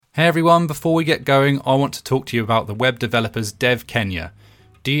Hey everyone, before we get going, I want to talk to you about the web developers Dev Kenya.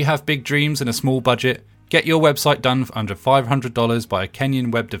 Do you have big dreams and a small budget? Get your website done for under $500 by a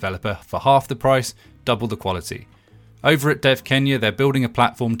Kenyan web developer for half the price, double the quality. Over at Dev Kenya, they're building a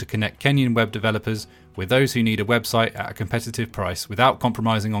platform to connect Kenyan web developers with those who need a website at a competitive price without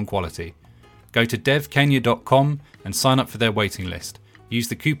compromising on quality. Go to devkenya.com and sign up for their waiting list. Use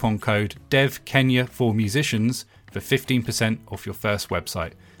the coupon code DEVKenya for musicians for 15% off your first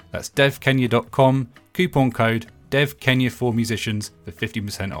website. That's devkenya.com, coupon code DEVKenya for musicians for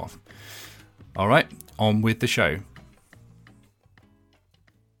 15% off. Alright, on with the show.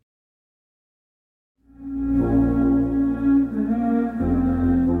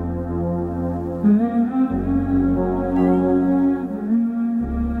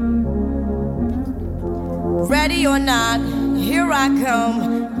 Ready or not, here I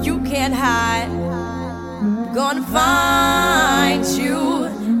come, you can't hide. Gonna find you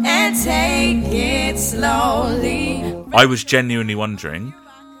and take it slowly. I was genuinely wondering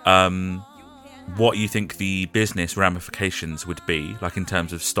what you think the business ramifications would be, like in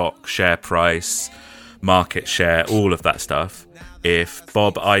terms of stock, share price, market share, all of that stuff, if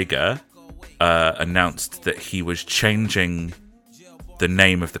Bob Iger announced that he was changing the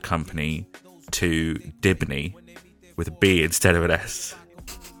name of the company to Dibney with a B instead of an S.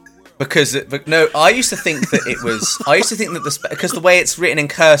 No, I used to think that it was. I used to think that because the way it's written in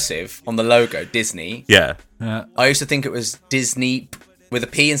cursive on the logo, Disney. Yeah. I used to think it was Disney with a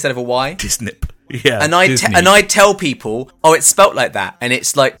P instead of a Y. Disnip. Yeah. And I'd tell people, oh, it's spelt like that, and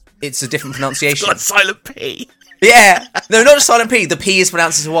it's like it's a different pronunciation. It's got a silent P. Yeah, no, not a silent P. The P is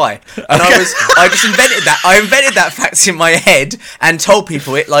pronounced as a Y, and I just invented that. I invented that fact in my head and told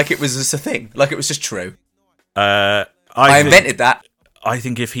people it like it was just a thing, like it was just true. I invented that. I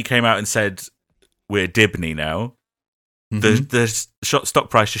think if he came out and said we're Dibney now, the stock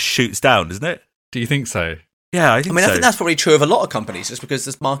price just shoots down, doesn't it? Do you think so? Yeah, I think so. I think that's probably true of a lot of companies, just because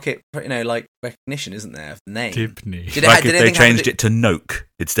there's market, like recognition, isn't there, of the name? Dibney. If they changed it to Noke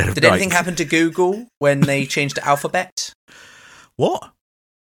instead of Did Nike. anything happen to Google when they changed to Alphabet? What?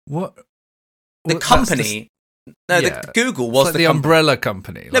 The company. Google was the umbrella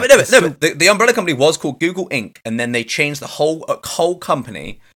company. No, the umbrella company was called Google Inc., and then they changed the whole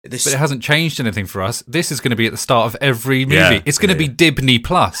company. But it hasn't changed anything for us. This is going to be at the start of every movie. Yeah, it's going to be Dibney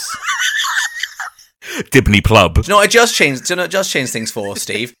Plus. Dibney Plub. Do you know what I just changed? Do you know what I just changed things for,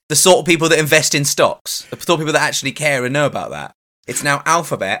 Steve? The sort of people that invest in stocks, the sort of people that actually care and know about that. It's now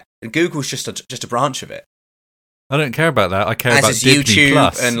Alphabet, and Google's just a branch of it. I don't care about that. I care about Dibney YouTube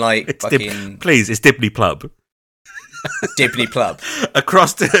Plus. and like fucking. Please, it's Dibney Plub. Dibney Plub.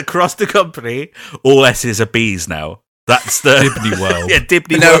 across the company, all S's are B's now. That's the Dibney world. Yeah,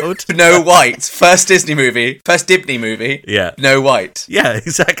 Dibney world. No white. First Dibney movie. Yeah. No white. Yeah,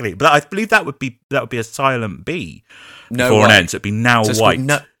 exactly. But I believe that would be a silent B. No before white. an N, so it'd be now So white.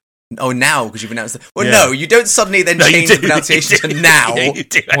 Now because you've announced it. Well, Yeah. no, you don't suddenly then change the pronunciation to now. Yeah, you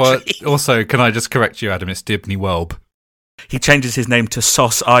do, Well, actually. also, can I just correct you, Adam? It's Dibney Welb. He changes his name to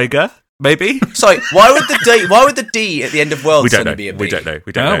Sauce Iger, maybe. Sorry, why would the D at the end of world We don't suddenly know. be a B? We don't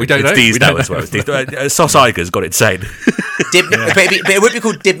know. Know. It's D's We now don't as know. well. It's D's. Sauce Iger's got insane. But it would be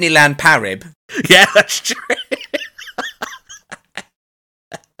called Dibneyland Parib. Yeah, that's true.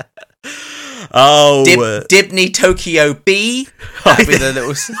 Oh, Dibney Tokyo B. That'd be the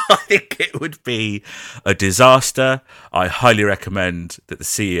little. I think it would be a disaster. I highly recommend that the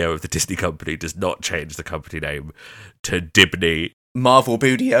CEO of the Disney company does not change the company name to Dibney. Marvel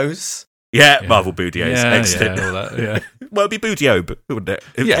Budios. Yeah, Marvel Budios. Yeah, Excellent. yeah, all that, yeah. Well, it'd be Budiob, wouldn't it?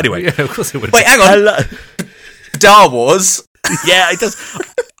 Yeah, Anyway. yeah, of course it would. Wait, hang on. Hello. Star Wars. Yeah, it does.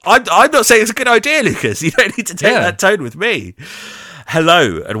 I'm not saying it's a good idea, Lucas. You don't need to take that tone with me.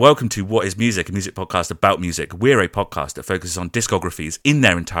 Hello and welcome to What is Music, a music podcast about music. We're a podcast that focuses on discographies in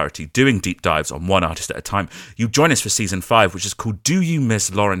their entirety, doing deep dives on one artist at a time. You join us for season 5, which is called Do You Miss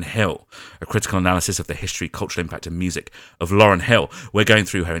Lauryn Hill? A critical analysis of the history, cultural impact and music of Lauryn Hill. We're going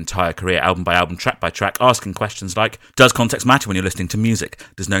through her entire career, album by album, track by track, asking questions like, does context matter when you're listening to music?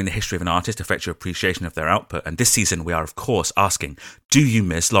 Does knowing the history of an artist affect your appreciation of their output? And this season we are, of course, asking, do you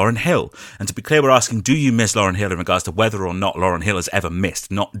miss Lauryn Hill? And to be clear, we're asking, do you miss Lauryn Hill in regards to whether or not Lauryn Hill has ever missed,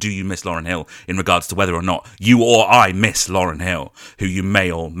 not do you miss Lauryn Hill in regards to whether or not you or I miss Lauryn Hill, who you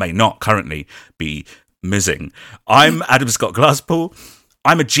may or may not currently be missing. I'm Adam Scott Glasspool.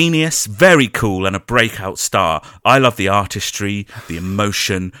 I'm a genius, very cool, and a breakout star. I love the artistry, the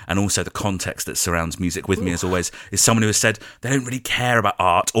emotion, and also the context that surrounds music. With me, as always, is someone who has said they don't really care about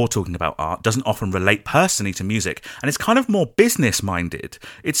art or talking about art, doesn't often relate personally to music, and is kind of more business-minded.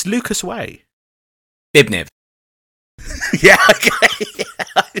 It's Lucas Way. Bibnib. Yeah,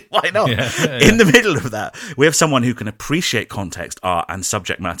 okay. going on? In the middle of that, we have someone who can appreciate context, art, and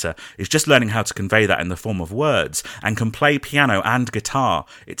subject matter, is just learning how to convey that in the form of words, and can play piano and guitar.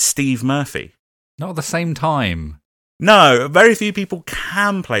 It's Steve Murphy. Not at the same time. No, very few people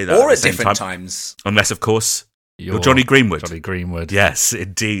can play that. Or at at the same different time. times. Unless, of course, you're Johnny Greenwood. Johnny Greenwood. Yes,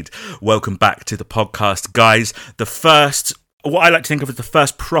 indeed. Welcome back to the podcast, guys. What I like to think of as the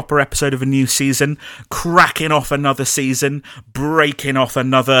first proper episode of a new season, cracking off another season, breaking off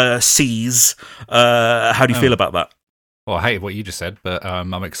another seas. How do you feel about that? Well, I hate what you just said, but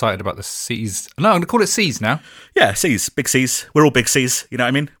I'm excited about the C's. No, I'm going to call it C's now. Yeah, C's. Big C's. We're all big C's. You know what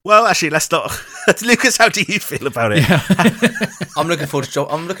I mean? Well, actually, let's not. Lucas, how do you feel about it? Yeah. I'm looking forward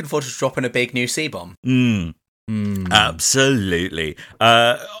to dropping a big new C-bomb. Absolutely.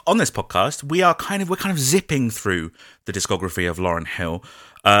 On this podcast, we're kind of zipping through the discography of Lauryn Hill.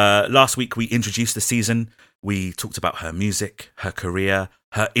 Last week, we introduced the season. We talked about her music, her career,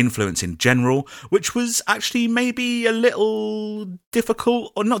 her influence in general, which was actually maybe a little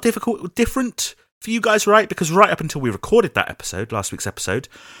difficult, or not difficult, different for you guys, right? Because right up until we recorded that episode, last week's episode,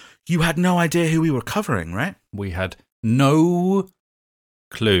 you had no idea who we were covering, right? We had no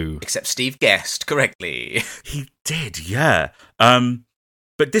clue. Except Steve guessed correctly. He did, yeah.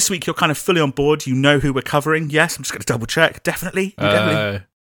 But this week you're kind of fully on board. You know who we're covering. Yes, I'm just going to double check. Definitely.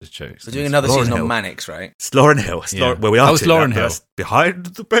 Just check. We're doing another Lauren season Hill. on Mannix, right? It's Lauryn Hill. It's Yeah. where we are. That was Lauryn Hill. Behind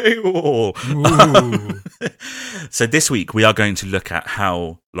the paywall. So this week we are going to look at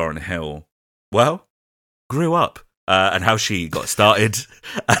how Lauryn Hill, grew up. And how she got started.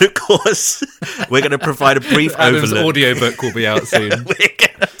 And of course, we're going to provide a brief Adam's overlook. audiobook will be out soon. We're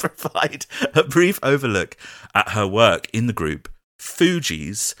going to provide a brief overlook at her work in the group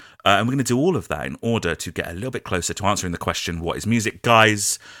Fugees. And we're going to do all of that in order to get a little bit closer to answering the question, what is music?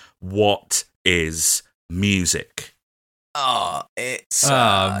 Guys, what is music? Oh, it's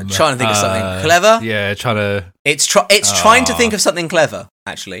trying to think of something clever. Yeah, It's trying to think of something clever,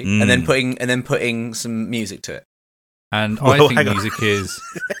 actually, and then putting some music to it. And Well, I think hang on. music is...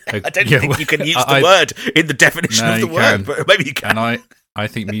 I don't think you can use the word in the definition No, of the you word, can. but maybe you can. And I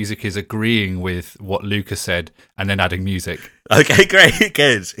think music is agreeing with what Lucas said and then adding music. Okay, great,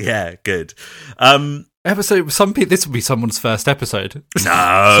 good. Yeah, good. This will be someone's first episode. No,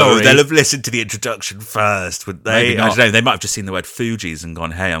 Sorry. they'll have listened to the introduction first, would they? Maybe I not. don't know. They might have just seen the word Fugees and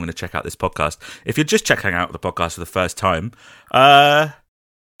gone, hey, I'm going to check out this podcast. If you're just checking out the podcast for the first time,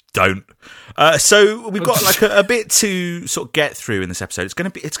 don't. So we've got like a bit to sort of get through in this episode. It's going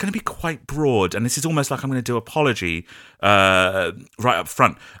to be quite broad, and this is almost like I'm going to do apology right up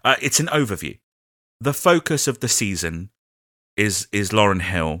front. It's an overview. The focus of the season is Lauryn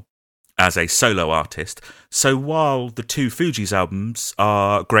Hill as a solo artist. So while the two Fugees albums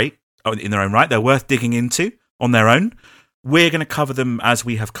are great in their own right, they're worth digging into on their own, we're going to cover them as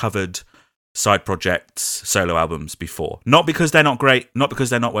we have covered side projects, solo albums before. Not because they're not great, not because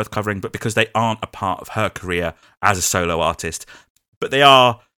they're not worth covering, but because they aren't a part of her career as a solo artist. But they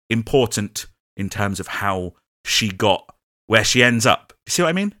are important in terms of how she got where she ends up. You see what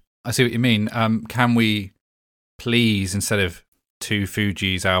I mean? I see what you mean. Can we please, instead of two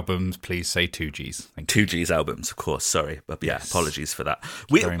Fugees albums, please say 2Gs? Thank you. 2G's albums, of course. Sorry. But yeah, Yes. apologies for that.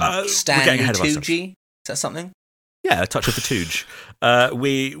 Very much. We're getting ahead of ourselves. 2G? Is that something? Yeah, a touch of the tooge.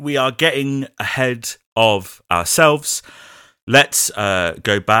 We are getting ahead of ourselves. Let's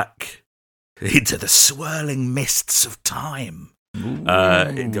go back into the swirling mists of time.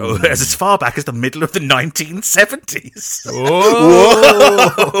 As far back as the middle of the 1970s.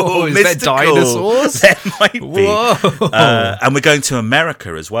 Whoa! Is there mystical. dinosaurs? There might be. Whoa! And we're going to America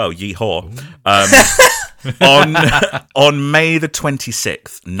as well. Yeehaw. On May the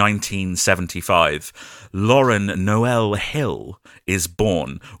 26th, 1975, Lauryn Noel Hill is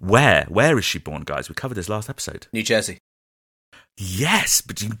born. Where is she born, guys? We covered this last episode. New Jersey. Yes,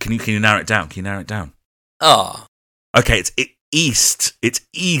 but can you narrow it down? Can you narrow it down? Oh. Okay, it's East. It's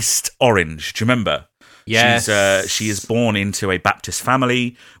East Orange. Do you remember? Yes. She is born into a Baptist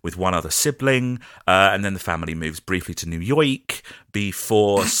family with one other sibling, and then the family moves briefly to New York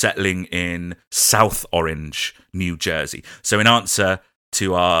before settling in South Orange, New Jersey. So in answer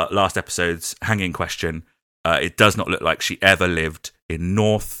to our last episode's hanging question, it does not look like she ever lived in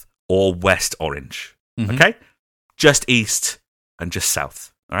North or West Orange. Mhm. Okay? Just East and just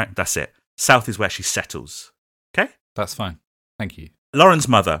South. All right? That's it. South is where she settles. Okay? That's fine. Thank you. Lauren's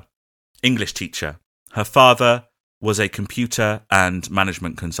mother, English teacher. Her father was a computer and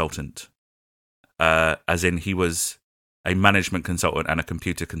management consultant, as in he was a management consultant and a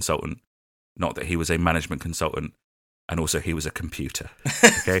computer consultant. Not that he was a management consultant and also he was a computer.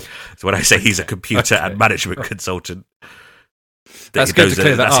 Okay, so when I say he's a computer and management consultant, That's good to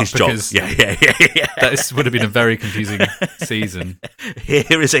clear that that's up his job. because Yeah. that would have been a very confusing season.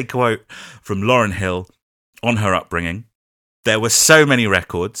 Here is a quote from Lauryn Hill on her upbringing. There were so many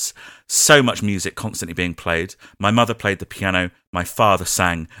records, so much music constantly being played. My mother played the piano, my father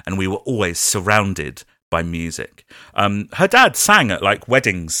sang, and we were always surrounded by music. Her dad sang at like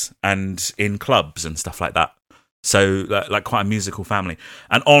weddings and in clubs and stuff like that. So like quite a musical family.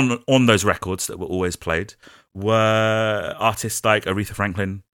 And on those records that were always played were artists like Aretha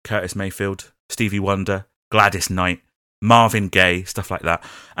Franklin, Curtis Mayfield, Stevie Wonder, Gladys Knight, Marvin Gaye, stuff like that.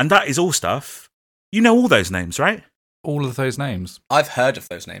 And that is all stuff. You know all those names, right? All of those names. I've heard of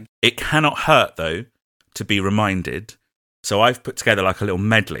those names. It cannot hurt, though, to be reminded. So I've put together like a little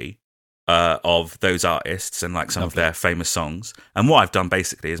medley of those artists and like some of their famous songs. And what I've done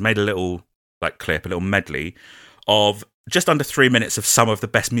basically is made a little like clip, a little medley of just under 3 minutes of some of the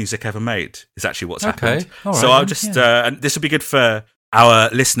best music ever made is actually what's happened. All right, so I'll just, and this will be good for our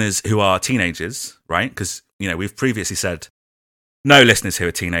listeners who are teenagers, right? Because, we've previously said no listeners who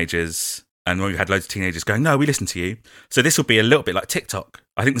are teenagers. And we've had loads of teenagers going, no, we listen to you. So this will be a little bit like TikTok.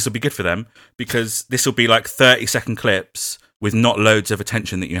 I think this will be good for them because this will be like 30-second clips with not loads of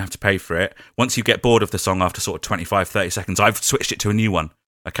attention that you have to pay for it. Once you get bored of the song after sort of 25, 30 seconds, I've switched it to a new one.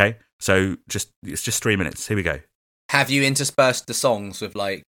 Okay? So it's just 3 minutes. Here we go. Have you interspersed the songs with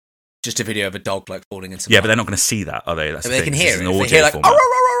like just a video of a dog like falling into? Yeah, but they're not going to see that, are they? That's they can hear it. They hear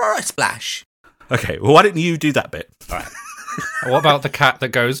like splash. Okay, well, why didn't you do that bit? All right. What about the cat that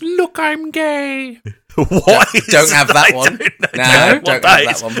goes, look, I'm gay? What? Don't have that one. No, don't have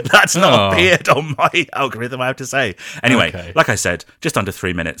that one. That's not appeared on my algorithm, I have to say. Anyway, like I said, just under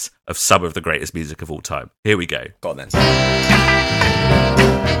 3 minutes of some of the greatest music of all time. Here we go. Go on then.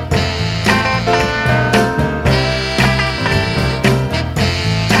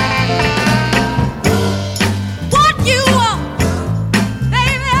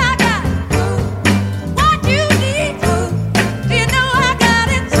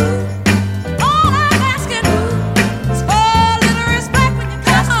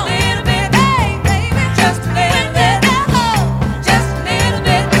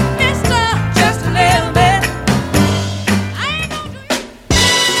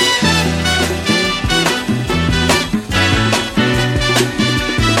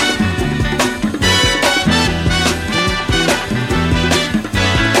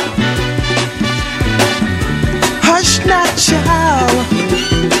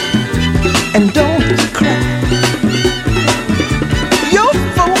 And don't cry. Your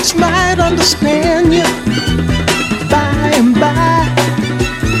folks might understand you by and by.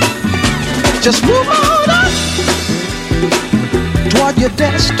 Just move on up toward your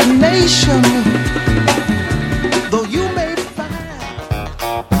destination. Though you may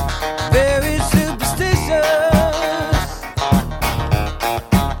find very superstitious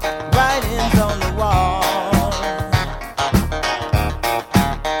writings on the wall.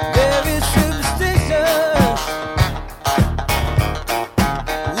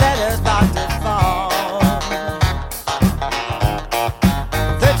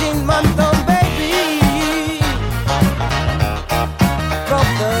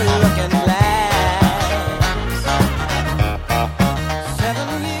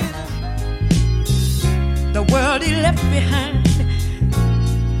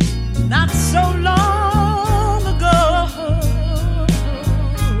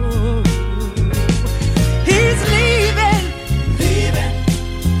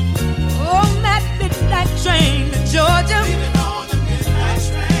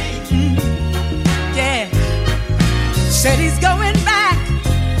 Said he's going back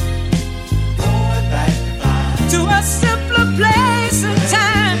to a simpler place and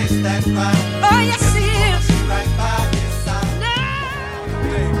time. Oh, yes, he is.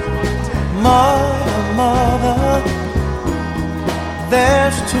 Mother, mother,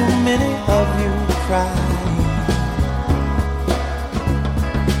 there's too many of you crying.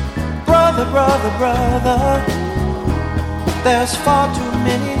 Brother, brother, brother, there's far too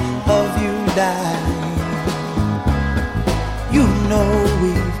many of you dying. You know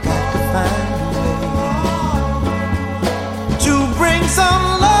we've got to find a way to bring some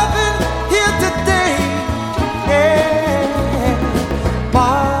loving here today. Yeah.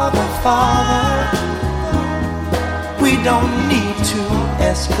 Father, we don't need to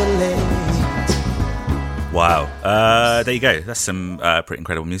escalate. Wow. There you go. That's some pretty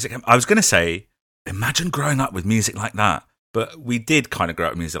incredible music. I was going to say, imagine growing up with music like that. But we did kind of grow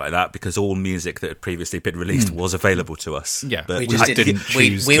up with music like that because all music that had previously been released was available to us. Yeah, but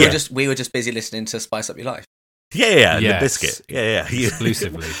we were just busy listening to Spice Up Your Life. Yeah, yes. The Biscuit. Yeah.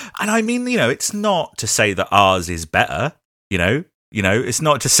 Exclusively. And I mean, it's not to say that ours is better. It's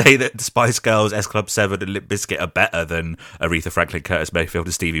not to say that the Spice Girls, S Club 7 and Limp Bizkit are better than Aretha Franklin, Curtis Mayfield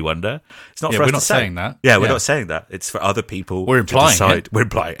and Stevie Wonder. It's not for us we're to not say. saying that. Yeah, we're not saying that. It's for other people We're implying to decide. it. We're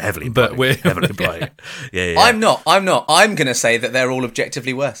implying, heavily But implying. we're- heavily implying. Yeah. I'm not. I'm going to say that they're all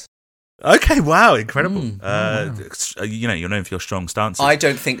objectively worse. Okay, wow, incredible. You're known for your strong stances. I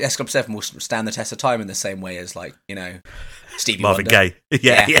don't think S Club 7 will stand the test of time in the same way as, like, Stevie Marvin Wonder. Gaye.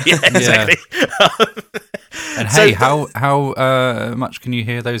 Yeah, exactly. And hey, how much can you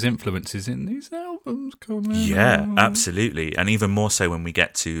hear those influences in these albums coming Yeah, out? absolutely. And even more so when we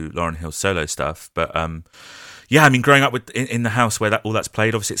get to Lauryn Hill's solo stuff. But growing up in the house where all that's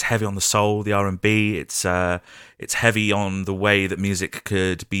played, obviously it's heavy on the soul, the R&B. It's heavy on the way that music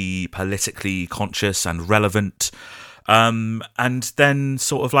could be politically conscious and relevant. And then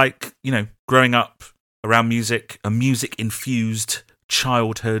sort of like, growing up around music, a music-infused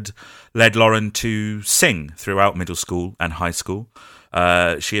childhood led Lauryn to sing throughout middle school and high school.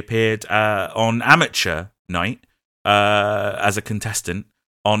 She appeared on Amateur Night as a contestant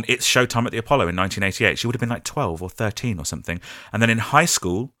on It's Showtime at the Apollo in 1988. She would have been like 12 or 13 or something. And then in high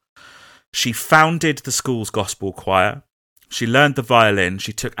school, she founded the school's gospel choir. She learned the violin.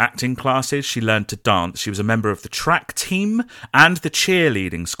 She took acting classes. She learned to dance. She was a member of the track team and the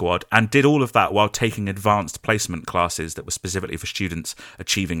cheerleading squad, and did all of that while taking advanced placement classes that were specifically for students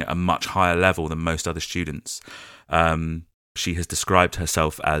achieving at a much higher level than most other students. She has described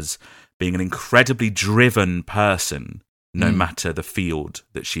herself as being an incredibly driven person, no matter the field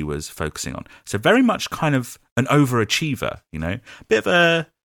that she was focusing on. So very much kind of an overachiever, bit of a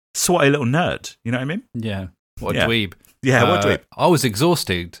swatty little nerd. You know what I mean? Yeah. What a dweeb. Yeah, what a dweeb. I was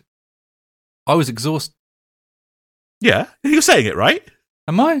exhausted. Yeah, you're saying it right.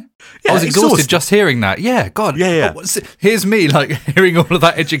 Am I? Yeah, I was exhausted just hearing that. Yeah, God. Yeah. Here's me, like, hearing all of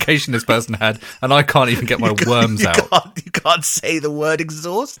that education this person had, and I can't even get my worms out. You can't say the word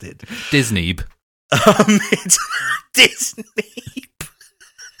exhausted. Disney. It's Disney.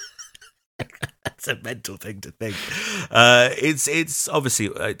 That's a mental thing to think. It's obviously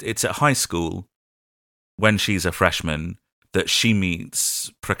it's at high school when she's a freshman that she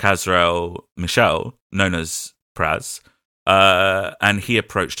meets Prakazrael Michel, known as Praz, and he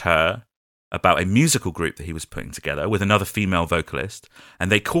approached her about a musical group that he was putting together with another female vocalist,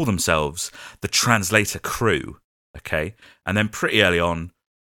 and they call themselves the Translator Crew. Okay, and then pretty early on,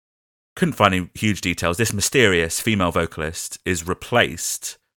 couldn't find any huge details. This mysterious female vocalist is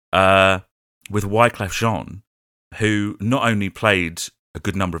replaced with Wyclef Jean, who not only played a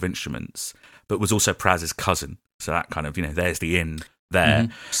good number of instruments, but was also Praz's cousin. So that kind of, there's the in there.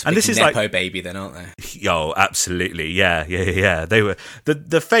 Mm-hmm. And this is Nepo like baby then, aren't they? Oh, absolutely. Yeah. They were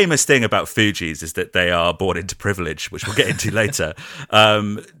the famous thing about Fugees is that they are born into privilege, which we'll get into later.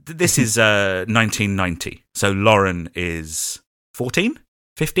 This is 1990. So Lauryn is 14,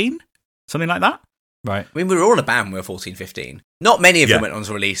 15, something like that. Right. I mean, we were all a band when we were 14, 15. Not many of them Yeah. went on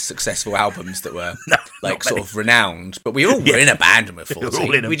to release successful albums that were not sort many. of renowned, but we all were in a band when we were We were 14.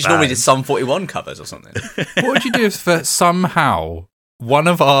 all in a We just normally band. did Sum 41 covers or something. What would you do if somehow one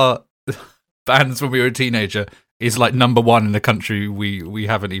of our bands when we were a teenager is like number one in the country we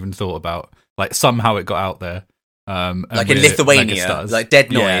haven't even thought about? Like somehow it got out there. And Like in we're Lithuania, megastars. like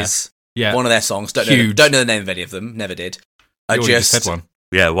Dead Yeah. Noise, Yeah. one of their songs. Don't Huge. know the name of any of them, never did. You already just said one.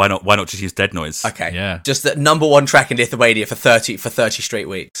 Yeah, why not just use Dead Noise? Okay. Yeah. Just the number one track in Lithuania for 30 straight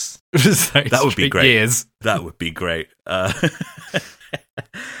weeks. That would be great. Years. That would be great.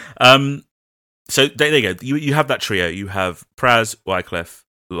 So there you go. You have that trio. You have Praz, Wyclef,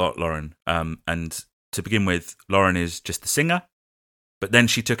 Lauryn. And to begin with, Lauryn is just the singer, but then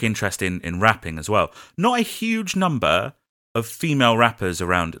she took interest in rapping as well. Not a huge number of female rappers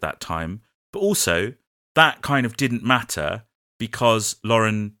around at that time, but also that kind of didn't matter because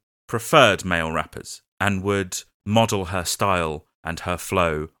Lauryn preferred male rappers and would model her style and her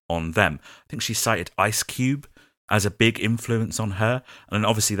flow on them. I think she cited Ice Cube as a big influence on her, and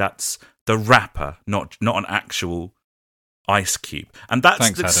obviously that's the rapper, not an actual Ice Cube. And that's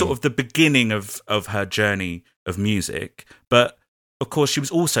Thanks, Adam. sort of the beginning of her journey of music. But of course, she was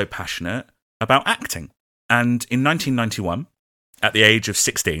also passionate about acting. And in 1991, at the age of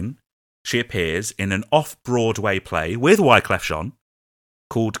 16, she appears in an off-Broadway play with Wyclef Jean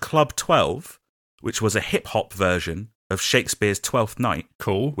called Club 12, which was a hip-hop version of Shakespeare's Twelfth Night.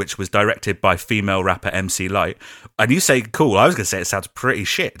 Cool. Which was directed by female rapper MC Lyte. And you say cool, I was going to say it sounds pretty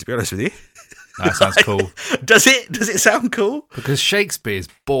shit, to be honest with you. That sounds cool. Does it sound cool? Because Shakespeare's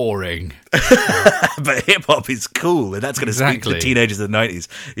boring. But hip-hop is cool, and that's going to speak to the Exactly. teenagers of the 90s.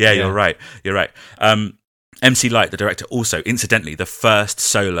 Yeah, you're right. MC Lyte, the director, also, incidentally, the first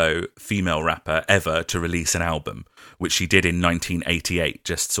solo female rapper ever to release an album, which she did in 1988,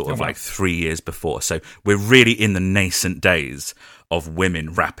 just sort of like 3 years before. So we're really in the nascent days of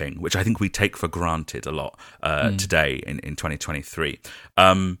women rapping, which I think we take for granted a lot today in 2023.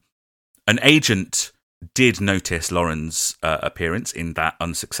 An agent did notice Lauren's appearance in that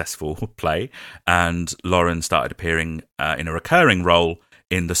unsuccessful play, and Lauren started appearing in a recurring role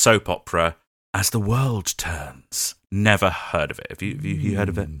in the soap opera As the World Turns. Never heard of it. Have you heard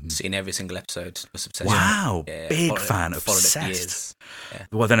of it? Seen every single episode. Was obsessed. Wow, Yeah, big fan, followed it for obsessed. years. Yeah.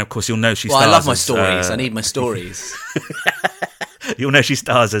 Well, then of course you'll know she Well, stars. I love my as, stories. I need my stories. You'll know she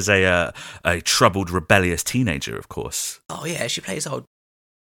stars as a troubled, rebellious teenager, of course. Oh yeah, she plays old.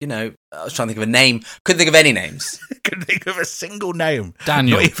 You know, I was trying to think of a name. Couldn't think of any names. Couldn't think of a single name.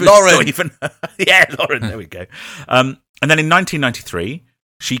 Daniel. Lauren. Not even, yeah, Lauren. There we go. And then in 1993,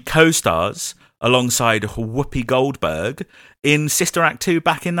 she co-stars alongside Whoopi Goldberg in Sister Act 2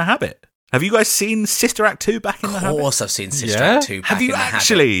 Back in the Habit. Have you guys seen Sister Act 2 Back in the Habit? Of course I've seen Sister Yeah? Act 2 Back Have you in the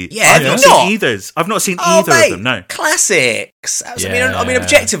actually? Habit. Yeah, I've have not you not? seen either. I've not seen Oh, either mate, of them, no. Classics. I mean, Yeah.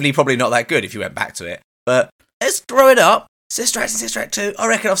 objectively, probably not that good if you went back to it. But let's throw it up. Sister Act and Sister Act 2. I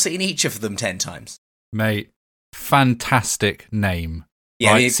reckon I've seen each of them 10 times. Mate, fantastic name.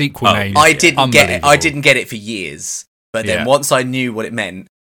 Yeah, Like, I mean, sequel name. I didn't get it. I Unbelievable. didn't get it for years. But then Yeah. once I knew what it meant,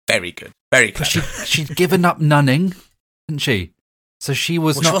 very good. Very But clever. she'd given up nunning, hadn't she? So she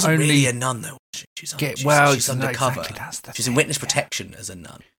was Well, she not wasn't only really a nun, though. Was she? She's it's not undercover. exactly, that's the She's in thing, witness yeah. protection as a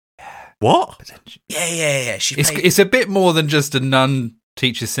nun. What? Yeah. She It's, played- it's a bit more than just a nun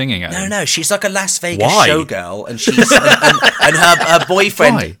teaches singing at him. No, she's like a Las Vegas Why? showgirl, and she's and her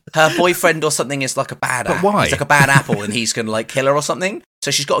boyfriend, Why? her boyfriend or something is like a bad. But why? He's like a bad apple, and he's gonna like kill her or something. So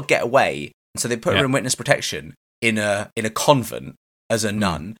she's got to get away. So they put her Yeah. in witness protection in a convent as a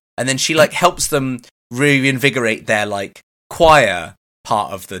nun, and then she like helps them reinvigorate their like choir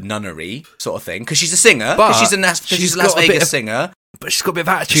part of the nunnery sort of thing because she's a singer. But Because she's a Las got a bit Vegas of- singer. But she's got a bit of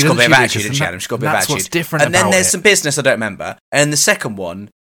attitude. She's got a bit of hasn't attitude, she, in Shannon. She's got a bit of That's attitude. what's different And then about there's it. some business I don't remember. And the second one,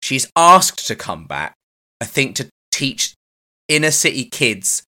 she's asked to come back, I think, to teach inner city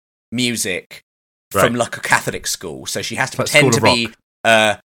kids music from Right. like a Catholic school. So she has to Like pretend to School of be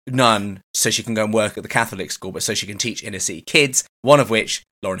a nun so she can go and work at the Catholic school, but so she can teach inner city kids, one of which,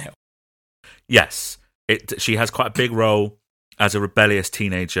 Lauryn Hill. Yes. She has quite a big role as a rebellious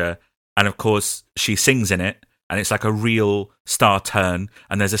teenager, and of course she sings in it, and it's like a real star turn,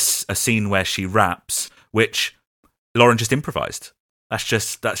 and there's a scene where she raps, which Lauren just improvised. That's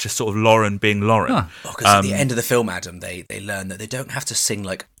just sort of Lauren being Lauren. Huh. Because at the end of the film, Adam, they learn that they don't have to sing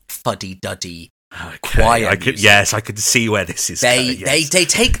like fuddy-duddy Okay, choir I could, music. yes, I could see where this is They, going, yes. they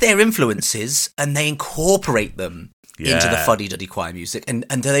take their influences and they incorporate them into the Yeah. fuddy-duddy choir music. And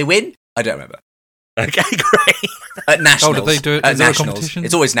do they win? I don't remember. Okay, great. At nationals. Oh, did they do it? At Is there a nationals. competition?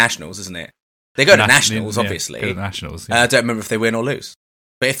 It's always nationals, isn't it? They go to National- nationals, yeah, obviously. go to nationals. I don't remember if they win or lose.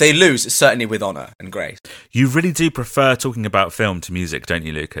 But if they lose, it's certainly with honour and grace. You really do prefer talking about film to music, don't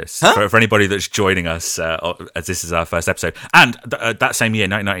you, Lucas? Huh? For anybody that's joining us, as this is our first episode. And that same year,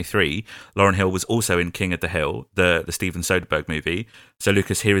 1993, Lauryn Hill was also in King of the Hill, the Steven Soderbergh movie. So,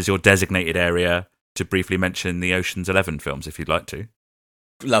 Lucas, here is your designated area to briefly mention the Ocean's 11 films, if you'd like to.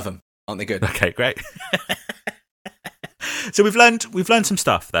 Love them. Aren't they good? Okay, great. So we've learned some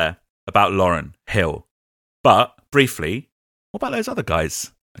stuff there about Lauryn Hill. But, briefly, what about those other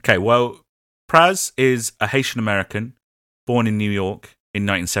guys? Okay, well, Praz is a Haitian American, born in New York in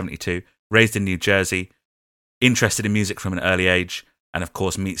 1972, raised in New Jersey, interested in music from an early age, and of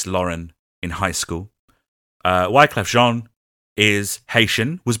course meets Lauren in high school. Wyclef Jean is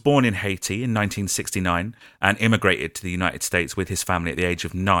Haitian, was born in Haiti in 1969, and immigrated to the United States with his family at the age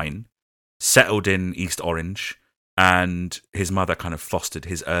of 9, settled in East Orange, and his mother kind of fostered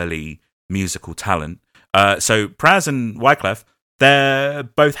his early musical talent. So Praz and Wyclef, they're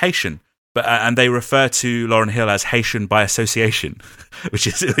both Haitian, but and they refer to Lauryn Hill as Haitian by association, which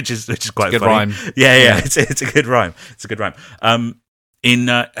is quite Good funny. rhyme. Yeah. It's a good rhyme. It's a good rhyme. In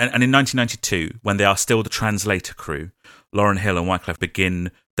 1992, when they are still the Translator crew, Lauryn Hill and Wyclef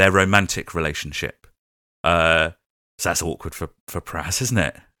begin their romantic relationship. So that's awkward for Praz, isn't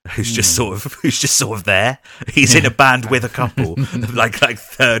it? Who's just sort of there. He's in a band with a couple, like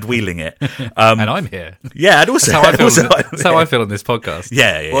third wheeling it. And I'm here. Yeah, and also That's how I feel on this podcast.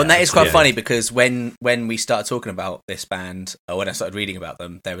 Yeah. Well, and that is quite yeah. funny because when we started talking about this band, or when I started reading about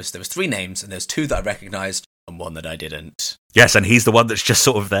them, there was 3 names, and there's 2 that I recognised and 1 that I didn't. Yes, and he's the one that's just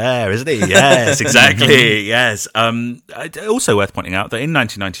sort of there, isn't he? Yes, exactly. Yes. Also worth pointing out that in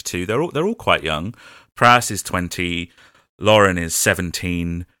 1992, they're all quite young. Pras is 20, Lauren is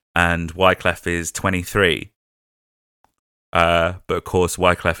 17, and Wyclef is 23. But of course,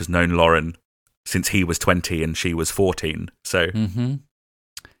 Wyclef has known Lauren since he was 20 and she was 14. So Mm-hmm.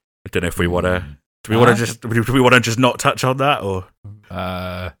 I don't know if we want to. Do we want to just not touch on that, or?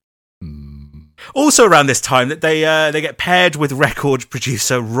 Also around this time that they get paired with record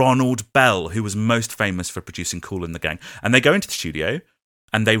producer Ronald Bell, who was most famous for producing Kool and the Gang, and they go into the studio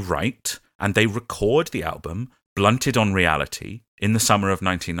and they write and they record the album Blunted on Reality in the summer of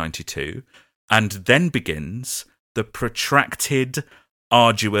 1992, and then begins the protracted,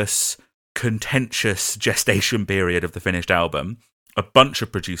 arduous, contentious gestation period of the finished album. A bunch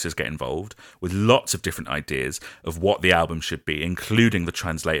of producers get involved with lots of different ideas of what the album should be, including the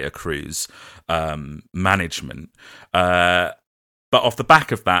Translator crew's management. But off the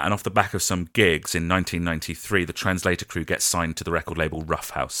back of that, and off the back of some gigs in 1993, the Translator crew gets signed to the record label Rough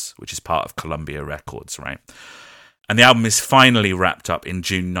House, which is part of Columbia Records, right? And the album is finally wrapped up in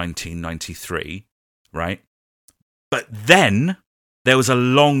June 1993, right? But then there was a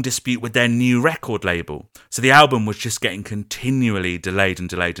long dispute with their new record label. So the album was just getting continually delayed and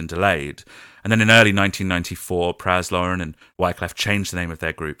delayed and delayed. And then in early 1994, Pras, Lauren and Wyclef changed the name of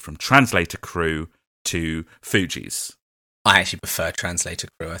their group from Translator Crew to Fugees. I actually prefer Translator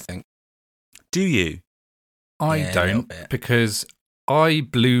Crew, I think. Do you? I don't, because I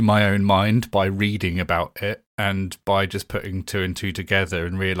blew my own mind by reading about it and by just putting two and two together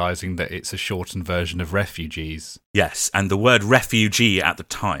and realising that it's a shortened version of Refugees. Yes, and the word refugee at the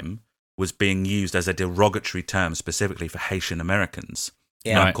time was being used as a derogatory term specifically for Haitian Americans.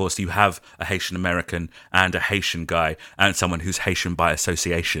 Yeah. And of course, you have a Haitian American and a Haitian guy and someone who's Haitian by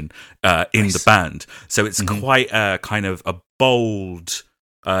association in the band. So it's quite a kind of a bold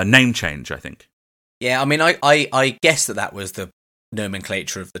name change, I think. Yeah, I mean, I guess that was the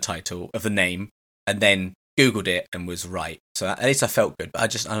nomenclature of the title, of the name, and then Googled it and was right. So at least I felt good. But I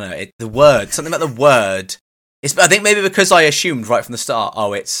don't know, the word, something about the word. I think maybe because I assumed right from the start,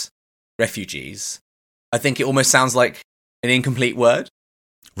 it's refugees. I think it almost sounds like an incomplete word.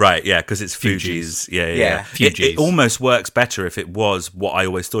 Right, yeah, because it's Fugees. Yeah. It almost works better if it was what I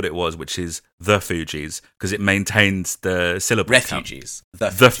always thought it was, which is the Fugees, because it maintains the syllable Refugees.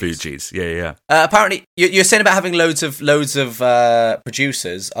 count. The Fugees. Yeah. Apparently, you're saying about having loads of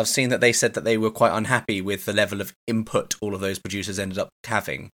producers. I've seen that they said that they were quite unhappy with the level of input all of those producers ended up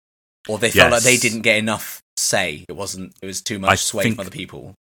having, or they felt like they didn't get enough say. It was too much sway from other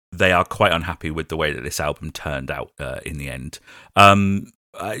people. They are quite unhappy with the way that this album turned out in the end.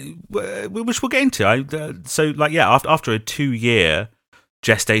 Which we'll get into. After a 2-year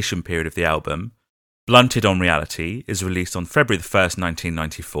gestation period of the album, Blunted on Reality is released on February the 1st,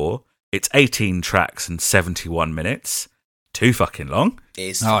 1994. It's 18 tracks and 71 minutes. Too fucking long.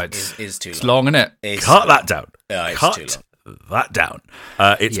 It's too long. It's long, isn't it? Cut that down. It's Cut too long. that down.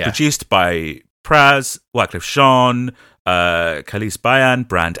 It's produced by Pras, Wyclef Jean, Khalis Bayan,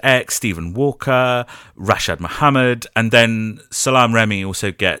 Brand X, Stephen Walker, Rashad Muhammad, and then Salam Remy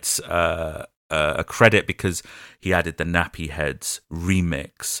also gets a credit because he added the Nappy Heads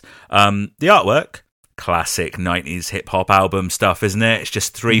remix. The artwork, classic 90s hip-hop album stuff, isn't it? It's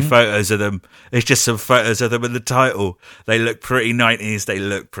just 3 photos of them. It's just some photos of them in the title. They look pretty 90s, they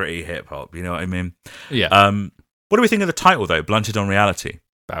look pretty hip-hop, you know what I mean? Yeah. What do we think of the title, though, Blunted on Reality?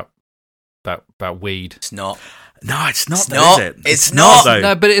 About weed. It's not. No, it's not, It's though, not. is it? It's not. though.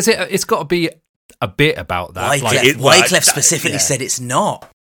 No, but it's got to be a bit about that. Wyclef specifically said it's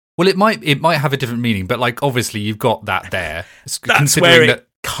not. Well, it might have a different meaning, but obviously you've got that there. That's where it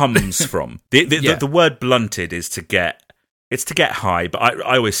comes from. The word blunted is to get high, but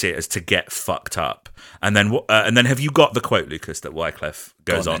I always see it as to get fucked up. And then have you got the quote, Lucas, that Wyclef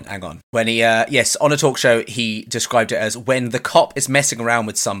goes on? Hang on. When he on a talk show, he described it as when the cop is messing around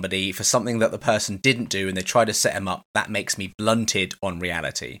with somebody for something that the person didn't do and they try to set him up, that makes me blunted on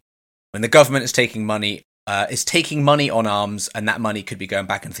reality. When the government is taking money on arms and that money could be going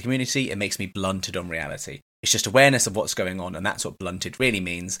back into the community, it makes me blunted on reality. It's just awareness of what's going on, and that's what blunted really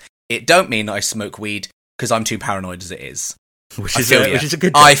means. It don't mean that I smoke weed because I'm too paranoid as it is. Which is a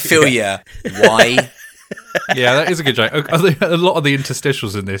good joke. I feel ya. Why? Yeah, that is a good joke. A lot of the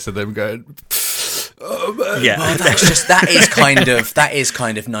interstitials in this are them going, oh man. Yeah, well, that is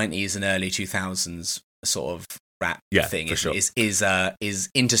kind of 90s and early 2000s sort of rap thing. For sure. Is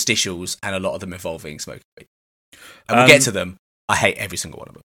interstitials and a lot of them involving smoking weed. And we'll get to them. I hate every single one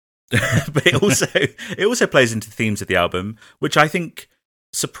of them. But it also plays into the themes of the album, which I think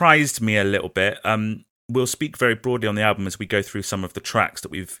surprised me a little bit. We'll speak very broadly on the album as we go through some of the tracks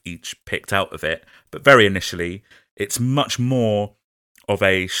that we've each picked out of it. But very initially, it's much more of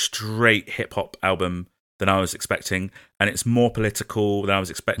a straight hip-hop album than I was expecting, and it's more political than I was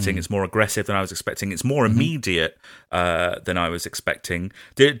expecting. It's more aggressive than I was expecting. It's more immediate than I was expecting.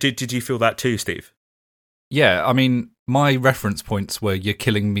 Did you feel that too, Steve? Yeah, I mean, my reference points were "You're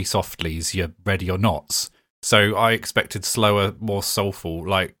Killing Me Softly's," "You're Ready or Not's." So I expected slower, more soulful.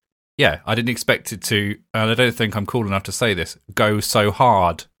 Like, yeah, I didn't expect it to, and I don't think I'm cool enough to say this, go so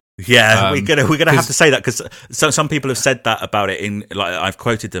hard. Yeah, we're gonna have to say that, because some people have said that about it. In like, I've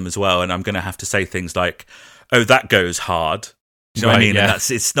quoted them as well, and I'm gonna have to say things like, "Oh, that goes hard." Do you know what I mean? Yeah.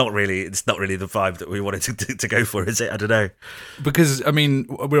 And it's not really the vibe that we wanted to go for, is it? I don't know. Because, I mean,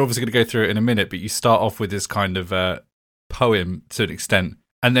 we're obviously going to go through it in a minute, but you start off with this kind of poem to an extent,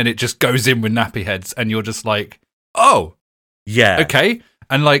 and then it just goes in with nappy heads, and you're just like, oh, yeah, okay.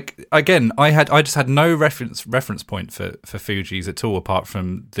 And like, again, I just had no reference point for Fugees at all, apart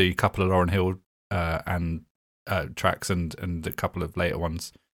from the couple of Lauryn Hill and tracks and a couple of later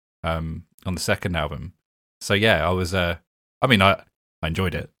ones on the second album. So yeah, I was. I mean, I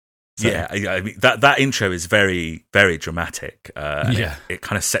enjoyed it. So. Yeah, I mean that intro is very, very dramatic. And yeah, it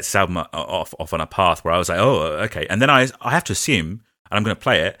kind of sets the album off on a path where I was like, oh, okay. And then I have to assume, and I'm going to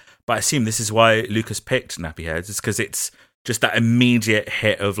play it, but I assume this is why Lucas picked Nappy Heads, is because it's just that immediate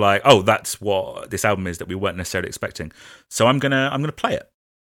hit of like, oh, that's what this album is that we weren't necessarily expecting. So I'm gonna play it,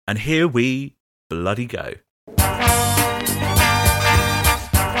 and here we bloody go.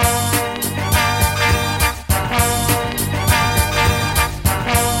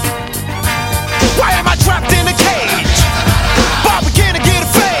 Why am I trapped in a cage? Bobby, can I get a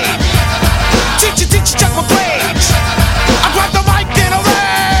fade? Teacher, check my grades. I grab the mic in a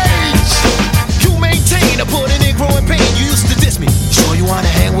rage. You maintain a put an Negro in pain. You used to diss me. Sure you wanna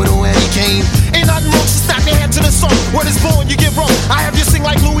hang with old Eddie Kane? Ain't nothing wrong, so snap your hand to the song. What is born, you get wrong. I have you sing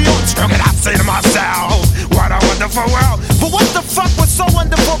like Louis Armstrong, and I say to myself, what a wonderful world. But what the fuck was so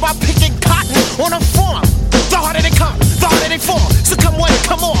wonderful about picking cotton on a farm? The harder they come, the harder they fall. So come on,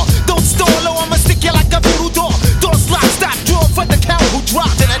 come on. Don't stall low, I'ma stick you like a voodoo door. Doors lock, stop, draw for the cow who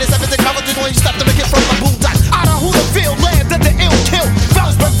dropped. And that is everything covered to when you stop to make it from the boondock. Out of Hooterville, land of the ill kill.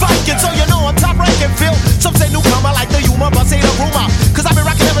 Valsburg Vikings, so you know I'm top ranking Phil. Some say newcomer like the humor, but say the rumor. Cause I've been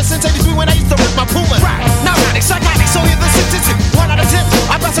rocking ever since 83 when I used to rip my Puma. Right, neurotic, psychotic, so here's the statistic. 1 out of 10,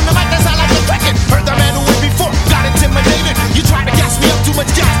 I bust him the mic, that sound like a cricket. Heard the man who went before, got intimidated. You tried to gas me up too much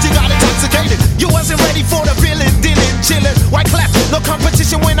gas, you got intoxicated. You wasn't ready for the feeling, dealing, chilling. White clap, no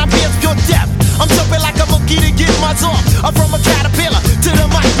competition when I'm here, you're deaf. I'm jumping like a monkey to get my off. I'm from a caterpillar to the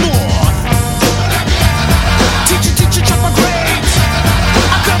mic north. Teacher, check my grades.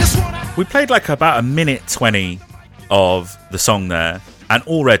 I could've sworn We played like about a minute 20 of the song there, and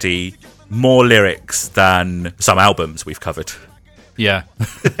already more lyrics than some albums we've covered. yeah,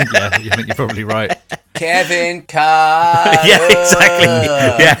 yeah. I think you're probably right. Kevin Carter. Yeah, exactly.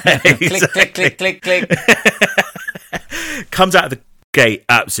 Yeah, exactly. Click. Comes out of the gate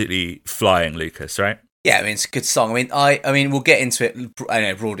absolutely flying, Lucas, right? Yeah, I mean, it's a good song. I mean, we'll get into it, I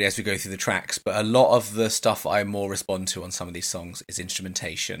know, broadly as we go through the tracks, but a lot of the stuff I more respond to on some of these songs is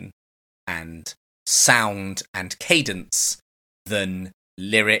instrumentation and sound and cadence than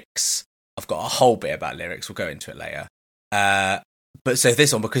lyrics. I've got a whole bit about lyrics. We'll go into it later. But so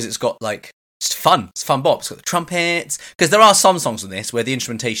this one, because it's got like, it's fun bop. It's got the trumpets. Because there are some songs on this where the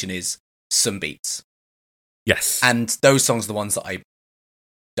instrumentation is some beats. Yes. And those songs are the ones that I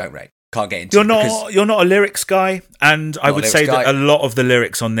don't rate. Can't get into. You're not a lyrics guy, and I would say guy. that a lot of the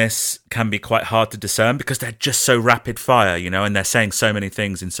lyrics on this can be quite hard to discern because they're just so rapid fire, you know, and they're saying so many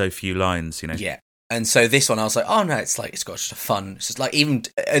things in so few lines, you know. Yeah. And so this one, I was like, oh no, it's like, it's got just a fun, it's just like even,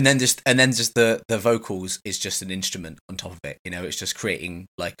 and then just the vocals is just an instrument on top of it, you know, it's just creating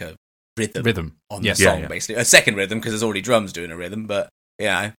like a rhythm on the song, basically. A second rhythm, because there's already drums doing a rhythm, but, you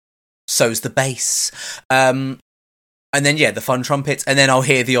know, so's the bass. And then, yeah, the fun trumpets, and then I'll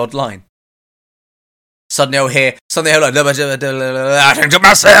hear the odd line. Suddenly I'll hear, I think to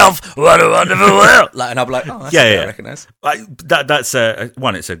myself, what a wonderful world. And I'll be like, oh, that's I recognise. That's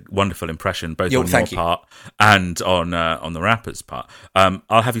it's a wonderful impression, both on your part and on the rapper's part.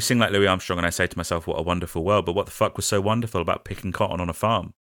 I'll have you sing like Louis Armstrong, and I say to myself, what a wonderful world, but what the fuck was so wonderful about picking cotton on a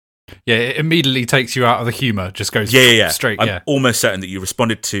farm? Yeah, it immediately takes you out of the humour, just goes straight. I'm almost certain that you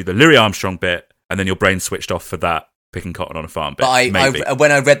responded to the Louis Armstrong bit, and then your brain switched off for that picking cotton on a farm bit. But when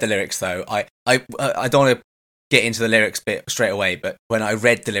I read the lyrics, though, I don't want to get into the lyrics bit straight away, but when I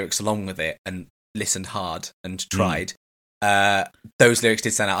read the lyrics along with it and listened hard and tried, those lyrics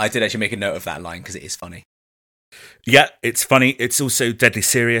did stand out. I did actually make a note of that line because it is funny. Yeah, it's funny. It's also deadly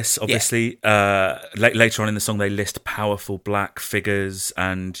serious, obviously. Yeah. Later on in the song, they list powerful black figures,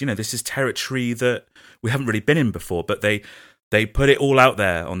 and, you know, this is territory that we haven't really been in before, but they They put it all out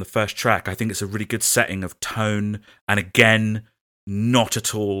there on the first track. I think it's a really good setting of tone. And again, not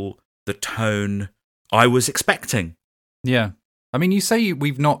at all the tone I was expecting. Yeah. I mean, you say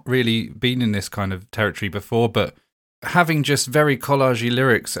we've not really been in this kind of territory before, but having just very collagey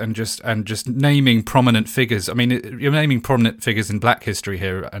lyrics and just naming prominent figures. I mean, you're naming prominent figures in Black history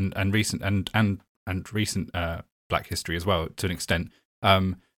here and recent Black history as well to an extent.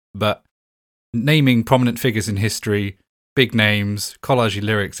 But naming prominent figures in history, big names, collagey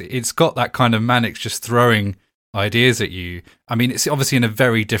lyrics, it's got that kind of Mannix just throwing ideas at you. I mean, it's obviously in a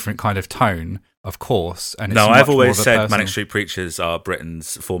very different kind of tone, of course. And it's I've always said Manic Street Preachers are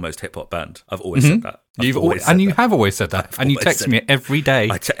Britain's foremost hip hop band. I've always said that. You have always said that, and you text me every day.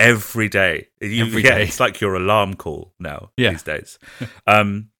 Every day. Every day. It's like your alarm call now these days.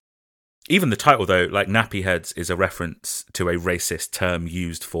 Even the title, though, like Nappy Heads, is a reference to a racist term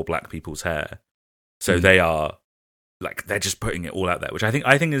used for black people's hair. So they are like they're just putting it all out there, which I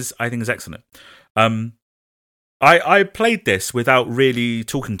think is excellent. I played this without really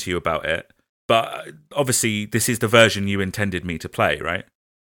talking to you about it, but obviously this is the version you intended me to play, right?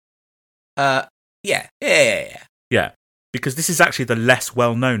 Yeah, because this is actually the less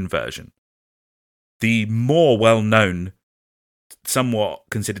well-known version. The more well-known, somewhat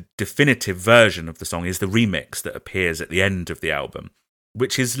considered definitive version of the song is the remix that appears at the end of the album,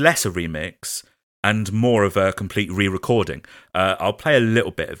 which is less a remix and more of a complete re-recording. I'll play a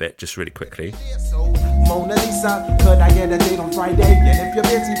little bit of it just really quickly. Mona Lisa, could I get a date on Friday? And if you're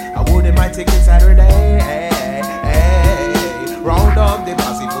busy, I wouldn't mind taking Saturday. Round up the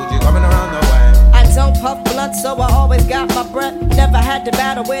bossy Fugees coming around the way. I don't puff blunt, so I always got my breath. Never had to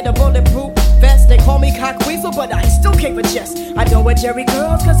battle with a bulletproof vest. They call me cock weasel, but I still kick with chest. I don't wear Jerry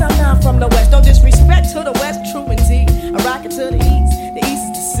girls, cause I'm not from the West. No disrespect to the West, true indeed. I rock it to the East is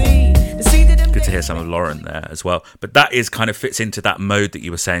the sea. Good to hear some of Lauren there as well. But that is kind of fits into that mode that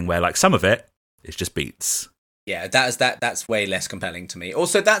you were saying where like some of it is just beats. Yeah, that's way less compelling to me.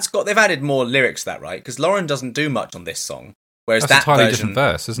 Also, they've added more lyrics to that, right? Because Lauren doesn't do much on this song. Whereas that's that a entirely version,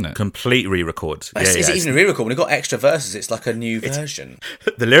 different verse, isn't it? Complete re-record. Is it even a re-record? When it got extra verses, it's like a new version.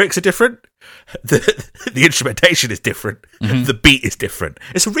 The lyrics are different. The instrumentation is different. Mm-hmm. The beat is different.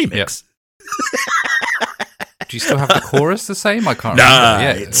 It's a remix. Yep. Do you still have the chorus the same? I can't remember.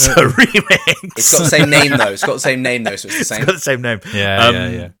 Yeah, it's a remix. It's got the same name though. So it's the same. It's got the same name.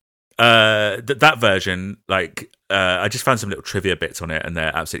 Yeah. That version, like, I just found some little trivia bits on it, and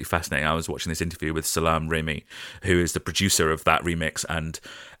they're absolutely fascinating. I was watching this interview with Salam Remy, who is the producer of that remix and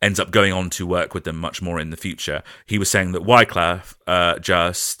ends up going on to work with them much more in the future. He was saying that Wyclef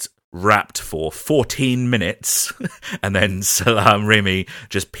just rapped for 14 minutes and then Salam Remy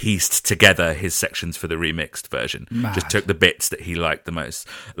just pieced together his sections for the remixed version. Mad. Just took the bits that he liked the most.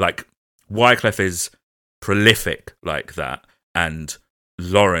 Like, Wyclef is prolific like that, and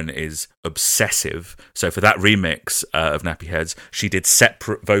Lauren is obsessive. So for that remix of Nappy Heads, she did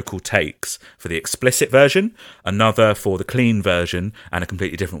separate vocal takes for the explicit version, another for the clean version, and a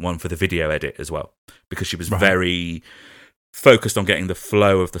completely different one for the video edit as well, because she was very focused on getting the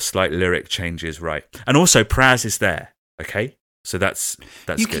flow of the slight lyric changes right. And also Praz is there, okay? So that's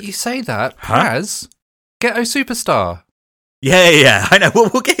good. You say that, Praz, Ghetto Superstar. Yeah, I know.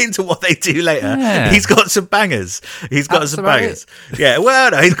 We'll get into what they do later. Yeah. He's got some bangers. Yeah, well,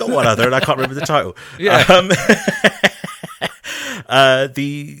 no, he's got one other, and I can't remember the title. Yeah.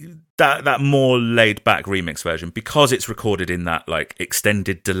 That more laid back remix version, because it's recorded in that like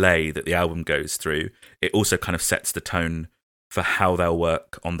extended delay that the album goes through, it also kind of sets the tone for how they'll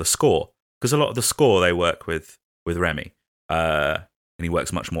work on the score. Because a lot of the score they work with Remy. And he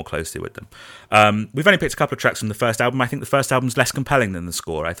works much more closely with them. We've only picked a couple of tracks from the first album. I think the first album's less compelling than the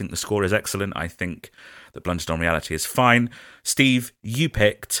score. I think the score is excellent. I think that Blunted on Reality is fine. Steve, you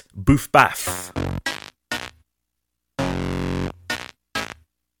picked Boof Baff.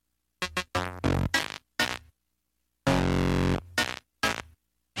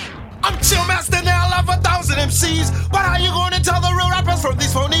 I'm chill master now, I love 1,000 MCs. But how you gonna tell the real rappers from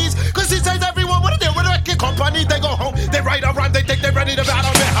these phonies? Cause these days everyone wanna deal with a record company. They go home, they write a rhyme, they think they're ready to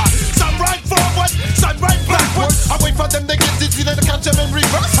battle their heart. Some write forward, some write backward. I wait for them to get dizzy, then to catch them in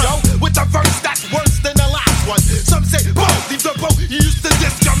reverse, yo. With the verse that's worse than the last one. Some say, Bo, leave the boat, you used to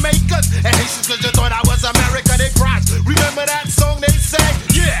diss Jamaicans and Haitians cause you thought I was American, they crashed. Remember that song they sang?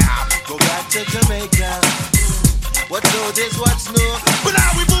 Yeah, go back to Jamaica. What's new, this what's new. But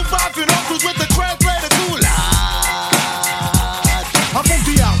now we move off and on cruise with the translator too loud. I'm from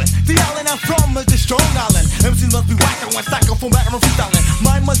the island I'm from is the strong island. MCs must be whacking when stacking from back and freestyling.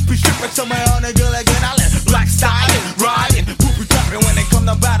 Mine must be shipwrecked somewhere on a good like an island. Black styling, riding, poopy tapping when they come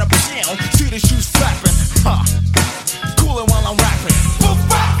to battle. See the shoes flapping, huh. Cooling while I'm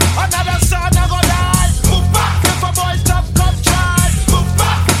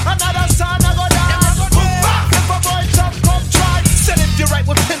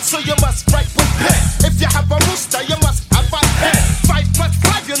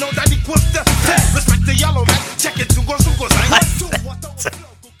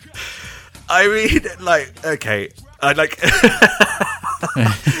I mean, like, okay,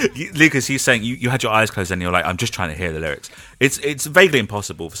 Lucas, you saying you had your eyes closed and you're like, I'm just trying to hear the lyrics. It's vaguely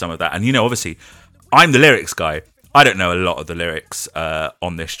impossible for some of that, and obviously, I'm the lyrics guy. I don't know a lot of the lyrics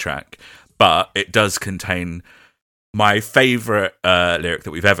on this track, but it does contain my favourite lyric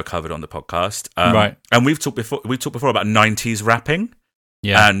that we've ever covered on the podcast. Right, and we've talked before about 90s rapping.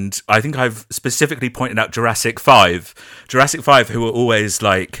 Yeah. And I think I've specifically pointed out Jurassic 5, who were always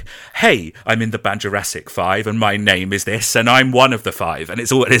like, hey, I'm in the band Jurassic 5 and my name is this and I'm one of the 5. And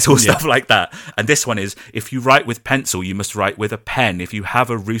it's all stuff like that. And this one is, if you write with pencil, you must write with a pen. If you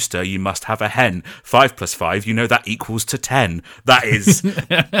have a rooster, you must have a hen. 5 plus 5, that equals to 10. That is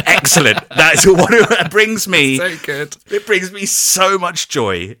excellent. That is what it brings me. So good. It brings me so much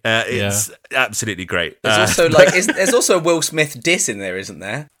joy. It's absolutely great. There's also there's also a Will Smith diss in there, isn't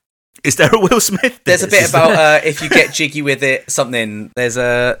there? Is there a Will Smith? There's a bit about if you get jiggy with it, something. There's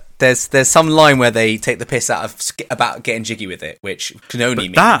some line where they take the piss out of about getting jiggy with it, which can only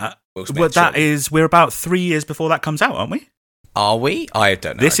mean Will Smith. Well, that is, we're about 3 years before that comes out, aren't we? Are we? I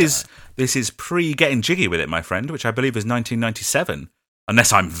don't know. This is pre getting jiggy with it, my friend, which I believe is 1997,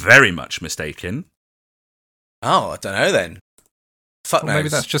 unless I'm very much mistaken. Oh, I don't know then. Fuck knows. Maybe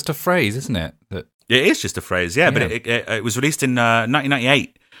that's just a phrase, isn't it? It is just a phrase, yeah. But it was released in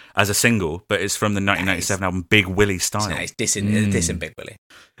 1998 as a single, but it's from the 1997 album Big Willie Style. It's dissing Big Willie.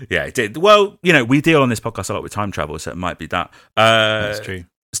 Yeah, it did. Well, we deal on this podcast a lot with time travel, so it might be that. That's true.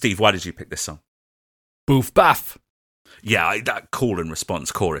 Steve, why did you pick this song? Boof baff. Yeah, that call and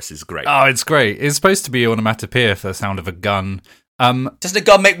response chorus is great. Oh, it's great. It's supposed to be onomatopoeia for the sound of a gun. Doesn't a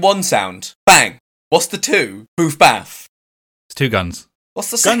gun make one sound? Bang. What's the two? Boof baff. It's two guns. What's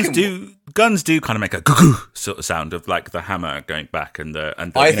the second? Guns do kind of make a goo sort of sound of like the hammer going back and the.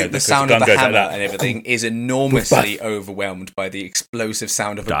 I think the sound of the hammer and everything is enormously overwhelmed by the explosive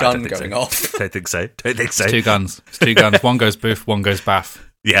sound of a gun going off. Don't think so. It's two guns. One goes boof, one goes baff.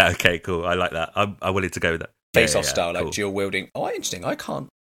 Yeah. Okay. Cool. I like that. I'm willing to go with that. Face-off style, like dual wielding. Oh, interesting. I can't.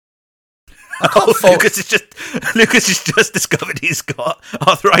 Lucas has just discovered he's got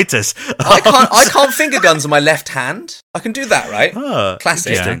arthritis. I can't finger guns on my left hand. I can do that, right?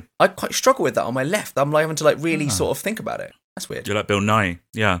 Classic. Yeah. I quite struggle with that on my left. I'm like having to really sort of think about it. That's weird. You're like Bill Nye.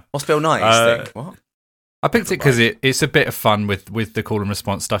 Yeah. What's Bill Nye's thing? What? I picked it because it's a bit of fun with the call and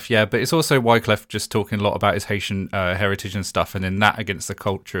response stuff, yeah, but it's also Wyclef just talking a lot about his Haitian heritage and stuff, and then that against the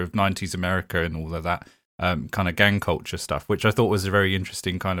culture of 90s America and all of that kind of gang culture stuff, which I thought was a very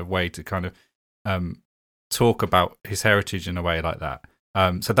interesting kind of way to kind of talk about his heritage in a way like that.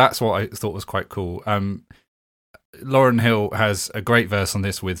 So that's what I thought was quite cool. Lauryn Hill has a great verse on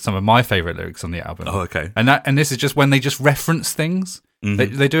this with some of my favourite lyrics on the album. Oh, okay. And this is just when they just reference things.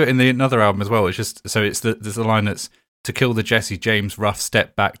 Mm-hmm. They do it in another album as well. It's just so there's a line that's to kill the Jesse James rough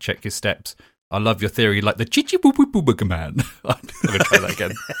step back, check your steps. I love your theory like the chichi boo boo boo boogie man. I'm gonna try that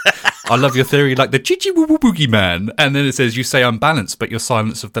again. I love your theory like the chichi boo boo boogie man. And then it says you say I'm balanced, but you're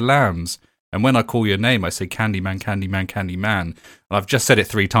silence of the lambs. And when I call your name, I say Candyman, Candyman, Candyman. And I've just said it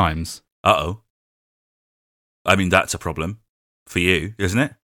 3 times. Uh-oh. I mean, that's a problem for you, isn't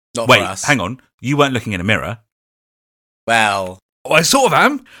it? Not Wait, for us. hang on. You weren't looking in a mirror. Well... Oh, I sort of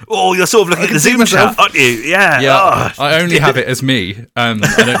am. Oh, you're sort of looking at the Zoom chat, aren't you? Yeah. Yeah. Oh. I only have it as me. I don't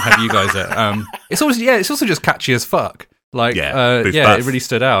have you guys there. It's also just catchy as fuck. Like, it really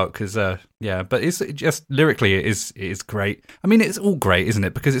stood out because, but it's just lyrically, it is great. I mean, it's all great, isn't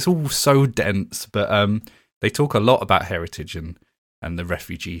it? Because it's all so dense, but they talk a lot about heritage and the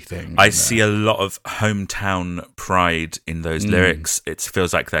refugee thing. I see a lot of hometown pride in those lyrics. It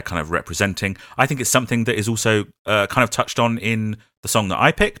feels like they're kind of representing. I think it's something that is also kind of touched on in the song that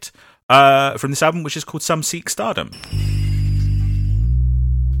I picked from this album, which is called Some Seek Stardom.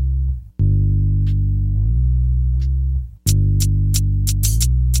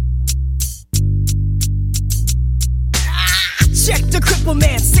 Check the crippled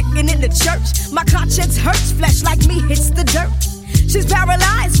man sitting in the church. My conscience hurts, flesh like me hits the dirt. She's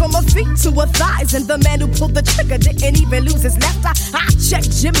paralyzed from her feet to her thighs, and the man who pulled the trigger didn't even lose his left eye. I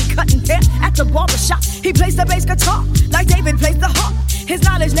checked Jimmy cutting hair at the barber shop. He plays the bass guitar like David plays the harp. His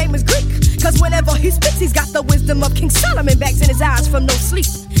knowledge name is Greek, cause whenever he speaks, he's got the wisdom of King Solomon bags in his eyes from no sleep.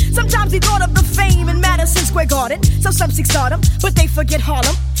 Sometimes he thought of the fame in Madison Square Garden, so some seek stardom, but they forget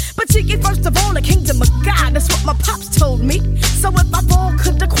Harlem. But seek it first of all, the kingdom of God, that's what my pops told me. So if I fall,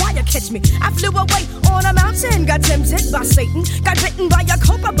 could the choir catch me? I flew away on a mountain, got tempted by Satan, got bitten by a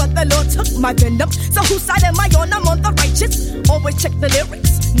cobra, but the Lord took my venom. So whose side am I on? I'm on the righteous. Always check the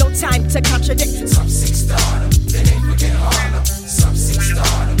lyrics, no time to contradict. Some seek stardom, then they forget Harlem. Some seek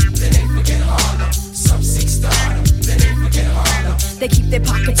stardom, then they forget Harlem. Some seek stardom, then they forget Harlem. They keep their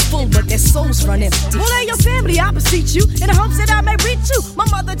pockets full, but their souls run empty. Well, they your family, I beseech you, in the hopes that I may reach you. My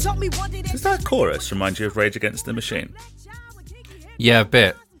mother told me one day that... Does that chorus remind you of Rage Against the Machine? Yeah, a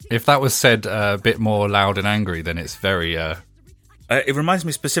bit. If that was said a bit more loud and angry, then it's very... It reminds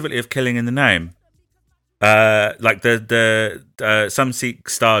me specifically of Killing in the Name. Like the Some Seek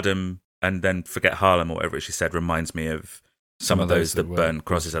Stardom and then Forget Harlem or whatever she said reminds me of some of those that burn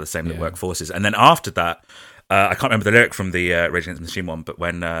crosses are the same that work forces. And then after that, I can't remember the lyric from the Rage Against the Machine one, but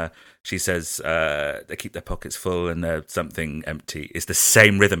when she says they keep their pockets full and they're something empty, it's the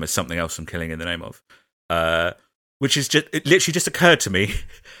same rhythm as something else from Killing in the Name of, which is just, it literally just occurred to me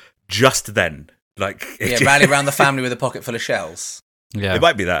just then. Like, rally around the family with a pocket full of shells. Yeah, it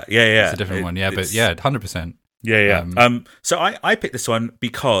might be that. Yeah. It's a different one. Yeah, but yeah, 100%. Yeah. So I picked this one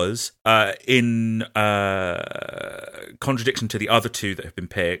because in contradiction to the other two that have been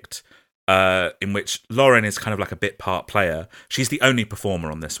picked, in which Lauren is kind of like a bit part player, she's the only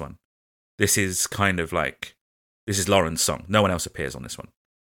performer on this one. This is kind of like, this is Lauren's song. No one else appears on this one.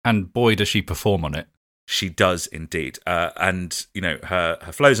 And boy, does she perform on it. She does indeed. And, you know, her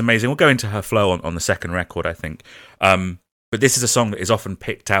flow is amazing. We'll go into her flow on the second record, I think. But this is a song that is often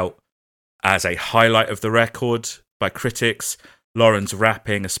picked out as a highlight of the record by critics, Lauren's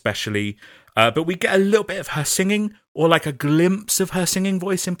rapping especially. But we get a little bit of her singing, or like a glimpse of her singing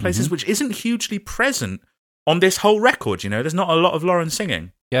voice in places, which isn't hugely present on this whole record. You know, there's not a lot of Lauren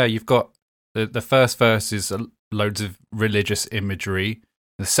singing. Yeah, you've got the first verse is loads of religious imagery.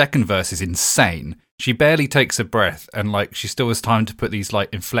 The second verse is insane. She barely takes a breath, and like she still has time to put these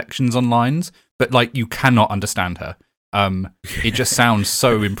like inflections on lines, but like you cannot understand her. It just sounds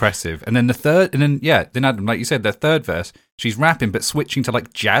so impressive. And then then Adam, like you said, the third verse, she's rapping but switching to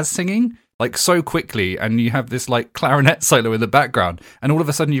like jazz singing, like so quickly, and you have this like clarinet solo in the background, and all of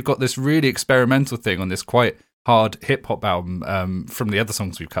a sudden you've got this really experimental thing on this quite hard hip hop album from the other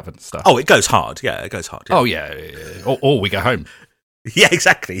songs we've covered and stuff. Oh, it goes hard. Yeah, it goes hard. Yeah. Oh yeah. Or we go home. Yeah,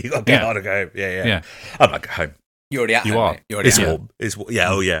 exactly. You got to get hard to go home. Yeah. I'm like, home. You're already at you home. are. Mate. You're already it's at warm. It's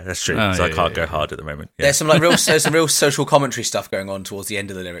yeah. Oh yeah, that's true. So I can't go hard at the moment. Yeah. There's some like there's some real social commentary stuff going on towards the end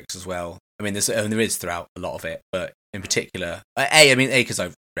of the lyrics as well. I mean, there is throughout a lot of it, but in particular, because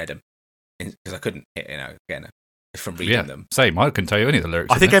I've read them, because I couldn't, again, from reading them. Same. I couldn't tell you any of the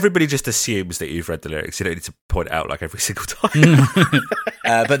lyrics. I think everybody just assumes that you've read the lyrics. You don't need to point it out like every single time.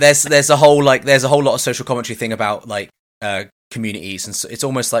 But there's a whole lot of social commentary thing about like communities, and so it's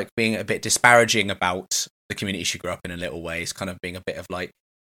almost like being a bit disparaging about the community she grew up in little ways, kind of being a bit of like,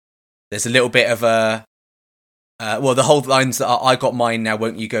 there's a little bit of a the whole lines that are, I got mine, now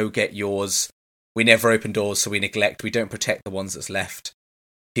won't you go get yours, we never open doors so we neglect, we don't protect the ones that's left,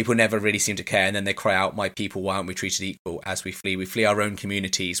 people never really seem to care, and then they cry out, my people, why aren't we treated equal, as we flee our own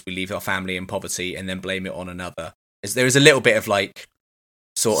communities, we leave our family in poverty and then blame it on another. There is a little bit of like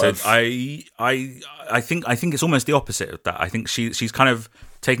I think it's almost the opposite of that. I think she's kind of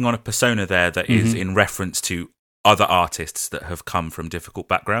taking on a persona there that is in reference to other artists that have come from difficult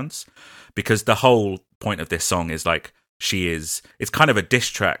backgrounds, because the whole point of this song is like it's kind of a diss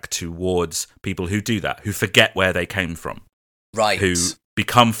track towards people who do that, who forget where they came from, right? Who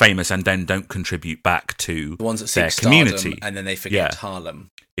become famous and then don't contribute back to the ones that their community, stardom, and then they forget Harlem.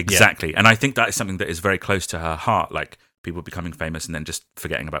 Exactly, and I think that is something that is very close to her heart, like people becoming famous and then just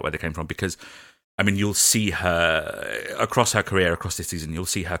forgetting about where they came from. Because, I mean, you'll see her across her career, across this season, you'll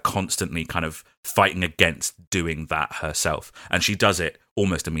see her constantly kind of fighting against doing that herself. And she does it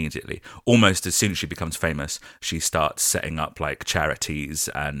almost immediately. Almost as soon as she becomes famous, she starts setting up like charities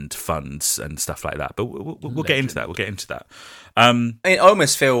and funds and stuff like that. But we'll get into that. We'll get into that. I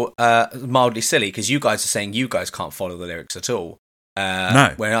almost feel mildly silly because you guys are saying you guys can't follow the lyrics at all.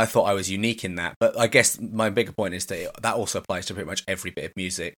 No. When I thought I was unique in that. But I guess my bigger point is that also applies to pretty much every bit of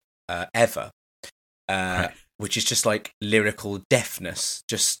music ever. Right. Which is just like lyrical deafness.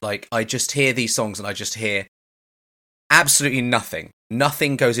 Just like, I just hear these songs and I just hear absolutely nothing.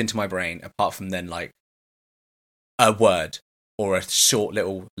 Nothing goes into my brain apart from then like a word or a short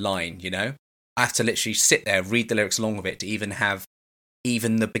little line, you know? I have to literally sit there, read the lyrics along with it to even have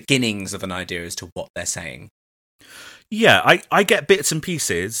even the beginnings of an idea as to what they're saying. Yeah, I get bits and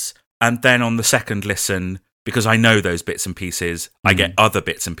pieces, and then on the second listen, because I know those bits and pieces, I get other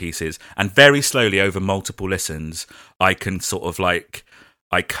bits and pieces, and very slowly over multiple listens, I can sort of like,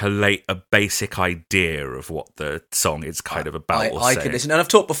 I collate a basic idea of what the song is kind of about. I could listen, and I've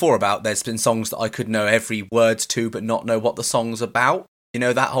talked before about there's been songs that I could know every word to, but not know what the song's about. You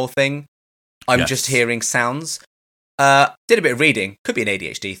know, that whole thing? I'm just hearing sounds. Did a bit of reading. Could be an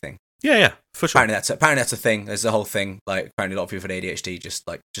ADHD thing. Yeah, for sure. Apparently that's a thing. There's a whole thing. Like, apparently a lot of people with ADHD just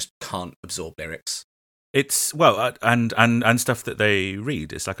can't absorb lyrics. It's and stuff that they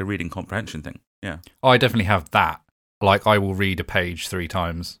read. It's like a reading comprehension thing. Yeah. Oh, I definitely have that. Like, I will read a page 3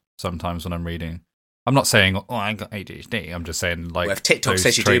 times sometimes when I'm reading. I'm not saying, I got ADHD. I'm just saying, like, well, if TikTok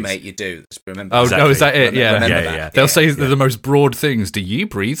says you do, mate, you do. Just remember. Oh, Exactly. no, is that it? Yeah. Remember that. They'll say the most broad things. Do you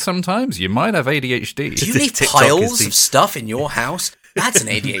breathe sometimes? You might have ADHD. Do you leave TikTok piles of stuff in your house? That's an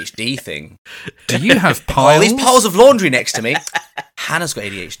ADHD thing. Do you have Oh, piles? these piles of laundry next to me. Hannah's got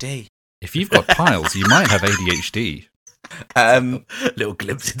ADHD. If you've got piles, you might have ADHD. Little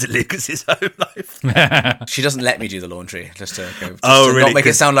glimpse into Lucas's home life. She doesn't let me do the laundry. Just to Really? not make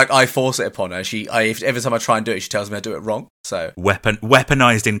it sound like I force it upon her. Every time I try and do it, she tells me I do it wrong. So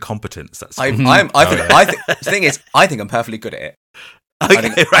Weaponized incompetence. That's the thing is, I think I'm perfectly good at it. okay, I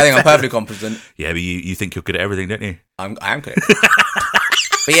think I'm perfectly competent. Yeah, but you think you're good at everything, don't you? I am good.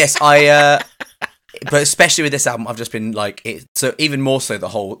 But yes, but especially with this album, I've just been like it. So even more so, the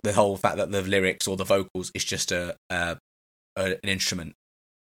whole fact that the lyrics or the vocals is just an instrument,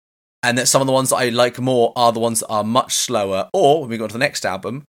 and that some of the ones that I like more are the ones that are much slower, or when we go to the next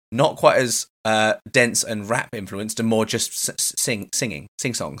album, not quite as dense and rap influenced, and more just sing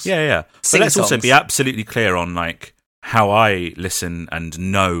songs. Yeah. But let's also be absolutely clear on like how I listen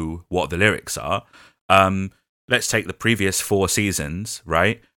and know what the lyrics are. Let's take the previous 4 seasons,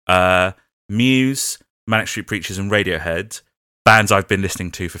 right? Muse, Manic Street Preachers, and Radiohead, bands I've been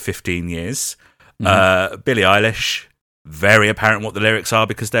listening to for 15 years. Billie Eilish, very apparent what the lyrics are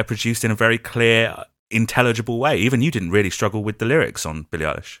because they're produced in a very clear, intelligible way. Even you didn't really struggle with the lyrics on Billie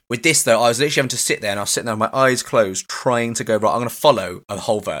Eilish. With this, though, I was literally having to sit there and I was sitting there with my eyes closed, trying to go, right, I'm going to follow a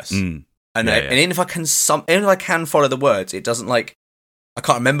whole verse. And even if I can follow the words, it doesn't like, I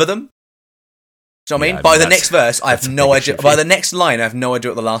can't remember them. Do you know what I mean? By the next verse, I have no idea. By the next line, I have no idea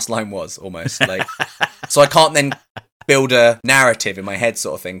what the last line was, almost. Like, so I can't then build a narrative in my head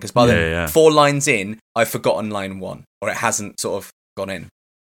sort of thing, because by the 4 lines in, I've forgotten line 1, or it hasn't sort of gone in.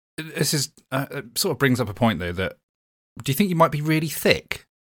 This is sort of brings up a point, though, that do you think you might be really thick?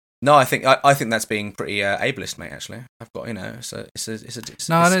 No, I think that's being pretty ableist, mate. Actually, I've got it's I don't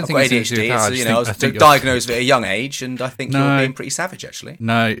I've think got it's ADHD. I I was think diagnosed at a young age, and I think you're being pretty savage. Actually,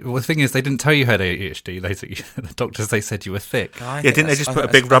 no. Well, the thing is, they didn't tell you had ADHD. The doctors said you were thick. Didn't they just put a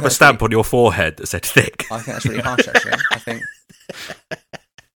big rubber stamp on your forehead that said thick? I think that's really harsh. Actually, I think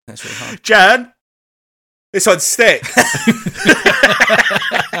that's really harsh. Jan, this one's thick.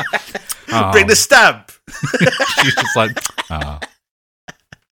 Bring the stamp. She's just like,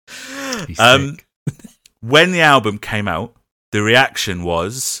 when the album came out, the reaction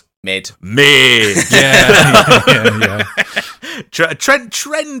was mid. Yeah.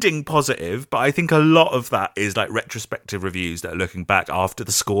 Trending positive, but I think a lot of that is like retrospective reviews that are looking back after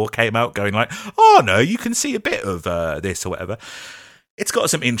the score came out, going like, "Oh no, you can see a bit of this or whatever." It's got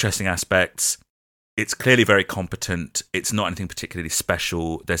some interesting aspects. It's clearly very competent. It's not anything particularly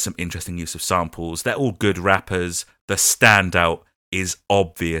special. There's some interesting use of samples. They're all good rappers. The standout is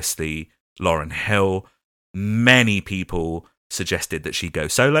obviously Lauryn Hill. Many people suggested that she go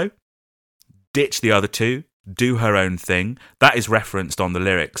solo, ditch the other two, do her own thing. That is referenced on the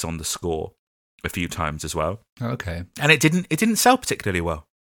lyrics on the score a few times as well. Okay. And it didn't sell particularly well.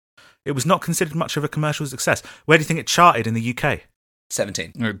 It was not considered much of a commercial success. Where do you think it charted in the UK?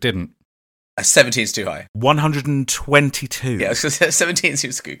 17. No, it didn't. 17 is too high. 122. Yeah, 17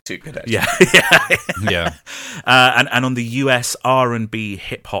 seems too good. Actually. Yeah. And on the US R&B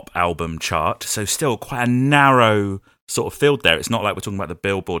hip hop album chart, so still quite a narrow sort of field there. It's not like we're talking about the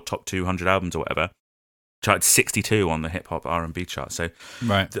Billboard top 200 albums or whatever. Charted 62 on the hip hop R&B chart. So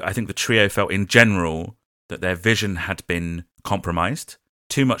right. I think the trio felt in general that their vision had been compromised.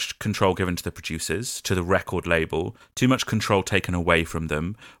 Too much control given to the producers, to the record label, too much control taken away from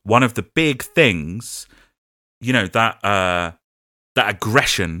them. One of the big things, that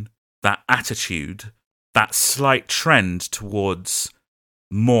aggression, that attitude, that slight trend towards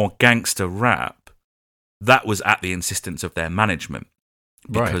more gangster rap, that was at the insistence of their management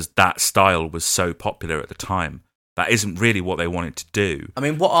because that style was so popular at the time. That isn't really what they wanted to do. I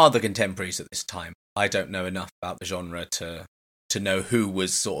mean, what are the contemporaries at this time? I don't know enough about the genre to know who are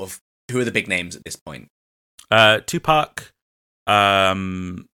the big names at this point. Tupac,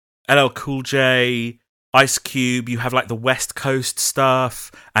 LL Cool J, Ice Cube. You have like the West Coast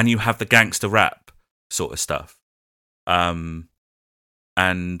stuff, and you have the gangster rap sort of stuff. And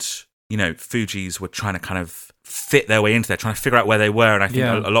Fugees were trying to kind of fit their way into there, trying to figure out where they were. And I think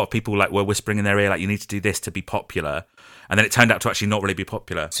a lot of people were whispering in their ear, like, you need to do this to be popular. And then it turned out to actually not really be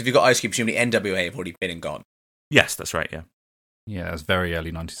popular. So if you've got Ice Cube, presumably NWA have already been and gone. Yes, that's right, yeah. Yeah, it's very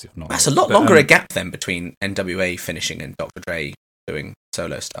early 90s, if not. That's a lot longer a gap then between NWA finishing and Dr. Dre doing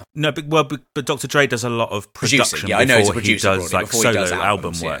solo stuff. No, but Dr. Dre does a lot of production. Yeah, I know he's a before producer. he does like before solo he does album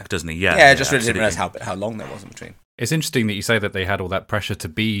albums, work, doesn't he? Yeah, Yeah, I just really didn't absolutely. realise how long there was in between. It's interesting that you say that they had all that pressure to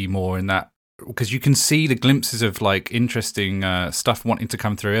be more in that, because you can see the glimpses of like interesting stuff wanting to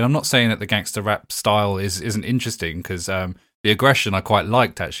come through. And I'm not saying that the gangster rap style isn't interesting, because the aggression I quite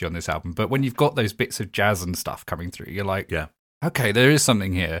liked actually on this album. But when you've got those bits of jazz and stuff coming through, you're like, yeah, okay, there is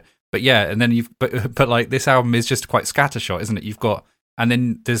something here. But yeah, and then but like this album is just quite scattershot, isn't it? You've got, and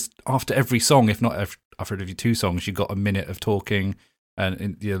then there's after every song, if not after every two songs, you've got a minute of talking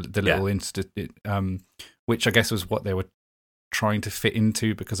and the little which I guess was what they were trying to fit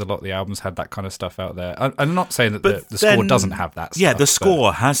into, because a lot of the albums had that kind of stuff out there. I'm not saying that the score doesn't have that stuff. Yeah, the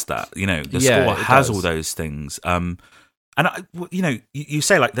score has that, the score has all those things. And you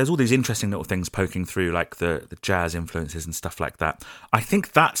say like there's all these interesting little things poking through, like the jazz influences and stuff like that. I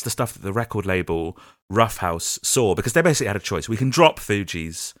think that's the stuff that the record label Rough House saw, because they basically had a choice. We can drop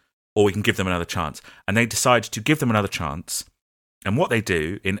Fugees or we can give them another chance. And they decide to give them another chance. And what they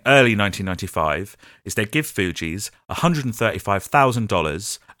do in early 1995 is they give Fugees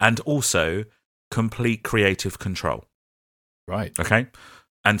 $135,000 and also complete creative control. Right. Okay.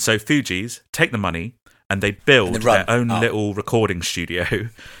 And so Fugees take the money and they build their own little recording studio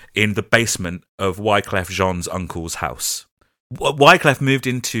in the basement of Wyclef Jean's uncle's house. Wyclef moved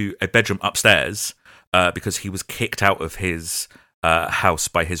into a bedroom upstairs because he was kicked out of his house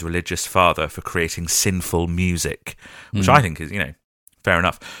by his religious father for creating sinful music, which I think is, fair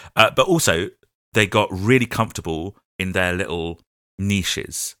enough. But also, they got really comfortable in their little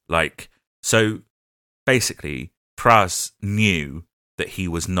niches. Like, so basically, Pras knew that he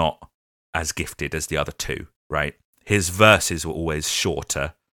was not as gifted as the other two, right? His verses were always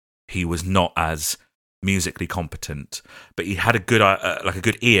shorter. He was not as musically competent, but he had a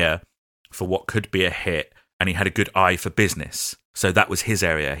good ear for what could be a hit, and he had a good eye for business. So that was his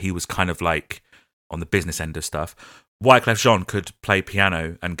area. He was kind of like on the business end of stuff. Wyclef Jean could play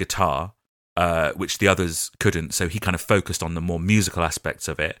piano and guitar, which the others couldn't. So he kind of focused on the more musical aspects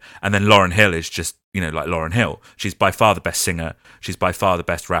of it. And then Lauryn Hill is just, like Lauryn Hill. She's by far the best singer. She's by far the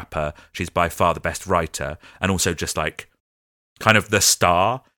best rapper. She's by far the best writer. And also just like kind of the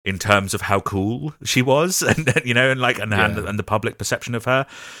star in terms of how cool she was and the public perception of her.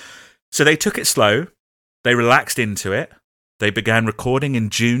 So they took it slow. They relaxed into it. They began recording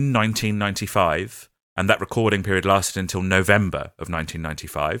in June 1995, and that recording period lasted until November of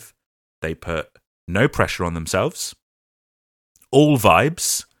 1995. They put no pressure on themselves, all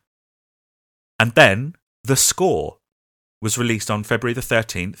vibes, and then the score was released on February the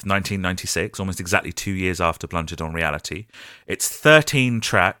 13th, 1996, almost exactly 2 years after Blunted on Reality. It's 13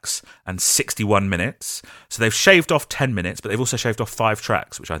 tracks and 61 minutes, so they've shaved off 10 minutes, but they've also shaved off 5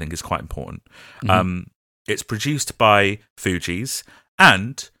 tracks, which I think is quite important. Mm-hmm. It's produced by Fugees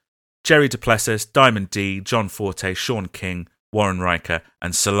and Jerry Duplessis, Diamond D, John Forte, Sean King, Warren Riker,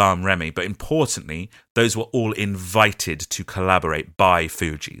 and Salam Remy. But importantly, those were all invited to collaborate by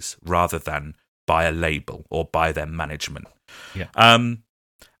Fugees rather than by a label or by their management. Yeah. And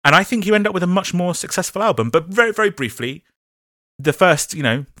I think you end up with a much more successful album. But very, very briefly, the first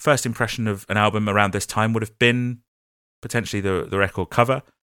impression of an album around this time would have been potentially the record cover.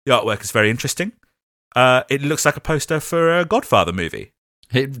 The artwork is very interesting. It looks like a poster for a Godfather movie.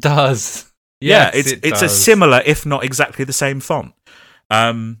 It does. Yes, yeah, it's a similar, if not exactly the same font.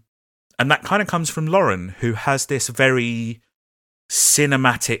 And that kind of comes from Lauren, who has this very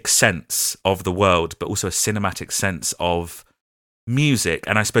cinematic sense of the world, but also a cinematic sense of music.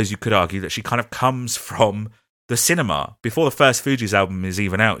 And I suppose you could argue that she kind of comes from the cinema. Before the first Fugees album is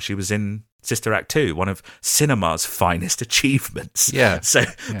even out, she was in Sister Act 2, one of cinema's finest achievements. Yeah. So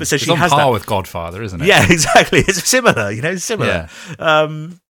it's she on has par that with Godfather, isn't it? Yeah, exactly. It's similar, similar. Yeah.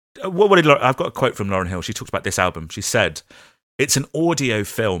 What did I've got a quote from Lauryn Hill. She talks about this album. She said, "It's an audio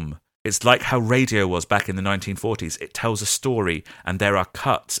film. It's like how radio was back in the 1940s. It tells a story, and there are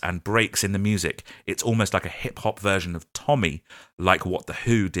cuts and breaks in the music. It's almost like a hip-hop version of Tommy, like what The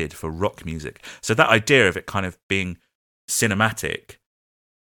Who did for rock music." So that idea of it kind of being cinematic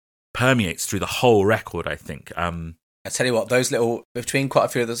permeates through the whole record, I think. I tell you what, those little, between quite a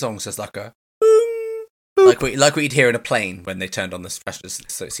few of the songs, there's like a boom, like what you'd hear in a plane when they turned on the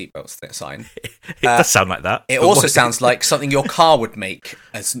seatbelts sign. It does sound like that. It also sounds like something your car would make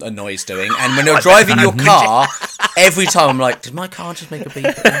as a noise doing. And when you're driving your car, every time I'm like, did my car just make a beep?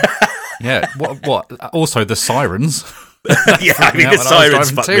 Yeah. What? Also the sirens. Yeah, I mean, the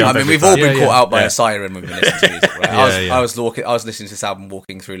sirens fuck me up. I mean, we've all been caught out by Yeah. a siren when we listen to music, right? Yeah, I was listening to this album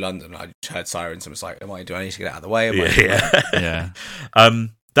walking through London. I heard sirens and was like, do I need to get out of the way? Yeah. Yeah.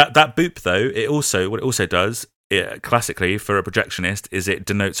 That boop though, what it also does classically for a projectionist is it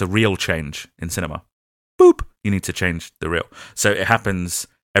denotes a reel change in cinema. Boop, you need to change the reel. So it happens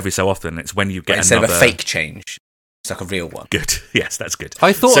every so often. It's when you get instead another... of a fake change, it's like a real one. Good. Yes, that's good.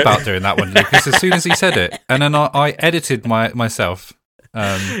 I thought about doing that one, Lucas, as soon as he said it, and then I edited myself.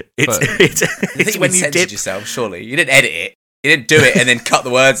 It's when you censored yourself. Surely you didn't edit it. You didn't do it and then cut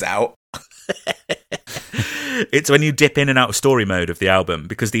the words out. It's when you dip in and out of story mode of the album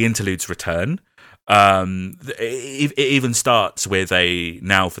because the interludes return. It even starts with a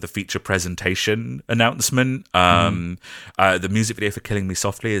now for the feature presentation announcement. The music video for Killing Me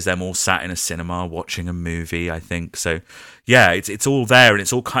Softly is them all sat in a cinema watching a movie, I think. So yeah, it's all there, and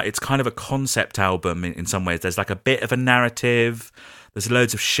it's kind of a concept album in some ways. There's like a bit of a narrative. There's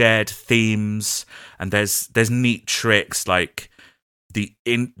loads of shared themes, and there's neat tricks like the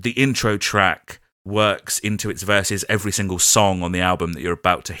intro track works into its verses every single song on the album that you're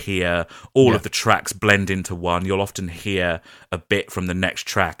about to hear. All of the tracks blend into one. You'll often hear a bit from the next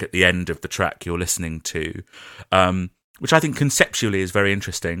track at the end of the track you're listening to, which I think conceptually is very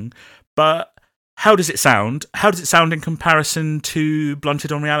interesting. But how does it sound? How does it sound in comparison to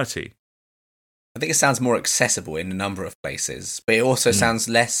Blunted on Reality? I think it sounds more accessible in a number of places, but it also sounds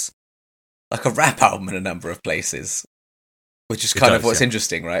less like a rap album in a number of places, which is kind of what's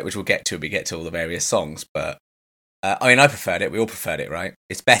interesting, right? Which we'll get to when we get to all the various songs. But I mean, I preferred it. We all preferred it, right?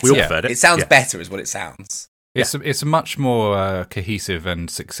 It's better. We all preferred it. It sounds better, is what it sounds. It's a much more cohesive and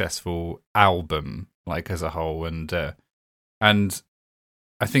successful album, like as a whole, and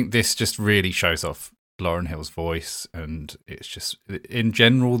I think this just really shows off Lauryn Hill's voice, and it's just in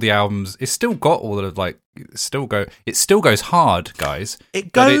general the albums. It's still got all of it still goes hard, guys.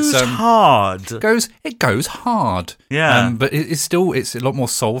 It goes hard. It goes hard. Yeah, but it's a lot more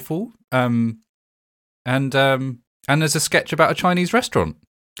soulful. And there's a sketch about a Chinese restaurant.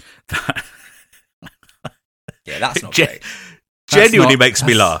 Yeah, that's not great. Genuinely makes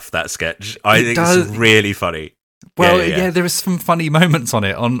me laugh, that sketch. I think it's really funny. Well, yeah, there are some funny moments on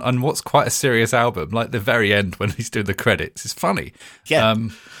it, on what's quite a serious album, like the very end when he's doing the credits. It's funny. Yeah.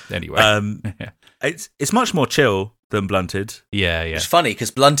 Anyway. It's much more chill than Blunted. Yeah. It's funny,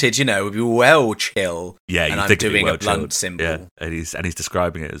 because Blunted, would be well chill. Yeah, and you I'm think it'd be doing well a blunt chilled. symbol. Yeah, and he's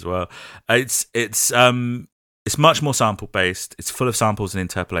describing it as well. It's much more sample-based. It's full of samples and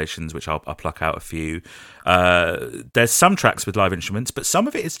interpolations, which I'll pluck out a few. There's some tracks with live instruments, but some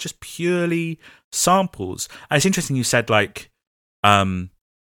of it is just purely samples. And it's interesting you said, it's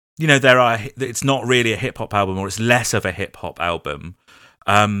not really a hip-hop album, or it's less of a hip-hop album.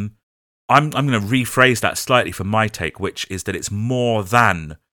 I'm going to rephrase that slightly for my take, which is that it's more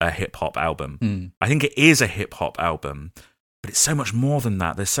than a hip-hop album. I think it is a hip-hop album, but it's so much more than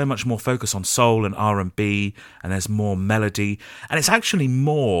that. There's so much more focus on soul and R&B, and there's more melody. And it's actually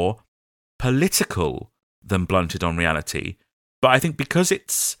more political than Blunted on Reality. But I think because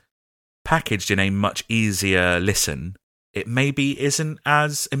it's packaged in a much easier listen, it maybe isn't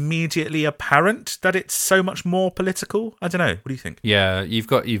as immediately apparent that it's so much more political. I don't know. What do you think? Yeah, you've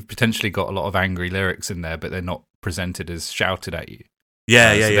potentially got a lot of angry lyrics in there, but they're not presented as shouted at you.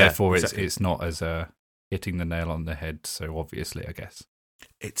 Yeah. Therefore, exactly. it's not as hitting the nail on the head so obviously, I guess.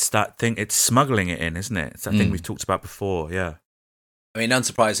 It's that thing, it's smuggling it in, isn't it? It's that thing we've talked about before, yeah. I mean,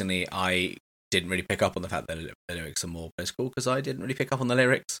 unsurprisingly, I didn't really pick up on the fact that the lyrics are more political, because I didn't really pick up on the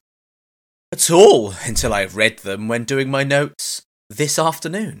lyrics at all until I read them when doing my notes this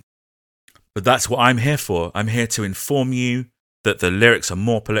afternoon. But that's what I'm here for. I'm here to inform you that the lyrics are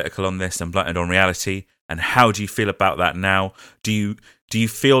more political on this than Blunted on Reality. And how do you feel about that now? Do you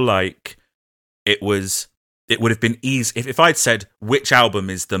feel like it would have been easy if I'd said which album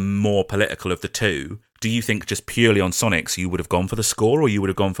is the more political of the two? Do you think just purely on Sonics you would have gone for the score, or you would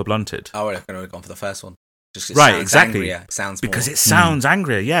have gone for Blunted? I would have gone for the first one. Just right, exactly. Angrier. It sounds because more... it sounds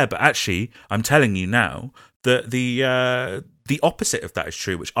angrier, yeah. But actually, I'm telling you now that the opposite of that is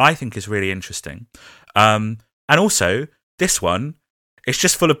true, which I think is really interesting. And also, this one, it's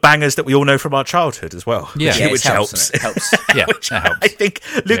just full of bangers that we all know from our childhood as well. Yeah, which helps. It helps. Yeah, that helps. I think,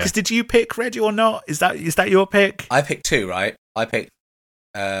 Lucas, did you pick Ready or Not? Is that your pick? I picked two, right? I picked.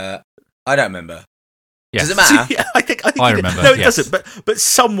 I don't remember. Yes. Does it matter? Yeah, I think I remember. No, it yes. doesn't. But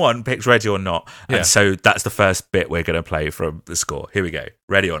someone picked Ready or Not, Yeah. and so that's the first bit we're going to play from the score. Here we go.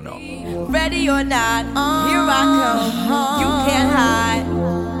 Ready or Not. Ready or not, here I come. You can't hide.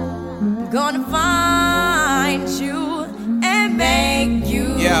 I'm gonna find you and make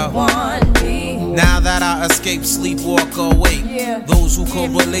you want me. Now that I escape, sleep, walk, or wake. Those who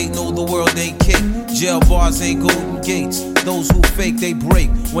correlate know the world ain't cake. Jail bars ain't golden gates. Those who fake, they break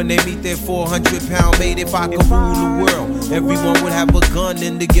when they meet their 400-pound mate. If I could rule the world, everyone would have a gun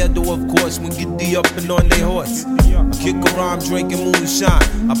in the ghetto, of course, when giddy up and on their horse. Kick around drinking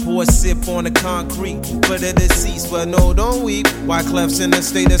moonshine. I pour a sip on the concrete for the deceased, but no, don't weep. Wyclef's in a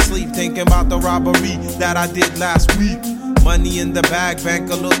state of sleep, thinking about the robbery that I did last week. Money in the bag,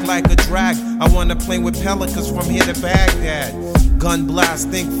 banker look like a drag. I wanna play with pelicans from here to Baghdad. Gun blast,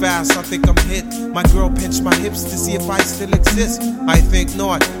 think fast, I think I'm hit. My girl pinched my hips to see if I still exist. I think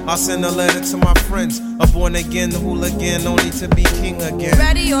not, I'll send a letter to my friends. A born again hooligan, only to be king again.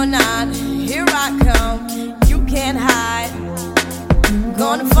 Ready or not, here I come. You can't hide.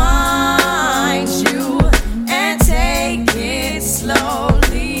 Gonna find you and take it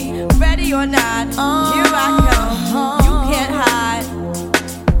slowly. Ready or not, here I come. You can't hide.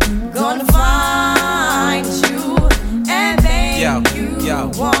 Gonna find you and make you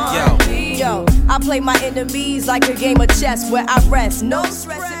want me. Yo, I play my enemies like a game of chess where I rest. No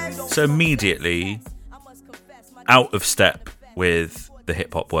stress. So immediately out of step with the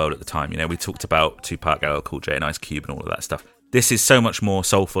hip hop world at the time. You know, we talked about Tupac, LL Cool J, and Ice Cube, and all of that stuff. This is so much more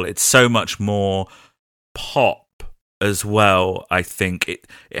soulful. It's so much more pop as well. I think it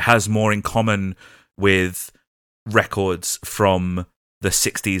has more in common with records from the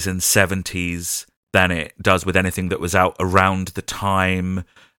 60s and 70s than it does with anything that was out around the time.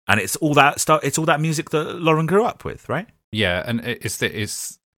 And it's all that stuff. It's all that music that Lauren grew up with, right? Yeah, and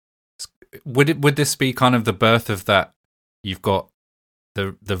would this be kind of the birth of that? You've got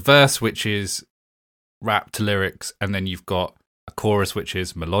the verse, which is rap to lyrics, and then you've got a chorus, which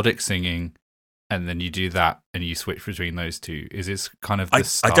is melodic singing, and then you do that and you switch between those two. Is this kind of the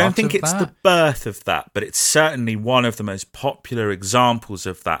start? I don't think of it's that? the birth of that, but it's certainly one of the most popular examples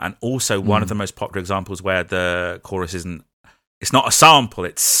of that, and also one of the most popular examples where the chorus it's not a sample,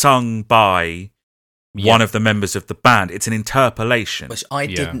 it's sung by one of the members of the band. It's an interpolation. Which I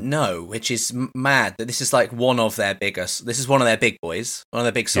didn't know, which is mad that this is like one of their biggest, this is one of their big boys, one of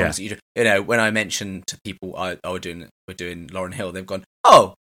their big songs that you know, when I mentioned to people we're doing Lauryn Hill, they've gone,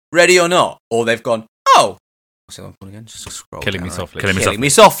 oh, Ready or Not, or they've gone, oh, what's the other one again? Just scroll Killing down, Me right? Softly. Killing Me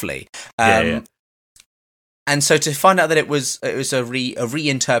Softly. Yeah. And so to find out that it was a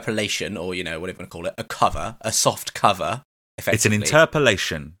reinterpolation, or, you know, whatever you want to call it, a cover, a soft cover, effectively. It's an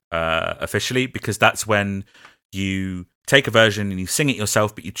interpolation, officially, because that's when you take a version and you sing it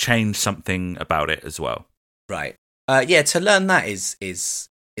yourself, but you change something about it as well. Right. To learn that is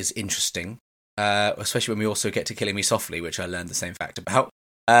interesting, especially when we also get to Killing Me Softly, which I learned the same fact about.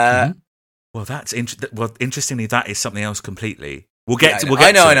 Well, that's interestingly, that is something else completely. We'll get to it.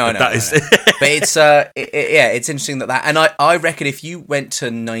 I know. But it's it's interesting that, and I reckon if you went to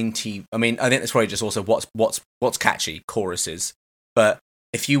 90, I mean, I think that's probably just also what's catchy choruses. But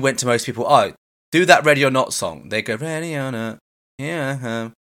if you went to most people, do that Ready or Not song, they go Ready or Not, yeah,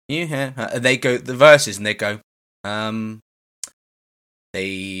 and they go the verses, and they go, I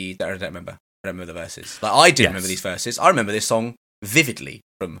don't remember the verses. Like I didn't remember these verses. I remember this song vividly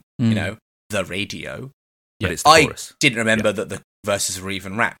from you know the radio. But it's the chorus. Didn't remember that the verses were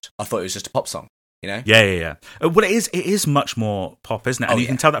even rapped. I thought it was just a pop song, you know? Yeah. Well, it is much more pop, isn't it? And you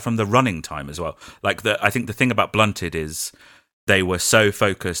can tell that from the running time as well. Like, I think the thing about Blunted is they were so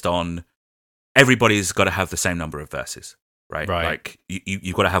focused on everybody's got to have the same number of verses, right? Like,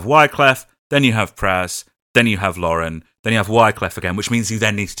 you've got to have Wyclef, then you have Praz, then you have Lauren, then you have Wyclef again, which means you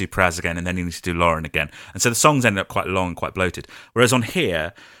then need to do Praz again, and then you need to do Lauren again. And so the songs ended up quite long and quite bloated. Whereas on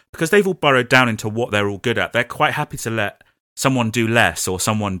here, because they've all burrowed down into what they're all good at, they're quite happy to let someone do less or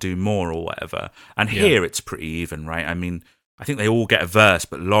someone do more or whatever. And here it's pretty even, right? I mean, I think they all get a verse,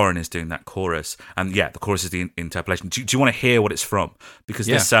 but Lauren is doing that chorus. And the chorus is the interpolation. Do you want to hear what it's from? Because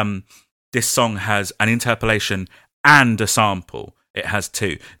this song has an interpolation and a sample. It has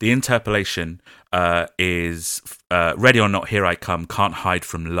two. The interpolation is Ready or Not, Here I Come, Can't Hide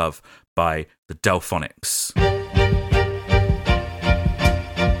From Love by the Delphonics.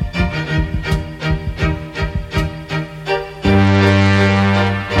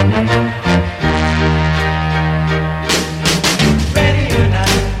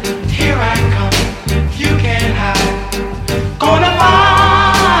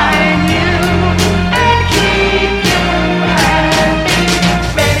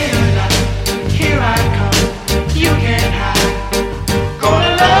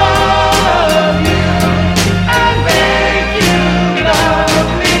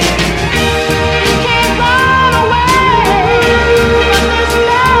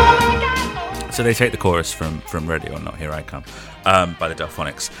 So they take the chorus from Ready or Not, Here I Come, by the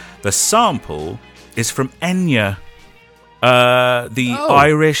Delphonics. The sample is from Enya, the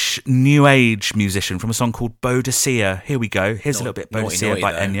Irish New Age musician, from a song called Boadicea. Here we go. Here's a little bit Boadicea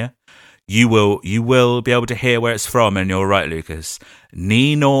by Enya. You will be able to hear where it's from, and you're right, Lucas.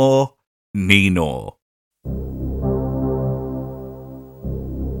 Nino.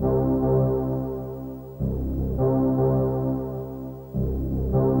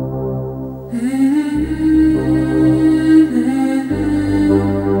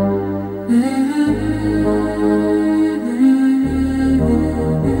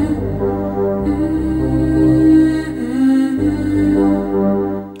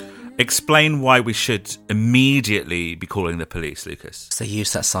 Explain why we should immediately be calling the police, Lucas. They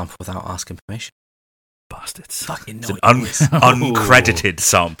used that sample without asking permission. Bastards. Fucking It's an uncredited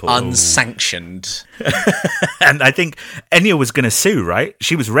sample. Unsanctioned. And I think Enya was going to sue, right?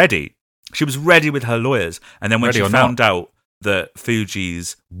 She was ready. She was ready with her lawyers. And then when she found out that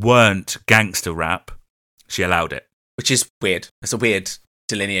Fugees weren't gangster rap, she allowed it. Which is weird. It's a weird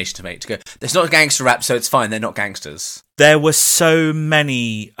delineation to make. To go, it's not gangster rap, so it's fine. They're not gangsters. There were so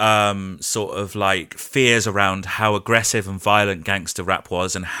many sort of like fears around how aggressive and violent gangster rap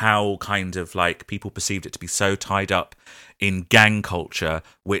was, and how kind of like people perceived it to be so tied up in gang culture,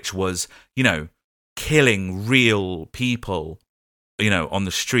 which was, you know, killing real people, you know, on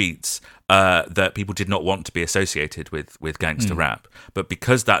the streets, that people did not want to be associated with gangster rap. But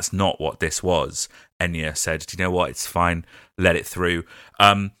because that's not what this was, Enya said, do you know what, it's fine, let it through.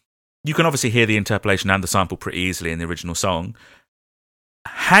 You can obviously hear the interpolation and the sample pretty easily in the original song.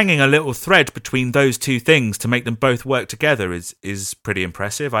 Hanging a little thread between those two things to make them both work together is pretty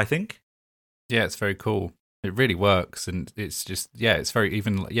impressive, I think. Yeah, it's very cool. It really works, and it's just, yeah, it's very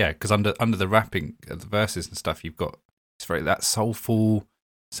even, yeah, because under the rapping, the verses and stuff, you've got, it's very that soulful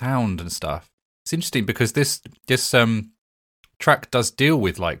sound and stuff. It's interesting because this track does deal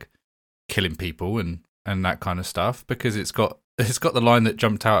with like killing people and that kind of stuff, because it's got the line that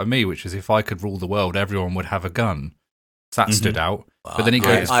jumped out at me, which is, if I could rule the world, everyone would have a gun. So that stood out. Well, but then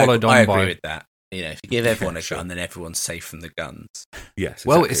it's followed I on agree by... with that. You know, if you give everyone a gun, then everyone's safe from the guns. Yes. Exactly.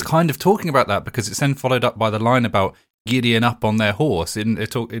 Well, it's kind of talking about that, because it's then followed up by the line about giddying up on their horse. And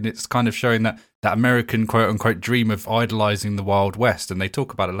it's kind of showing that American quote-unquote dream of idolising the Wild West. And they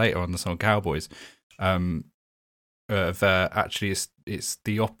talk about it later on the song Cowboys. Actually, it's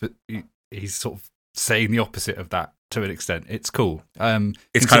the opposite. He's sort of saying the opposite of that to an extent. It's cool.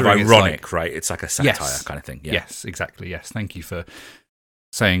 It's kind of ironic, right? It's like a satire kind of thing. Yeah. Yes, exactly. Yes, thank you for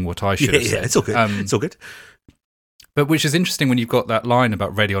saying what I should have said. Yeah, it's all good. It's all good. But which is interesting when you've got that line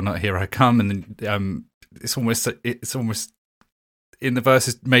about "Ready or not, here I come," and then it's almost in the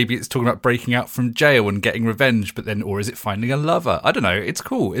verses. Maybe it's talking about breaking out from jail and getting revenge, but then, or is it finding a lover? I don't know. It's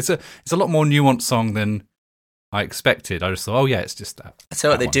cool. It's a lot more nuanced song than I expected. I just thought, oh yeah, it's just that. I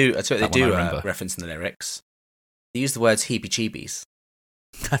tell you what they do. Reference in the lyrics. They use the words heebie-jeebies.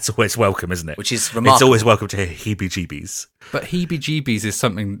 That's always welcome, isn't it? Which is remarkable. It's always welcome to hear heebie-jeebies. But heebie-jeebies is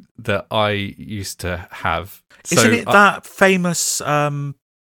something that I used to have. Isn't it that famous punk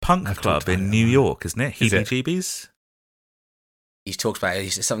club in New York, isn't it? Heebie-jeebies? He talks about it.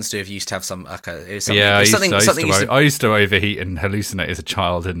 It's something to do with, you used to have some. I used to overheat and hallucinate as a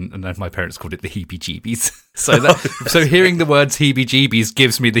child, and then my parents called it the heebie-jeebies. So hearing the words heebie-jeebies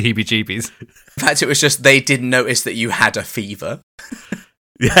gives me the heebie-jeebies. In fact, it was just they didn't notice that you had a fever.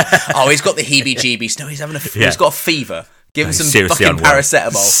 Yeah. Oh, he's got the heebie-jeebies. No, he's having he's got a fever. Give him some fucking unwell.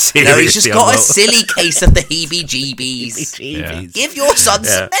 Paracetamol. No, he's just got a silly case of the heebie-jeebies. Yeah. Give your son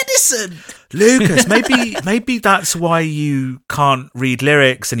some medicine. Lucas, maybe that's why you can't read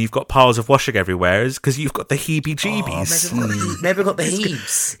lyrics and you've got piles of washing everywhere, is because you've got the heebie-jeebies. Maybe got the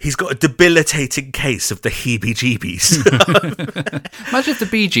heebs. He's got a debilitating case of the heebie-jeebies. Imagine if the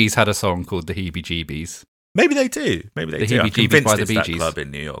Bee Gees had a song called the heebie-jeebies. Maybe they do. The I'm heebie-jeebies convinced by the it's Bee that Gees. club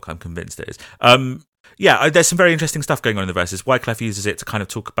in New York. I'm convinced it is. Yeah, there's some very interesting stuff going on in the verses. Wyclef uses it to kind of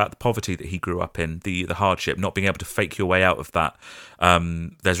talk about the poverty that he grew up in, the hardship, not being able to fake your way out of that.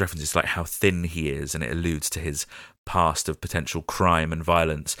 There's references to like how thin he is, and it alludes to his past of potential crime and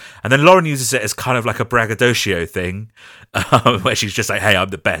violence. And then Lauren uses it as kind of like a braggadocio thing, where she's just like, "Hey, I'm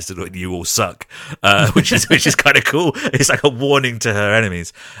the best, and you all suck," which is kind of cool. It's like a warning to her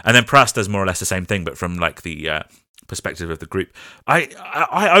enemies. And then Pras does more or less the same thing, but from like the perspective of the group. I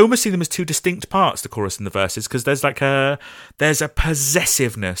almost see them as two distinct parts, the chorus and the verses, because there's a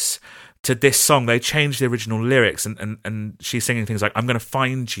possessiveness to this song. They changed the original lyrics, and she's singing things like, "I'm going to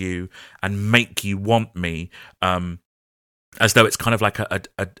find you and make you want me," as though it's kind of like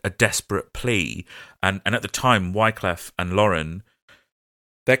a desperate plea. And at the time, Wyclef and Lauren,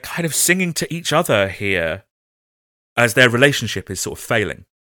 they're kind of singing to each other here as their relationship is sort of failing.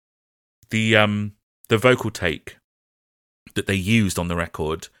 the vocal take that they used on the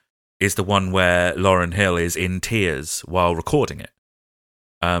record is the one where Lauryn Hill is in tears while recording it.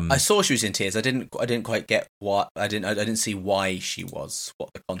 I saw she was in tears. I didn't quite get what. I didn't see why she was. What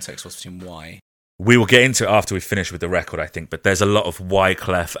the context was between why. We will get into it after we finish with the record, I think. But there's a lot of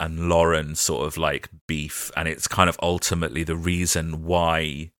Wyclef and Lauren sort of like beef, and it's kind of ultimately the reason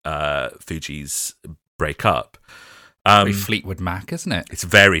why Fugees break up. Very Fleetwood Mac, isn't it? It's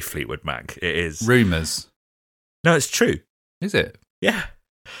very Fleetwood Mac. It is. Rumours. No, it's true. Is it? Yeah.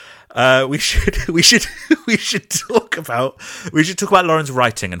 We should talk about Lauren's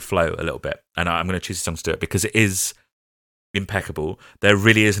writing and flow a little bit, and I'm going to choose a song to do it because it is impeccable. There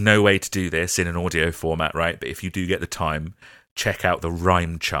really is no way to do this in an audio format, right? But if you do get the time, check out the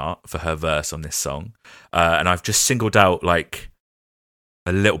rhyme chart for her verse on this song, and I've just singled out like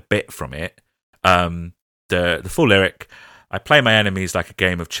a little bit from it. The full lyric. I play my enemies like a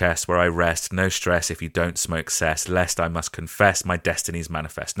game of chess where I rest, no stress if you don't smoke cess, lest I must confess my destinies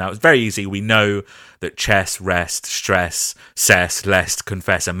manifest. Now, it's very easy. We know that chess, rest, stress, cess, lest,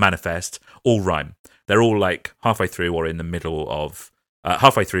 confess, and manifest all rhyme. They're all like halfway through or in the middle of,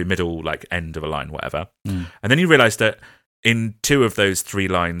 middle, like end of a line, whatever. And then you realise that in 2 of those 3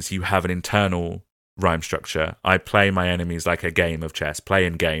 lines, you have an internal rhyme structure. I play my enemies like a game of chess, play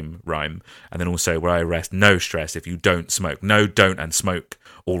and game rhyme, and then also where I rest, no stress if you don't smoke. No, don't, and smoke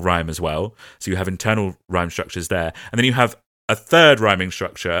all rhyme as well. So you have internal rhyme structures there, and then you have a third rhyming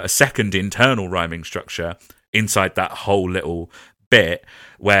structure, a second internal rhyming structure inside that whole little bit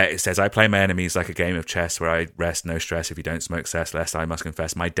where it says I play my enemies like a game of chess where I rest, no stress if you don't smoke cess, lest I must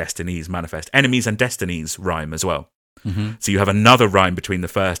confess my destinies manifest. Enemies and destinies rhyme as well. So you have another rhyme between the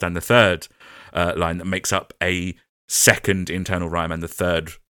first and the third line that makes up a second internal rhyme and the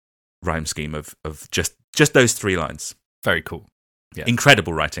third rhyme scheme of just those 3 lines. Very cool. Yeah.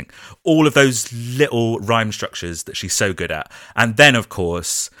 Incredible writing. All of those little rhyme structures that she's so good at. And then, of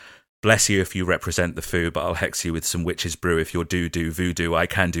course, bless you if you represent the foo, but I'll hex you with some witch's brew if you're do voodoo. I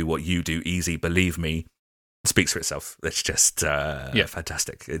can do what you do, easy, believe me. Speaks for itself. It's just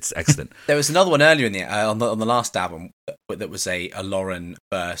fantastic. It's excellent. There was another one earlier in the on the last album that was a Lauren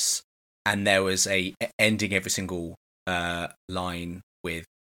verse, and there was a ending every single line with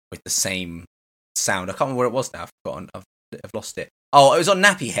the same sound. I can't remember what it was now. I've forgotten. I've lost it. Oh, it was on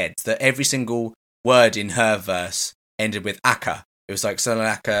Nappy Heads that every single word in her verse ended with aka. It was like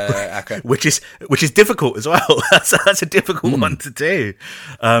aka, which is difficult as well. That's a difficult one to do.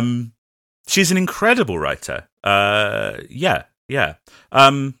 She's an incredible writer. Yeah. What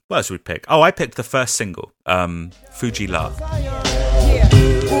else would we pick? Oh, I picked the first single, Fuji La. Yeah.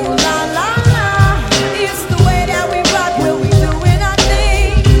 Ooh, la, la, la. It's the way that we rock when we doing our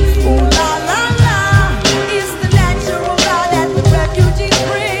thing. Ooh, la, la, la. It's the natural law that the refugees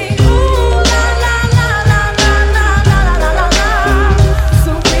bring. Ooh, la, la, la, la, la, la, la, la, la, la.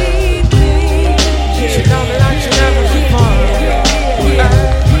 So we think.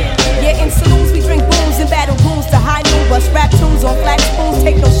 Yeah, in saloons we drink booze and battle goons to high noon. Bust rap tunes on flat spoons.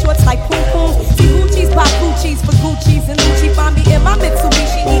 Take no shorts like poom poom. See Gucci's, pop Gucci's for Gucci's and Lucci. Find me in my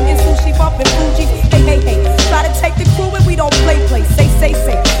Mitsubishi eating sushi, bumping Fugees. Hey. Try to take the crew and we don't play. Say.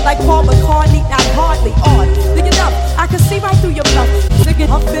 Like Paul McCartney, not hardly on. Look enough, I can see right through your bluff. Singing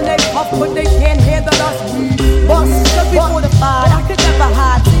huff and they puff, but they can't handle us. Bust, just before the fight, I could never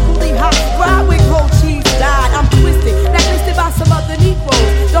hide. Singly hot, ride with gold cheese, died. I'm twisted, blacklisted by some other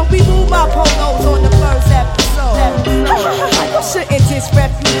Negroes. Don't be moved by polos on the first episode. You shouldn't diss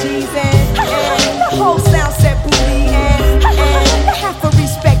refugees and the whole sound set booty and have to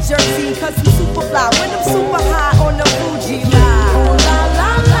respect Jersey, cause I'm super fly when I'm super high on the Fuji line.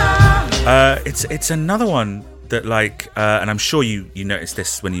 It's another one that like, and I'm sure you noticed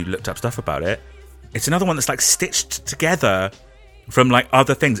this when you looked up stuff about it. It's another one that's like stitched together from like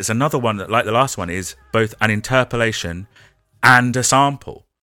other things. It's another one that, like the last one, is both an interpolation and a sample.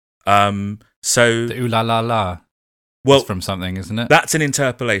 So the ooh la la la. Well, from something, isn't it? That's an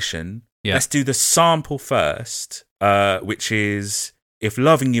interpolation. Yeah. Let's do the sample first, which is "If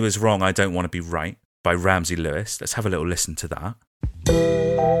Loving You Is Wrong, I Don't Want to Be Right" by Ramsey Lewis. Let's have a little listen to that.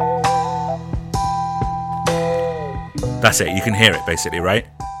 That's it. You can hear it basically, right?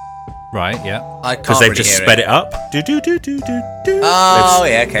 Right. Yeah. I can't because they've really just hear sped it. it up. Do. Oh,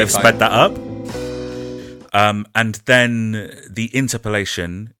 yeah, okay. They've fine. sped that up. And then the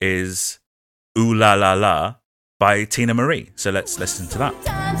interpolation is "Ooh La La La" by Tina Marie. So let's listen to that.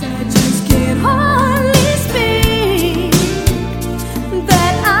 Sometimes I just can't hardly speak.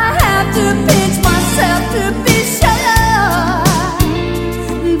 That I have to pinch myself to be sure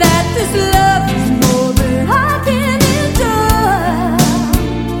that this love is more than I can endure.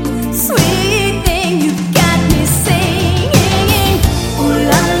 Sweet thing, you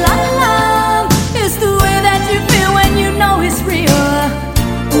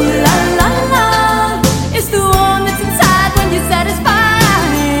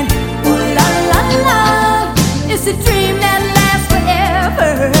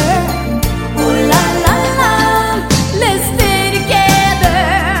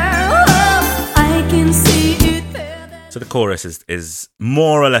chorus is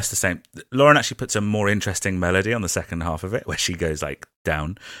more or less the same. Lauren actually puts a more interesting melody on the second half of it, where she goes like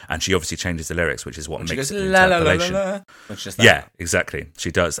down, and she obviously changes the lyrics, which is what makes it la la la interpolation. la la. Yeah, exactly. She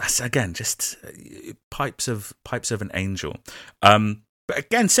does. That's, again, just pipes of an angel. But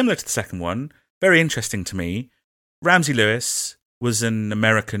again, similar to the second one, very interesting to me. Ramsey Lewis was an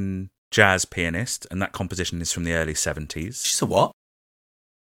American jazz pianist, and that composition is from the early 70s. She's a what?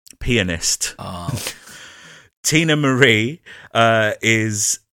 Pianist. Oh. Tina Marie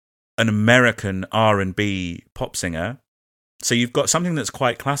is an American R&B pop singer. So you've got something that's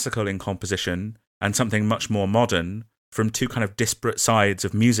quite classical in composition and something much more modern from two kind of disparate sides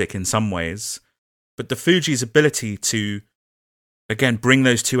of music in some ways. But the Fugees' ability to, again, bring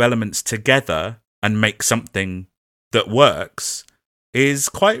those two elements together and make something that works is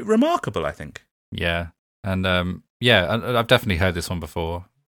quite remarkable, I think. Yeah. And I've definitely heard this one before.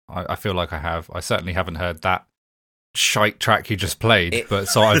 I feel like I have. I certainly haven't heard that shite track you just played, but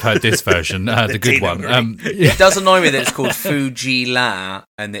so I've heard this version, the good one. It does annoy me that it's called Fugees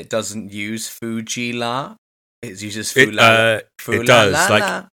and it doesn't use Fugees. It uses Fula. It does.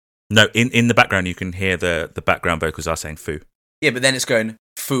 Like, no, in the background you can hear the background vocals are saying Fu. Yeah, but then it's going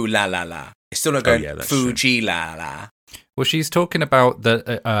Fu la la la. It's still not going Fugees la la. Well, she's talking about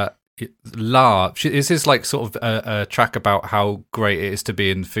the La. This is like sort of a track about how great it is to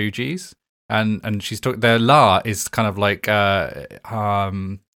be in Fugees. And she's talking. Their La is kind of like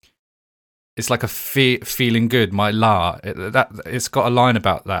it's like a feeling good. My La, it's got a line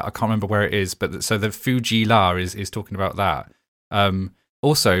about that. I can't remember where it is, but so the Fuji La is talking about that.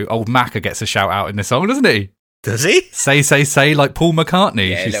 Also, old Macca gets a shout out in the song, doesn't he? Does he? Say like Paul McCartney.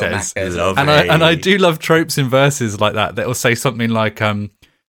 Yeah, she says, and I do love tropes in verses like that. That'll say something like I'm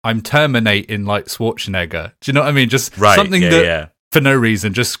terminating like Schwarzenegger. Do you know what I mean? Just something that. For no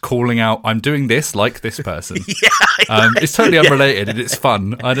reason, just calling out, I'm doing this like this person. It's totally unrelated and it's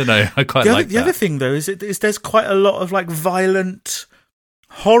fun. I don't know. I quite like that. The other thing, though, is there's quite a lot of like violent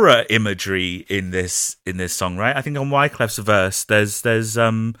horror imagery in this song, right? I think on Wyclef's verse, there's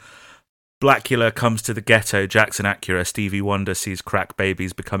Blackula comes to the ghetto, Jackson Acura, Stevie Wonder sees crack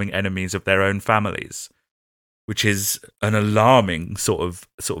babies becoming enemies of their own families, which is an alarming sort of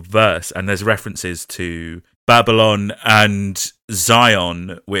verse. And there's references to Babylon and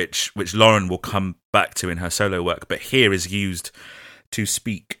Zion, which Lauren will come back to in her solo work, but here is used to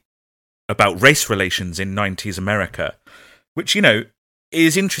speak about race relations in 90s America, which, you know,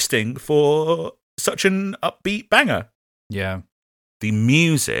 is interesting for such an upbeat banger. Yeah. The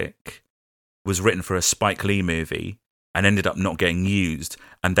music was written for a Spike Lee movie and ended up not getting used,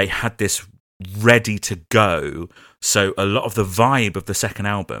 and they had this ready to go, so a lot of the vibe of the second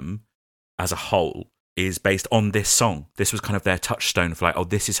album as a whole is based on this song. This was kind of their touchstone for like, oh,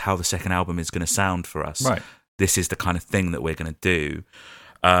 this is how the second album is going to sound for us. Right. This is the kind of thing that we're going to do.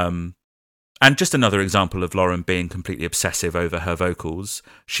 And just another example of Lauren being completely obsessive over her vocals.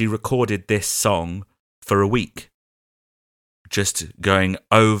 She recorded this song for a week, just going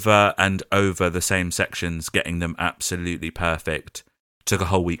over and over the same sections, getting them absolutely perfect. Took a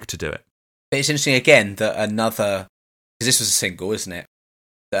whole week to do it. But it's interesting again that another, because this was a single, isn't it?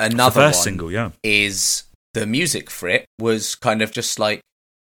 That another the first one single, yeah, is the music for it was kind of just like,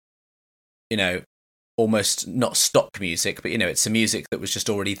 you know, almost not stock music, but you know, it's some music that was just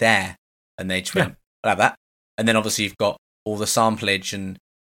already there, and they just went, I'll have that. And then obviously you've got all the samplage and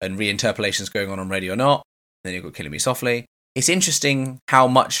reinterpolations going on Radio Not. Then you've got Killing Me Softly. It's interesting how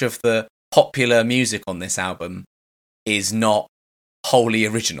much of the popular music on this album is not wholly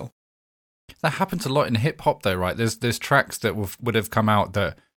original. That happens a lot in hip hop, though, right? There's tracks that would have come out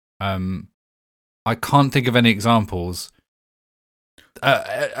that I can't think of any examples.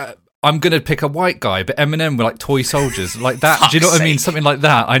 I'm going to pick a white guy, but Eminem were like toy soldiers, like that. Do you know what I mean? Something like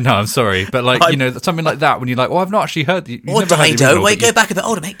that. I know, I'm sorry. But like, you know, something like that when you're like, well, I've not actually heard the... Or Dido. Wait, go back a bit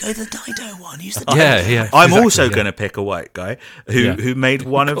older, mate. Go to the Dido one. Use the Dido. Yeah. I'm also going to pick a white guy who made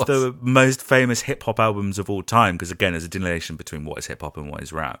one of the most famous hip-hop albums of all time, because again, there's a delineation between what is hip-hop and what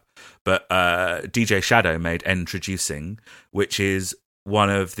is rap. But DJ Shadow made Introducing, which is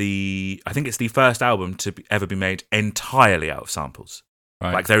one of the... I think it's the first album to ever be made entirely out of samples.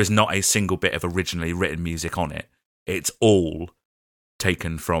 Right. Like, there is not a single bit of originally written music on it. It's all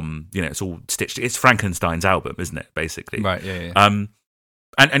taken from, you know, it's all stitched. It's Frankenstein's album, isn't it, basically? Right, yeah. And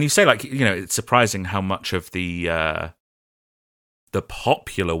you say, like, you know, it's surprising how much of the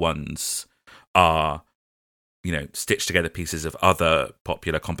popular ones are, you know, stitched together pieces of other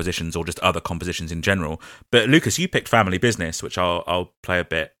popular compositions or just other compositions in general. But, Lucas, you picked Family Business, which I'll play a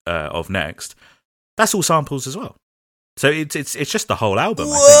bit of next. That's all samples as well. So it's just the whole album.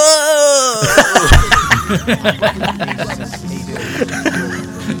 Whoa! Where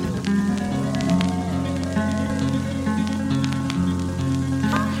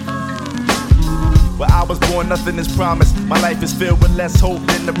I was born, nothing is promised. My life is filled with less hope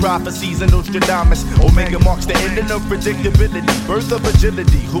than the prophecies of Nostradamus. Omega marks the ending of predictability, birth of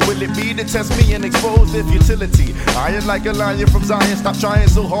agility. Who will it be to test me and expose their futility? Iron like a lion from Zion, stop trying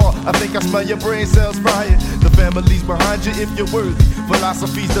so hard. I think I smell your brain cells frying. The family's behind you if you're worthy.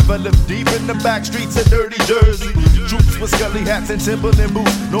 Philosophies developed deep in the back streets of dirty Jersey. Troops with scully hats and Timberland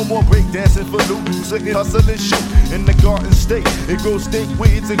boots. No more breakdancing for loot. Singing, hustle and shoot. In the Garden State, it grows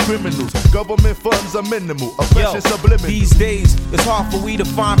stinkweeds and criminals. Government funds are minimal. Oppression subliminal. These days, it's hard for we to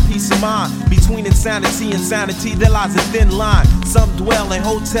find peace of mind. Between insanity and sanity, there lies a thin line. Some dwell in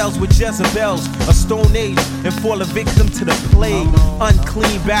hotels with Jezebels, a stone age, and fall a victim to the plague.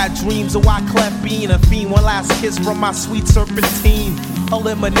 Unclean, bad dreams, a white cleft being a fiend. One last kiss from my sweet serpentine.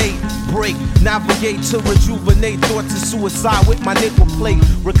 Eliminate, break, navigate to rejuvenate. Thoughts of suicide with my nickel plate.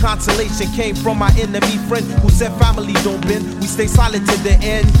 Reconciliation came from my enemy friend who said family don't bend. We stay silent to the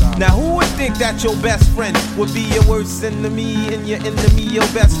end. Now who would think that your best friend would be your worst enemy and your enemy your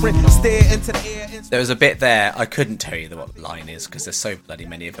best friend? Stare into the air. There was a bit there, I couldn't tell you what the line is because there's so bloody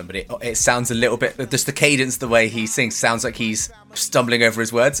many of them, but it sounds a little bit, just the cadence, the way he sings, sounds like he's stumbling over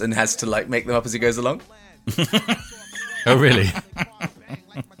his words and has to like make them up as he goes along. Oh, really?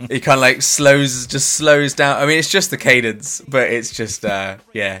 He kind of like slows down. I mean, it's just the cadence, but it's just,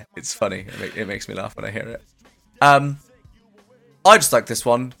 yeah, it's funny. It makes me laugh when I hear it. I just like this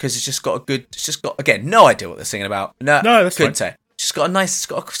one because it's just got again, no idea what they're singing about. No, that's couldn't fine. say. It's got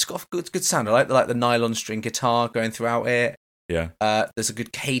a good sound. I like the nylon string guitar going throughout it. Yeah. There's a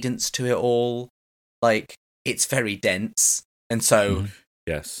good cadence to it all. Like, it's very dense, and so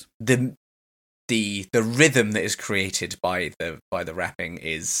yes, the rhythm that is created by the rapping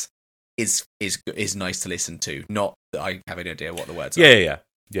is nice to listen to. Not that I have any idea what the words are. Yeah.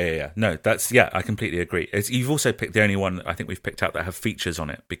 No, I completely agree. You've also picked the only one I think we've picked out that have features on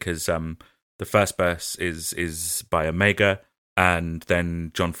it because the first verse is by Omega, and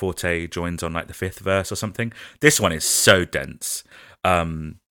then John Forte joins on like the fifth verse or something. This one is so dense,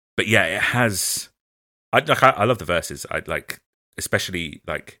 but yeah, it has. I love the verses. I like, especially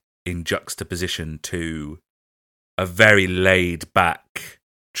like in juxtaposition to a very laid back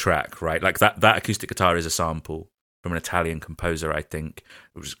track, right? Like that acoustic guitar is a sample from an Italian composer, I think.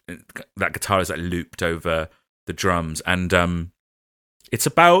 That guitar is like looped over the drums, and it's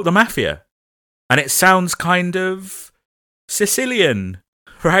about the mafia, and it sounds kind of Sicilian,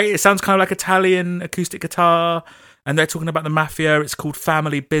 right? It sounds kind of like Italian acoustic guitar, and they're talking about the mafia. It's called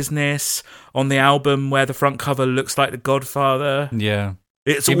Family Business on the album where the front cover looks like The Godfather. Yeah.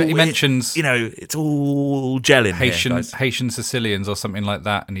 He mentions, it's all gelling Haitian Sicilians or something like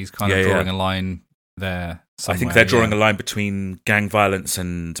that, and he's kind of drawing a line there somewhere. I think they're drawing a line between gang violence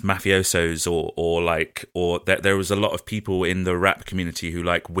and mafiosos, or there was a lot of people in the rap community who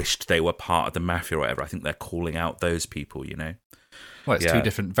like wished they were part of the mafia or whatever. I think they're calling out those people, Well, it's two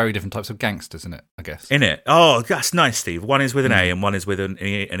very different types of gangsters, isn't it? I guess. In it. Oh, that's nice, Steve. One is with an A and one is with an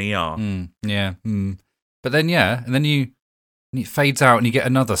ER. Yeah. But then, and then it fades out and you get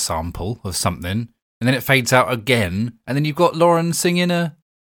another sample of something, and then it fades out again, and then you've got Lauren singing a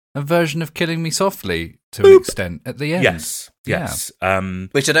version of Killing Me Softly to an extent at the end. Yes.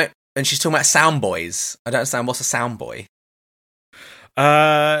 Which I don't, and she's talking about sound boys. I don't understand, what's a sound boy?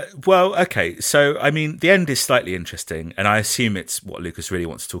 Well, okay, so I mean the end is slightly interesting, and I assume it's what Lucas really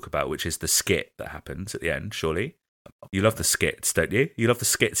wants to talk about, which is the skit that happens at the end. Surely you love the skits, don't you? You love the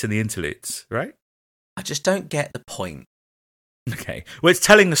skits and the interludes, right? I just don't get the point. Okay, well, it's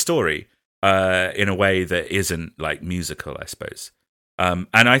telling the story in a way that isn't like musical, I suppose. And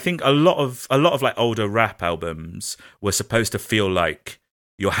I think a lot of like older rap albums were supposed to feel like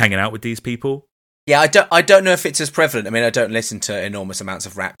you're hanging out with these people. Yeah, I don't know if it's as prevalent. I mean, I don't listen to enormous amounts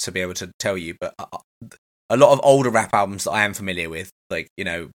of rap to be able to tell you, but a lot of older rap albums that I am familiar with, like,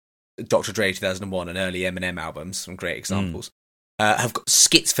 Dr. Dre 2001 and early Eminem albums, some great examples, have got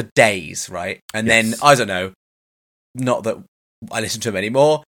skits for days, right? And then, I don't know, not that I listen to them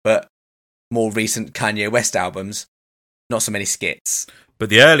anymore, but more recent Kanye West albums, not so many skits. But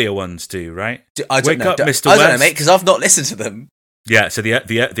the earlier ones do, right? I don't know, Mr. West. I don't know, mate, because I've not listened to them. Yeah, so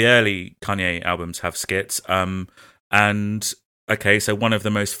the early Kanye albums have skits, and okay, so one of the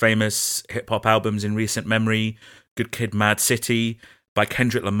most famous hip hop albums in recent memory, Good Kid, Mad City by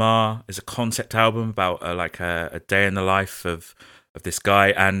Kendrick Lamar, is a concept album about a day in the life of this guy,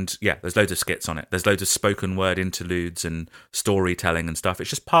 and yeah, there's loads of skits on it. There's loads of spoken word interludes and storytelling and stuff.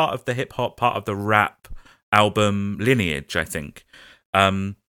 It's just part of the hip hop, part of the rap album lineage, I think.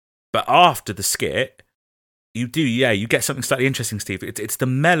 But after the skit, You do, yeah. You get something slightly interesting, Steve. It's the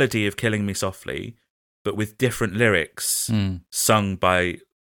melody of Killing Me Softly, but with different lyrics sung by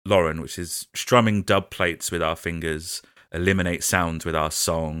Lauren, which is strumming dub plates with our fingers, eliminate sounds with our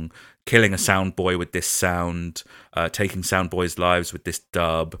song, killing a sound boy with this sound, taking sound boys' lives with this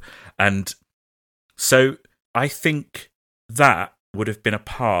dub. And so I think that would have been a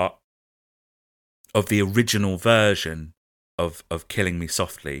part of the original version of Killing Me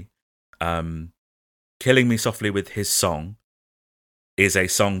Softly. Killing Me Softly with his song is a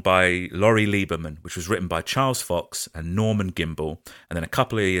song by Laurie Lieberman, which was written by Charles Fox and Norman Gimbel. And then a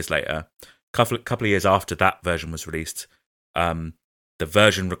couple of years later, couple of years after that version was released, the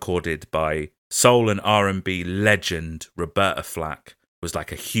version recorded by soul and R&B legend Roberta Flack was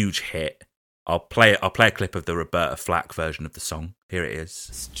like a huge hit. I'll play a clip of the Roberta Flack version of the song. Here it is.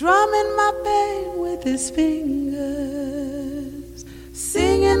 Strumming my pain with his fingers,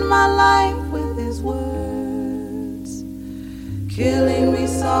 singing my life with his words, killing me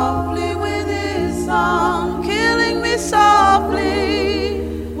softly with his song, killing me softly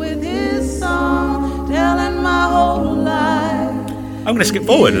with his song, telling my whole life. I'm going to skip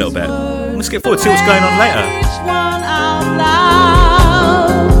forward a little bit. I'm going to skip forward, see what's going on later. Each one out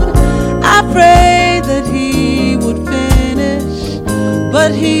loud. I prayed that he would finish,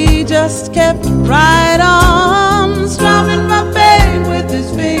 but he just kept right on, strumming my pain with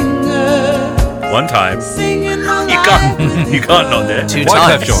his fingers. One time. Singing my You can't not do it. Two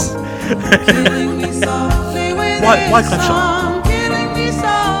Wyclef times. Jean. killing me softly with Why his Wyclef Jean? song, killing me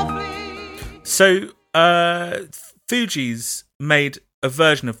softly. So, Fugees made a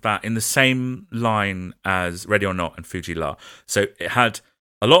version of that in the same line as Ready or Not and Fuji La. So it had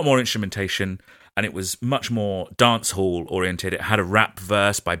a lot more instrumentation, and it was much more dance hall oriented. It had a rap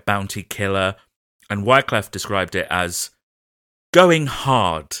verse by Bounty Killer, and Wyclef described it as going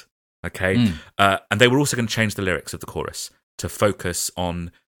hard. Okay, and they were also going to change the lyrics of the chorus to focus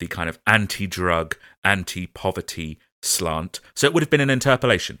on the kind of anti-drug, anti-poverty slant. So it would have been an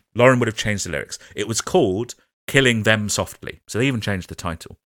interpolation. Lauren would have changed the lyrics. It was called Killing Them Softly. So they even changed the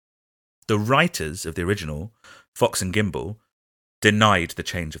title. The writers of the original, Fox and Gimbel, denied the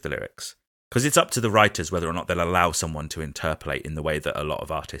change of the lyrics. Because it's up to the writers whether or not they'll allow someone to interpolate in the way that a lot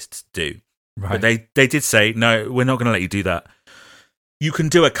of artists do. Right. But they did say, no, we're not going to let you do that. You can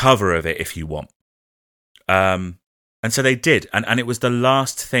do a cover of it if you want. And so they did. And it was the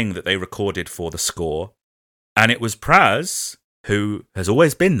last thing that they recorded for the score. And it was Praz, who has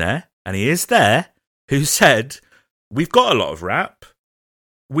always been there, and he is there, who said, we've got a lot of rap.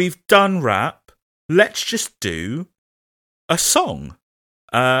 We've done rap. Let's just do a song.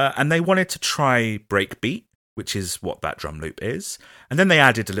 And they wanted to try breakbeat, which is what that drum loop is. And then they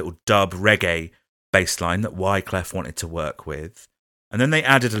added a little dub reggae bass line that Wyclef wanted to work with. And then they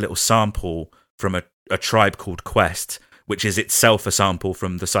added a little sample from a tribe called Quest, which is itself a sample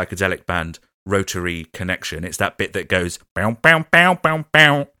from the psychedelic band Rotary Connection. It's that bit that goes bow, bow, bow, bow,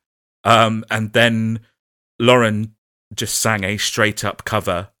 bow. And then Lauren just sang a straight up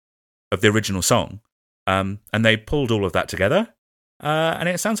cover of the original song. And they pulled all of that together. And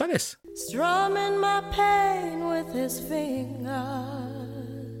it sounds like this. Strumming my pain with his fingers,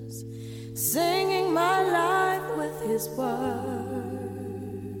 singing my life with his words,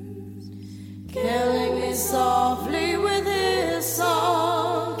 killing me softly with his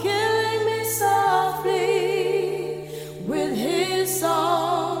song, killing me softly with his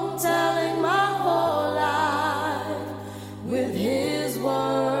song, telling my whole life with his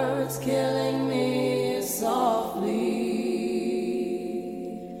words, killing me softly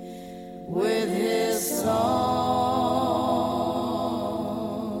with his song.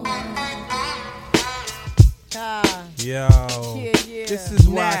 Yo, Yeah. this is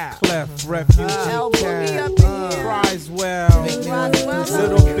Wyclef, Refuge Cat, Criswell,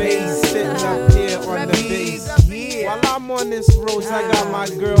 little bass sitting up here on the bass. While I'm on this road, I got my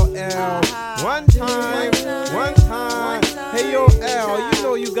girl L. One time. Hey yo, L, you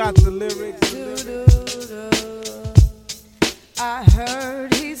know you got the lyrics. I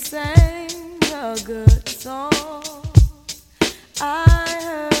heard he sang a good song.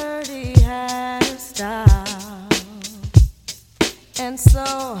 I heard he had a style. And so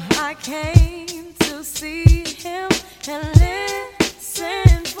I came to see him and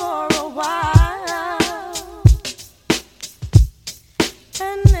listen for a while.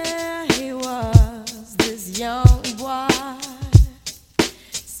 And there he was, this young boy,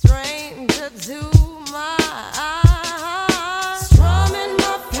 stranger to my eyes, strumming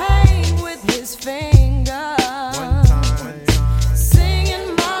my pain with his fingers,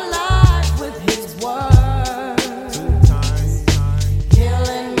 singing my life with his words,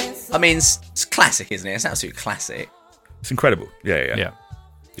 killing me. I mean, classic, isn't it? It's an absolute classic. It's incredible. Yeah.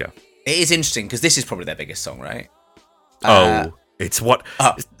 It is interesting because this is probably their biggest song, right? It's one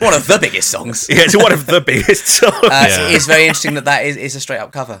of the biggest songs. Yeah, it's one of the biggest songs. It is very interesting that is a straight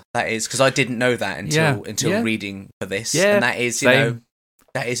up cover. That is because I didn't know that until reading for this. Yeah, and that is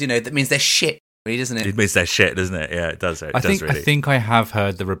that means they're shit, really, doesn't it? It means they're shit, doesn't it? Yeah, it does. I think I have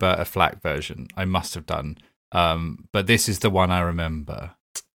heard the Roberta Flack version. I must have done. But this is the one I remember.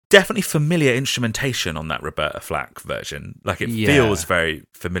 Definitely familiar instrumentation on that Roberta Flack version. Like, it feels very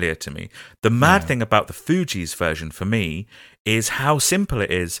familiar to me. The mad thing about the Fugees version for me is how simple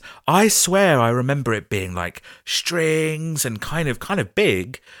it is. I swear I remember it being like strings and kind of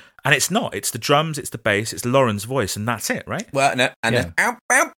big, and it's not. It's the drums, it's the bass, it's Lauren's voice, and that's it, right? Well, no, and then ow,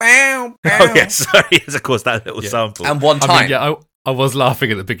 bow, bow, bow. Oh yes, sorry, yes, of course, that little sample. And one time, I was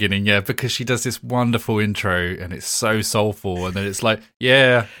laughing at the beginning, because she does this wonderful intro and it's so soulful, and then it's like,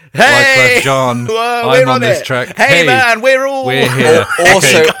 hey, Wyclef Jean, I'm on this track. Hey man, we're here.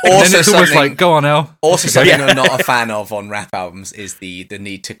 Also, and then it's almost like, go on, El. Also, something I'm not a fan of on rap albums is the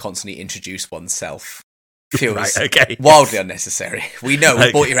need to constantly introduce oneself. Feels wildly unnecessary. We know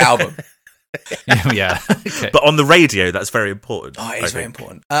we bought your album. Okay. But on the radio, that's very important. Oh, it is very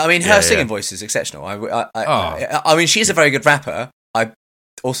important. I mean, her singing voice is exceptional. I mean, she's a very good rapper. I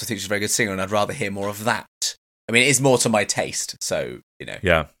also think she's a very good singer, and I'd rather hear more of that. I mean, it is more to my taste, so,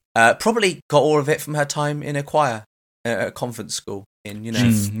 Yeah. Probably got all of it from her time in a choir at a convent school in,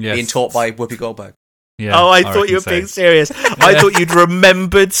 being taught by Whoopi Goldberg. Yeah, I thought you were being serious. I thought you'd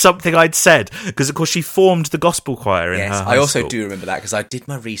remembered something I'd said, because of course she formed the gospel choir in her high school. I also do remember that because I did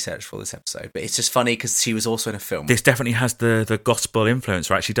my research for this episode, but it's just funny because she was also in a film. This definitely has the gospel influence,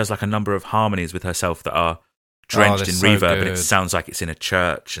 right? She does like a number of harmonies with herself that are drenched in reverb, and it sounds like it's in a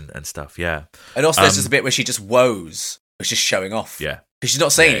church and stuff, yeah. And also there's just a bit where she just woes, it's just showing off. Yeah. Because she's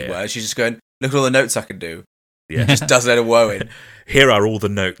not saying any words, she's just going, look at all the notes I can do. Yeah. Just does a load of woeing. Here are all the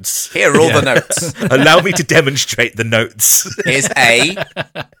notes. Here are all the notes. Allow me to demonstrate the notes. Here's A.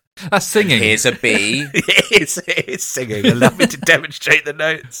 That's singing. Here's a B. It's singing. Allow me to demonstrate the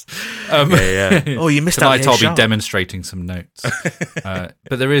notes. Oh, you missed out. Tonight I'll be demonstrating some notes. But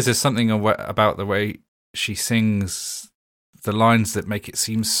there is something about the way she sings the lines that make it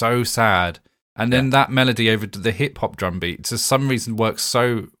seem so sad. And then that melody over the hip hop drum beat, for some reason, works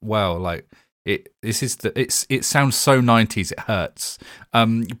so well. Like, it sounds so 90s, it hurts.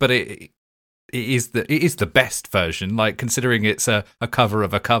 But it is the best version, like, considering it's a cover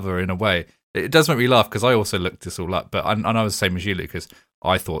of a cover in a way. It does make me laugh because I also looked this all up, but I was the same as you, Lucas.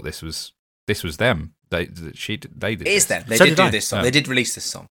 I thought this was them. They did. It is them. They So did did do I. this song. Yeah. They did release this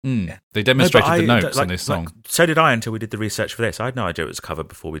song. Yeah. They demonstrated the notes on this song. So did I until we did the research for this. I had no idea it was a cover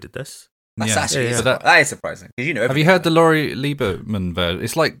before we did this. That's actually But that is surprising because have you heard the Laurie Lieberman version?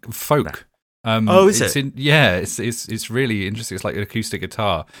 It's like folk. No. Is it? It's really interesting. It's like an acoustic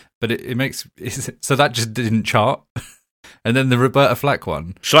guitar, but it makes so that just didn't chart. And then the Roberta Flack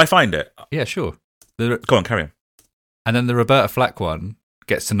one. Shall I find it? Yeah, sure. Go on, carry on. And then the Roberta Flack one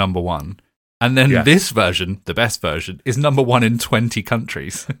gets to number one. And then this version, the best version, is number one in 20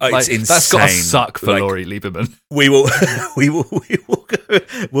 countries. It's insane. That's got to suck for Laurie Lieberman.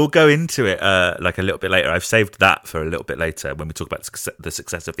 We'll go into it like a little bit later. I've saved that for a little bit later when we talk about the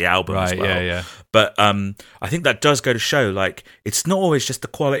success of the album as well. Yeah. But I think that does go to show, like, it's not always just the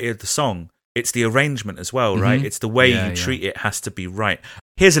quality of the song. It's the arrangement as well, right? It's the way you treat it has to be right.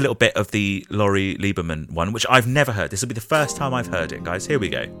 Here's a little bit of the Laurie Lieberman one, which I've never heard. This will be the first time I've heard it, guys. Here we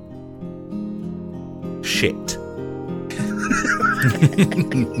go. Shit.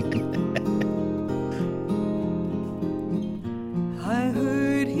 I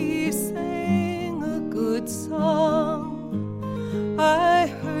heard he sang a good song. I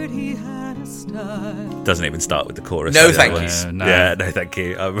heard he had a style. Doesn't even start with the chorus. No, thank you. Yeah, no, thank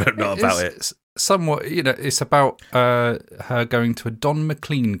you. I'm not about it. Somewhat, it's about her going to a Don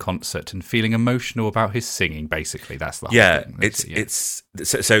McLean concert and feeling emotional about his singing. Basically, that's the whole thing. It's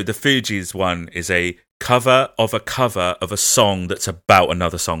so the Fugees one is a cover of a song that's about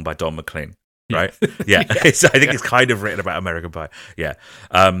another song by Don McLean, right? Yeah, I think it's kind of written about American Pie. Yeah,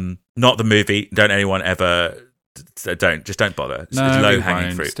 not the movie. Don't anyone ever. Don't bother. It's low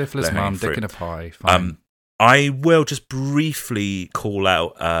hanging fruit. Stifler's mum, dick in a pie. Fine. I will just briefly call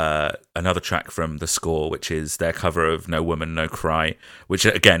out another track from the score, which is their cover of "No Woman, No Cry," which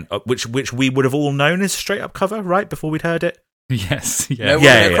again, which we would have all known as a straight up cover, right? Before we'd heard it. Yes. Yeah. No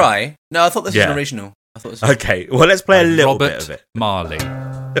Woman, No Cry. No, I thought this was an original. Okay, well, let's play a little Robert bit of it. Marley.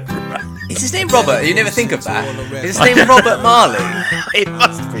 Is his name Robert? You never think of that. Is his name Robert Marley? It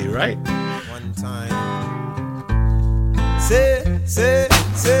must be, right? One time. Say.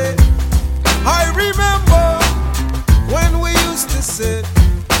 I remember when we used to sit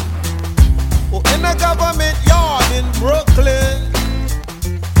in a government yard in Brooklyn.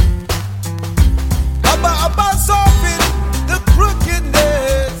 About solving the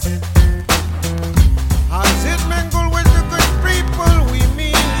crookedness as it mingle with the good people we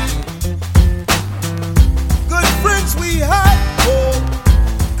meet. Good friends we had, oh,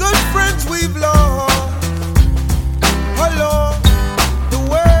 good friends we've lost along the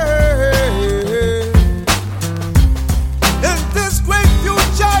way. In this great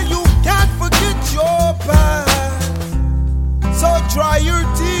future, you can't forget your past. So dry your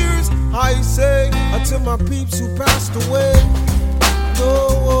tears, I say, until my peeps who passed away.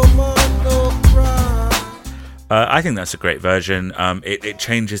 No woman, no cry. I think that's a great version. It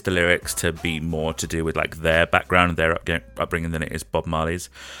changes the lyrics to be more to do with like their background and their upbringing than it is Bob Marley's.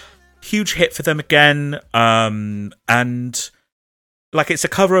 Huge hit for them again, and like it's a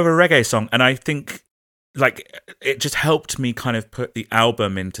cover of a reggae song, and I think like it just helped me kind of put the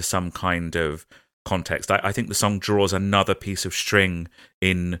album into some kind of context. I think the song draws another piece of string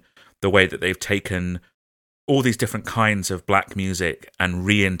in the way that they've taken all these different kinds of black music and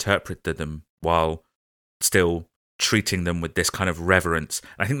reinterpreted them while still treating them with this kind of reverence.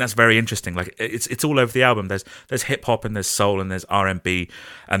 I think that's very interesting. Like it's all over the album. There's hip hop and there's soul and there's R&B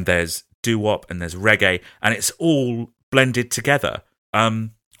and there's doo-wop and there's reggae, and it's all blended together,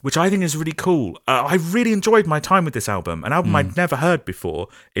 which I think is really cool. I really enjoyed my time with this album, an album I'd never heard before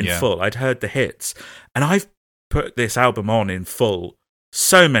in full. I'd heard the hits, and I've put this album on in full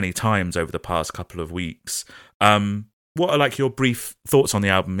so many times over the past couple of weeks. What are like your brief thoughts on the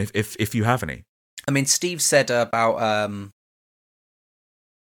album, if you have any? I mean, Steve said about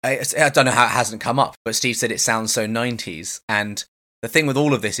I don't know how it hasn't come up, but Steve said it sounds so 90s, and the thing with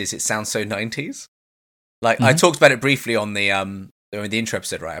all of this is it sounds so 90s. Like I talked about it briefly on the intro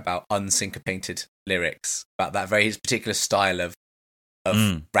episode, right, about unsyncopated lyrics, about that very particular style of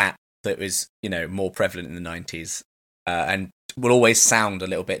rap that was, you know, more prevalent in the 90s, and will always sound a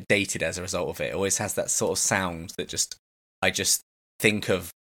little bit dated as a result of it. It always has that sort of sound that I just think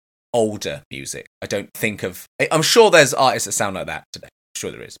of older music. I don't think of... I'm sure there's artists that sound like that today. I'm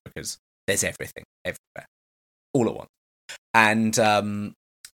sure there is, because there's everything, everywhere, all at once. And,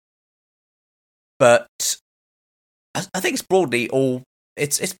 but I think it's broadly all...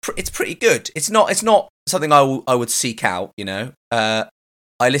 It's pretty good. It's not something I would seek out, you know. I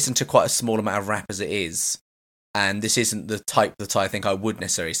listen to quite a small amount of rap as it is, and this isn't the type that I think I would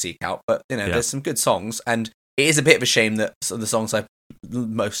necessarily seek out, but, you know, there's some good songs, and it is a bit of a shame that some of the songs I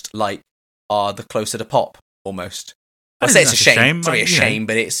most like are the closer to pop, almost. I say it's a shame. It's not really a shame,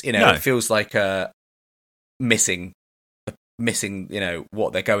 but it's, you know, it feels like missing, you know,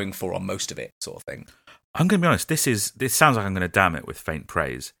 what they're going for on most of it, sort of thing. I'm going to be honest, this sounds like I'm going to damn it with faint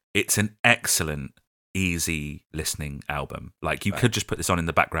praise. It's an excellent, easy listening album. Like, you could just put this on in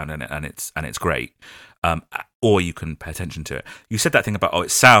the background and it's great. Or you can pay attention to it. You said that thing about,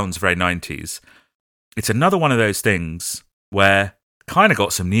 it sounds very 90s. It's another one of those things where kind of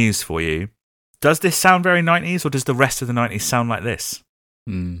got some news for you. Does this sound very 90s, or does the rest of the 90s sound like this?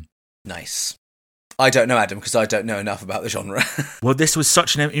 Nice. I don't know, Adam, because I don't know enough about the genre. Well, this was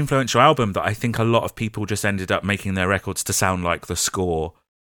such an influential album that I think a lot of people just ended up making their records to sound like the score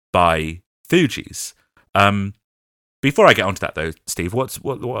by Fugees. Before I get onto that, though, Steve, what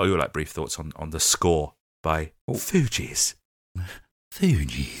are your like brief thoughts on the score by Fugees?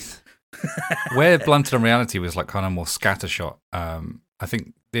 Fugees. Where Blunted on Reality was like kind of more scattershot, I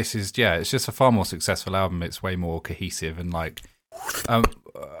think this is, it's just a far more successful album. It's way more cohesive and like, what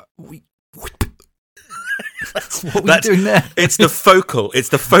were you doing there? It's the focus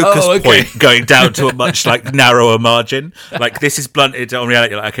point going down to a much like narrower margin. Like, this is Blunted on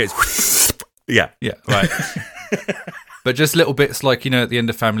Reality. Like, okay, it's yeah, right. But just little bits like, you know, at the end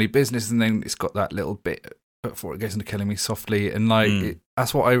of Family Business, and then it's got that little bit before it goes into Killing Me Softly, and like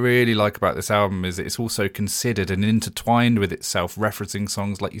that's what I really like about this album, is it's also considered and intertwined with itself, referencing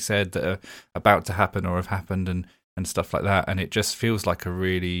songs like you said that are about to happen or have happened and stuff like that, and it just feels like a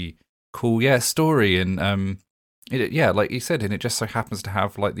really cool story, and like you said, and it just so happens to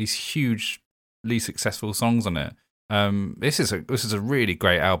have like these hugely successful songs on it. This is a really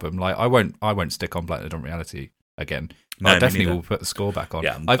great album. Like, I won't stick on Blunted on Reality again. No, I definitely will put the score back on.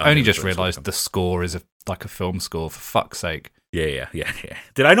 I've only just realised the score is like a film score, for fuck's sake. Yeah.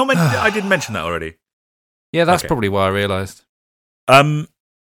 Did I not mention? I didn't mention that already. Yeah, that's probably why I realised.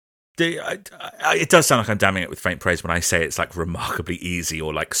 It does sound like I'm damning it with faint praise when I say it's like remarkably easy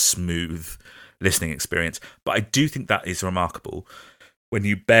or like smooth listening experience. But I do think that is remarkable when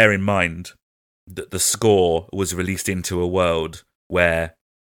you bear in mind that the score was released into a world where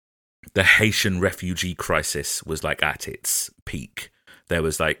the Haitian refugee crisis was like at its peak. There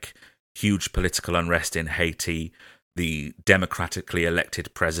was like huge political unrest in Haiti. The democratically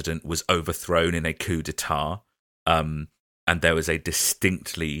elected president was overthrown in a coup d'etat. And there was a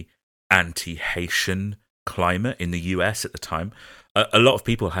distinctly anti-Haitian climate in the US at the time. A lot of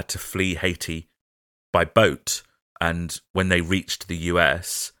people had to flee Haiti by boat. And when they reached the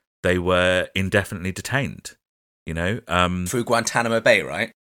US, they were indefinitely detained. Through Guantanamo Bay,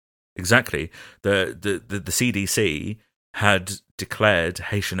 right? Exactly. The CDC had declared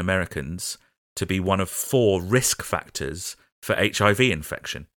Haitian Americans to be one of 4 risk factors for HIV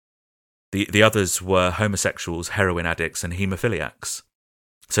infection. The others were homosexuals, heroin addicts, and haemophiliacs.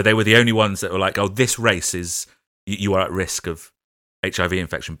 So they were the only ones that were like, oh, this race is, you are at risk of HIV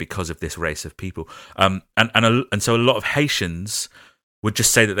infection because of this race of people. And so a lot of Haitians would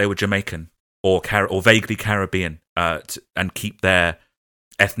just say that they were Jamaican or vaguely Caribbean and keep their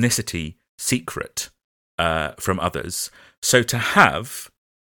ethnicity secret from others. So to have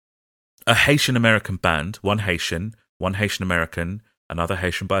a Haitian American band, one Haitian American, another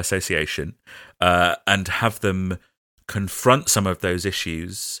Haitian by association, and have them confront some of those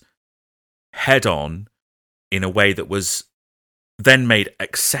issues head on in a way that was then made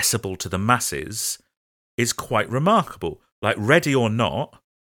accessible to the masses is quite remarkable. Like Ready or Not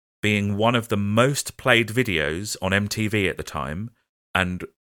being one of the most played videos on MTV at the time, and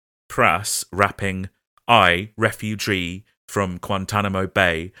Pras rapping, I, refugee from Guantanamo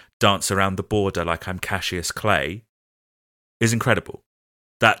Bay, dance around the border like I'm Cassius Clay, is incredible.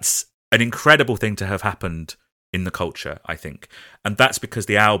 That's an incredible thing to have happened in the culture, I think. And that's because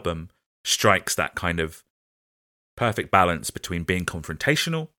the album strikes that kind of perfect balance between being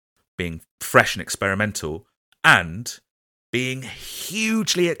confrontational, being fresh and experimental, and being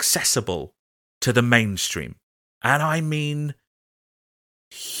hugely accessible to the mainstream. And I mean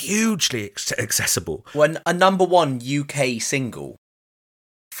hugely accessible. When a number 1 UK single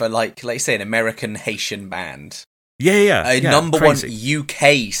for like you say, an American Haitian band. Yeah. Number crazy. 1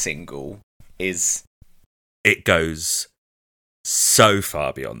 UK single is... It goes so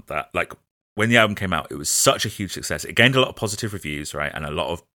far beyond that. Like, when the album came out, it was such a huge success. It gained a lot of positive reviews, right? And a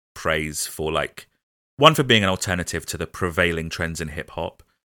lot of praise for, like, one, for being an alternative to the prevailing trends in hip-hop.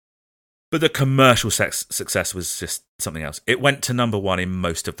 But the commercial success was just something else. It went to number 1 in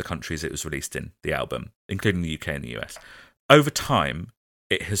most of the countries it was released in, the album, including the UK and the US. Over time,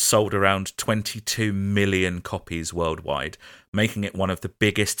 it has sold around 22 million copies worldwide, making it one of the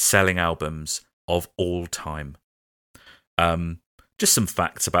biggest selling albums of all time. Just some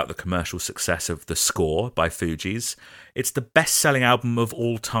facts about the commercial success of The Score by Fugees. It's the best-selling album of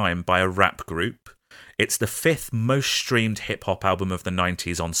all time by a rap group. It's the 5th most streamed hip-hop album of the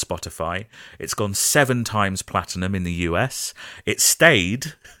 90s on Spotify. It's gone 7 times platinum in the US. It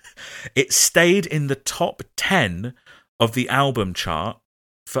stayed in the top 10 of the album chart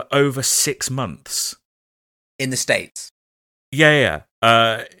for over 6 months. In the States? Yeah.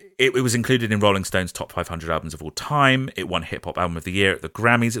 It was included in Rolling Stone's top 500 albums of all time. It won Hip Hop Album of the Year at the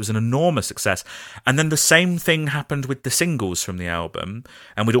Grammys. It was an enormous success. And then the same thing happened with the singles from the album.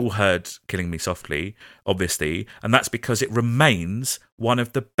 And we'd all heard Killing Me Softly, obviously. And that's because it remains one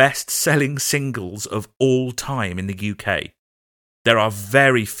of the best-selling singles of all time in the UK. There are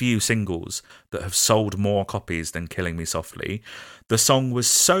very few singles that have sold more copies than Killing Me Softly. The song was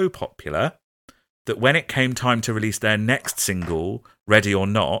so popular that when it came time to release their next single, Ready or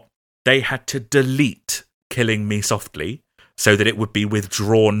Not, they had to delete Killing Me Softly so that it would be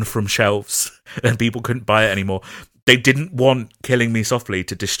withdrawn from shelves and people couldn't buy it anymore. They didn't want Killing Me Softly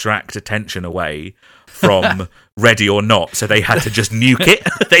to distract attention away from Ready or Not, so they had to just nuke it.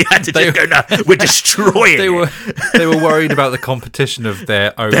 They had to just go, no, we're destroying it. They were worried about the competition of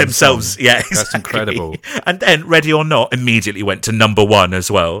their own themselves. song. Yeah, exactly. That's incredible. And then Ready or Not immediately went to number 1 as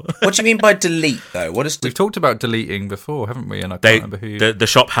well. What do you mean by delete, though? What is We've talked about deleting before, haven't we? And I can't remember who. The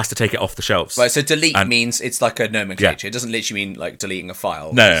shop has to take it off the shelves. Right, so delete means it's like a nomenclature. It doesn't literally mean like deleting a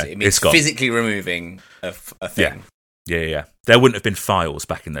file. No, it means it's gone. Physically removing a thing. Yeah. There wouldn't have been files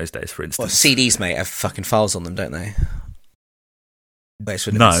back in those days, for instance. Well, CDs, mate, have fucking files on them, don't they? Wait,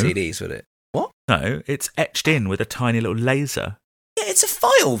 No. CDs, would it? What? No, it's etched in with a tiny little laser. Yeah, it's a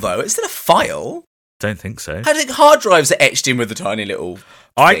file, though. It's still a file. Don't think so. How do you think hard drives are etched in with a tiny little thing?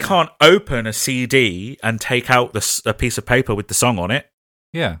 I can't open a CD and take out a piece of paper with the song on it.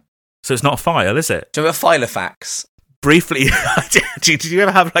 Yeah. So it's not a file, is it? Do you remember Filofax? Briefly, did you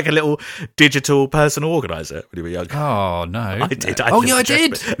ever have like a little digital personal organizer when you were young? Oh, no. I did. Oh, yeah, I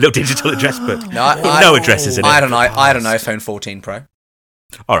did. A little digital address book. No, no addresses in it. I had an iPhone 14 Pro.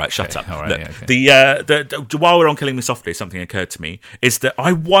 All right, shut up. All right, Look, yeah, okay. the while we're on Killing Me Softly, something occurred to me is that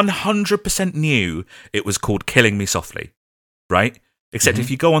I 100% knew it was called Killing Me Softly, right? Except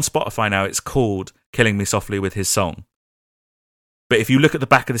if you go on Spotify now, it's called Killing Me Softly with his song. But if you look at the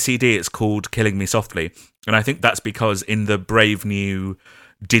back of the CD, it's called Killing Me Softly. And I think that's because in the brave new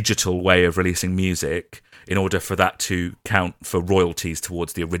digital way of releasing music, in order for that to count for royalties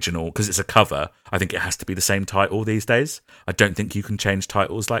towards the original, because it's a cover, I think it has to be the same title these days. I don't think you can change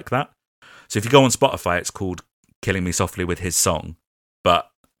titles like that. So if you go on Spotify, it's called Killing Me Softly with his song. But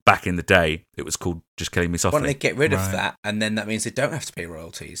back in the day, it was called just Killing Me Softly. Why don't they get rid of that, and then that means they don't have to pay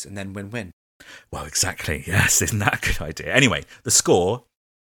royalties, and then win-win. Well, exactly. Yes, isn't that a good idea? Anyway, the score,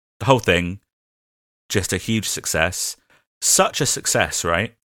 the whole thing, just a huge success. Such a success,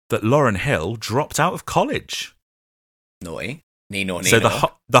 right, that Lauryn Hill dropped out of college. Naughty. So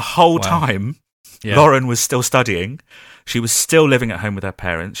the whole time, Lauren was still studying. She was still living at home with her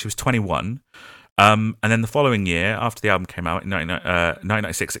parents. She was 21. And then the following year, after the album came out, in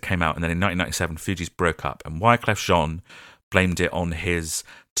 1996 it came out, and then in 1997, Fugees broke up, and Wyclef Jean blamed it on his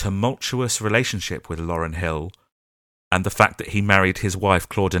tumultuous relationship with Lauryn Hill and the fact that he married his wife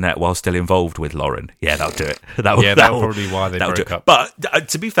Claudinette while still involved with Lauren. Yeah, that'll do it. That's probably why they broke up. But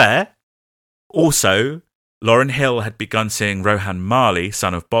to be fair, also, Lauryn Hill had begun seeing Rohan Marley,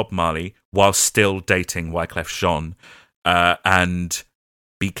 son of Bob Marley, while still dating Wyclef Jean, and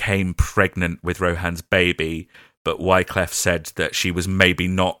became pregnant with Rohan's baby. But Wyclef said that she was maybe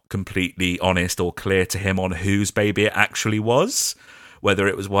not completely honest or clear to him on whose baby it actually was, whether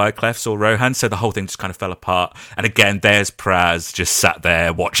it was Wyclef's or Rohan. So the whole thing just kind of fell apart. And again, there's Praz just sat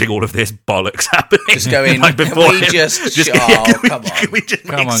there watching all of this bollocks happening. Just going, like can we come on. Can we just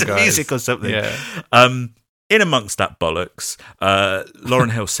make some music or something? Yeah. In amongst that bollocks,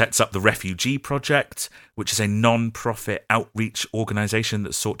 Lauryn Hill sets up the Refugee Project, which is a non-profit outreach organisation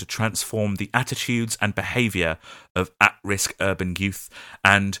that sought to transform the attitudes and behaviour of at-risk urban youth.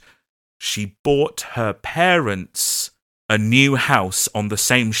 And she bought her parents a new house on the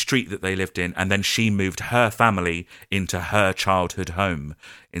same street that they lived in, and then she moved her family into her childhood home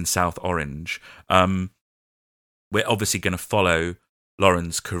in South Orange. We're obviously going to follow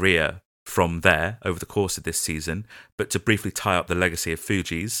Lauren's career from there over the course of this season, but to briefly tie up the legacy of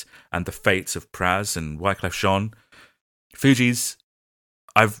Fugees and the fates of Praz and Wyclef Jean. Fugees,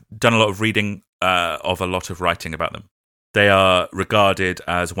 I've done a lot of reading of a lot of writing about them. They are regarded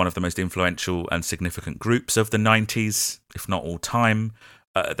as one of the most influential and significant groups of the 90s, if not all time.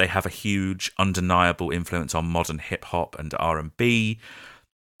 They have a huge, undeniable influence on modern hip-hop and R&B.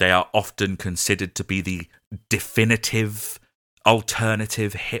 They are often considered to be the definitive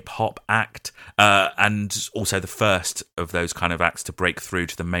alternative hip-hop act, and also the first of those kind of acts to break through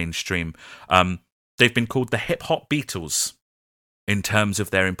to the mainstream. They've been called the hip-hop Beatles in terms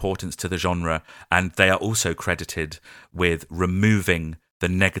of their importance to the genre, and they are also credited with removing the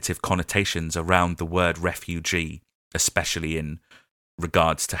negative connotations around the word refugee, especially in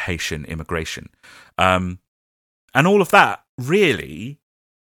regards to Haitian immigration. And all of that really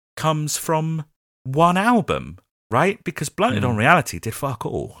comes from one album, right? Because Blunted on Reality did fuck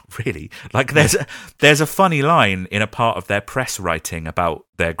all, really. Like, there's a funny line in a part of their press writing about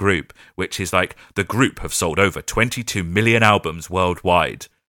their group, which is like, the group have sold over 22 million albums worldwide.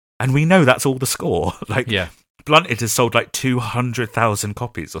 And we know that's all the score. Like, Blunted has sold like 200,000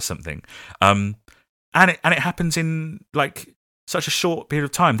 copies or something. And it happens in like such a short period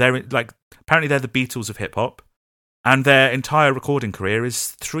of time. They're like, apparently they're the Beatles of hip hop, and their entire recording career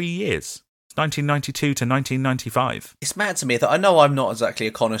is 3 years. 1992 to 1995. It's mad to me that I know I'm not exactly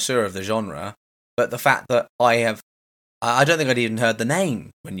a connoisseur of the genre, but the fact that I don't think I'd even heard the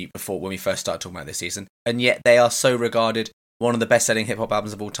name when we first started talking about this season, and yet they are so regarded, one of the best-selling hip-hop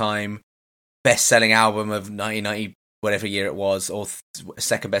albums of all time, best-selling album of 1990, whatever year it was, or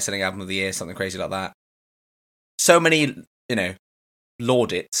second best-selling album of the year, something crazy like that. So many,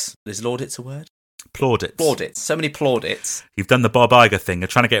 laudits. Is laudits a word? Plaudits. Plaudits. So many plaudits. You've done the Bob Iger thing. You're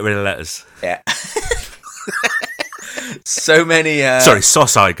trying to get rid of letters. Yeah. So many... Sorry,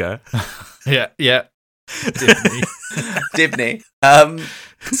 Sauce Iger. Yeah. Dibney.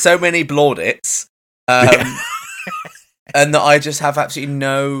 So many plaudits. And that I just have absolutely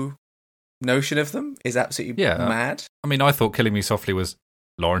no notion of them is absolutely mad. I mean, I thought Killing Me Softly was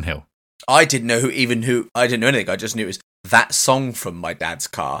Lauryn Hill. I didn't know who... I didn't know anything. I just knew it was that song from my dad's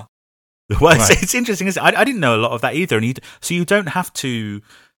car. Well, it's interesting. I didn't know a lot of that either. And so you don't have to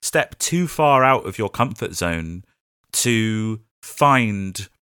step too far out of your comfort zone to find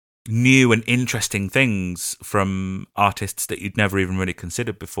new and interesting things from artists that you'd never even really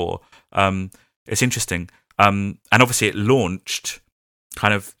considered before. It's interesting. And obviously it launched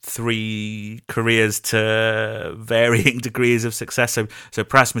kind of 3 careers to varying degrees of success. So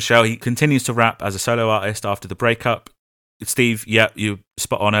Pras Michel, he continues to rap as a solo artist after the breakup. Steve, yeah, you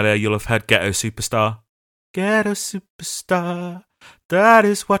spot on earlier. You'll have heard Ghetto Superstar. Ghetto Superstar, that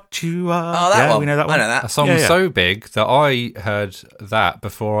is what you are. Oh, that one. We know that one. I know that. A song so big that I heard that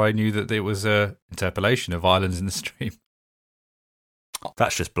before I knew that it was a interpolation of Islands in the Stream.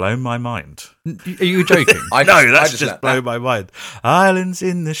 That's just blown my mind. Are you joking? That's just blown my mind. Islands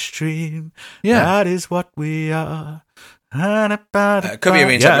in the stream, that is what we are. It could be a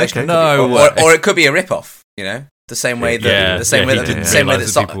reinterpolation. Okay. No, or it could be a rip-off, you know? The same way that same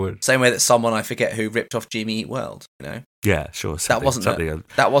way that someone, I forget who, ripped off Jimmy Eat World, you know? Yeah, sure. That wasn't a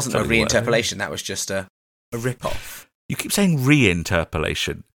reinterpolation, that was just a rip-off. You keep saying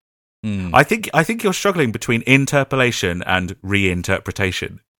reinterpolation. I think you're struggling between interpolation and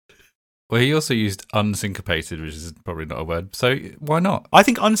reinterpretation. Well, he also used unsyncopated, which is probably not a word. So why not? I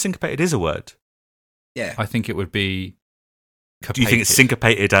think unsyncopated is a word. Yeah. I think it would be capated. Do you think it's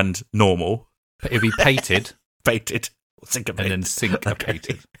syncopated and normal? It would be pated. Pated. Syncopated. And then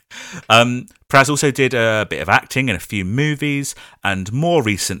syncopated. Okay. Pras also did a bit of acting in a few movies, and more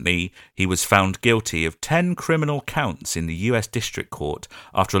recently, he was found guilty of 10 criminal counts in the US District Court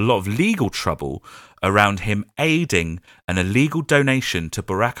after a lot of legal trouble around him aiding an illegal donation to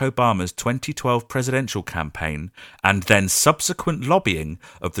Barack Obama's 2012 presidential campaign and then subsequent lobbying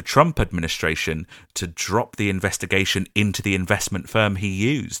of the Trump administration to drop the investigation into the investment firm he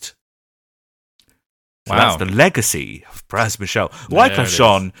used. So that's the legacy of Pras Michel. Wyclef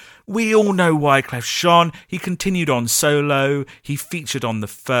Jean, we all know Wyclef Jean. He continued on solo. He featured on the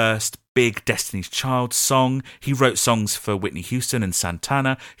first big Destiny's Child song. He wrote songs for Whitney Houston and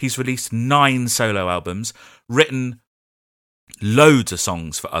Santana. He's released 9 solo albums, written loads of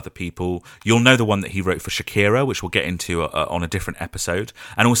songs for other people. You'll know the one that he wrote for Shakira, which we'll get into on a different episode.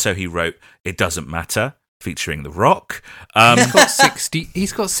 And also he wrote It Doesn't Matter, featuring The Rock.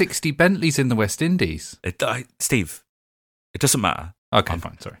 He's got 60 Bentleys in the West Indies. Steve, it doesn't matter. Okay,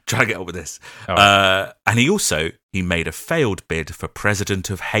 fine, sorry. Try to get on with this. Right. And he made a failed bid for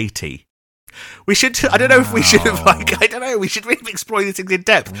president of Haiti. We should. I don't know if we should have. I don't know. We should really be exploring these things in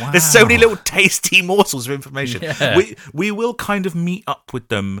depth. Wow. There's so many little tasty morsels of information. Yeah. We will kind of meet up with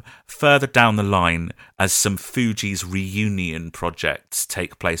them further down the line as some Fugees reunion projects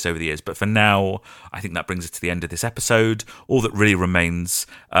take place over the years. But for now, I think that brings us to the end of this episode. All that really remains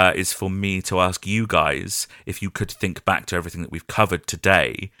is for me to ask you guys if you could think back to everything that we've covered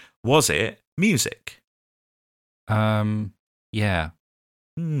today. Was it music? Yeah.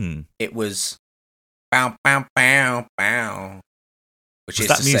 It was bow bow bow bow. Which Was is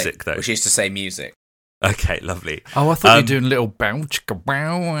that to music, say, though? Which is to say music. Okay, lovely. Oh, I thought you were doing a little bow, chicka,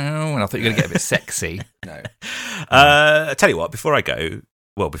 bow, wow, and I thought you were going to get a bit sexy. No. I tell you what, before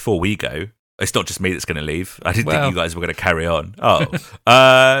we go, it's not just me that's going to leave. I didn't think you guys were going to carry on. Oh,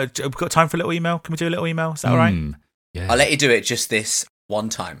 we've got time for a little email. Can we do a little email? Is that all right? Yeah. I'll let you do it just this one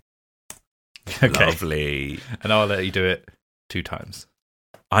time. Okay. Lovely. And I'll let you do it 2 times.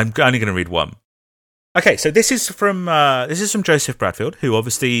 I'm only going to read one. Okay, so this is from Joseph Bradfield, who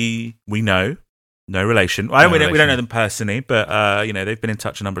obviously we know, no relation. We don't know them personally, but they've been in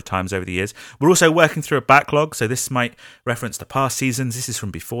touch a number of times over the years. We're also working through a backlog, so this might reference the past seasons. This is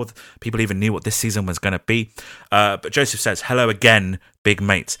from before people even knew what this season was going to be. But Joseph says, "Hello again, big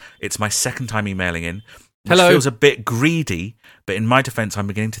mates. It's my second time emailing in. Which feels a bit greedy, but in my defense, I'm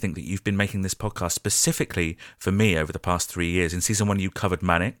beginning to think that you've been making this podcast specifically for me over the past 3 years. In season 1, you covered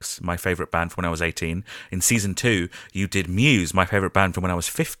Mannix, my favourite band from when I was 18. In season 2, you did Muse, my favourite band from when I was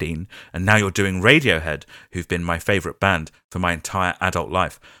 15. And now you're doing Radiohead, who've been my favourite band for my entire adult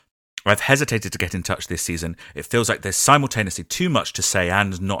life. I've hesitated to get in touch this season. It feels like there's simultaneously too much to say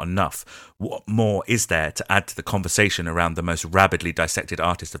and not enough. What more is there to add to the conversation around the most rabidly dissected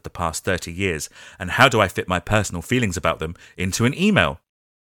artist of the past 30 years? And how do I fit my personal feelings about them into an email?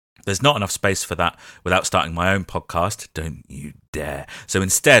 There's not enough space for that without starting my own podcast. Don't you dare. So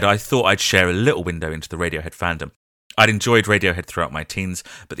instead, I thought I'd share a little window into the Radiohead fandom. I'd enjoyed Radiohead throughout my teens,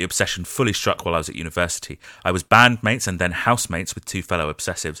 but the obsession fully struck while I was at university. I was bandmates and then housemates with 2 fellow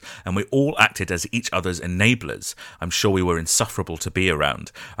obsessives, and we all acted as each other's enablers. I'm sure we were insufferable to be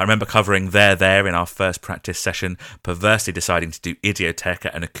around. I remember covering There in our first practice session, perversely deciding to do Idioteque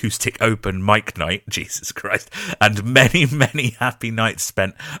at an acoustic open mic night, Jesus Christ, and many, many happy nights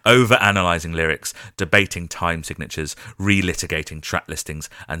spent over-analysing lyrics, debating time signatures, relitigating track listings,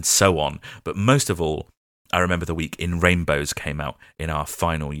 and so on. But most of all, I remember the week In Rainbows came out in our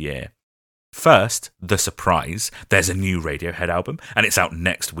final year. First, the surprise. There's a new Radiohead album, and it's out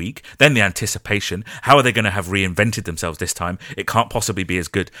next week. Then the anticipation. How are they going to have reinvented themselves this time? It can't possibly be as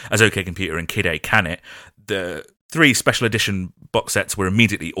good as OK Computer and Kid A, can it? The 3 special edition box sets were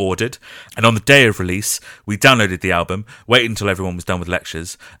immediately ordered, and on the day of release, we downloaded the album, waited until everyone was done with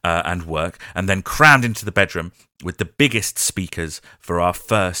lectures and work, and then crammed into the bedroom with the biggest speakers for our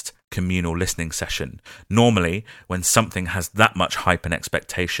first communal listening session. Normally, when something has that much hype and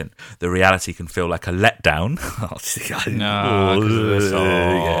expectation, the reality can feel like a letdown.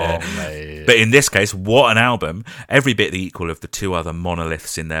 Mate. But in this case, what an album. Every bit the equal of the 2 other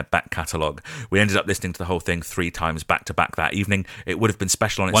monoliths in their back catalogue. We ended up listening to the whole thing 3 times back to back that evening. It would have been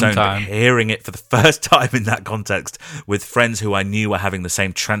special on its own, but hearing it for the first time in that context with friends who I knew were having the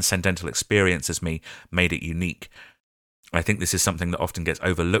same transcendental experience as me made it unique. I think this is something that often gets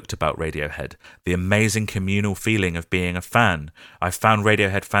overlooked about Radiohead, the amazing communal feeling of being a fan. I've found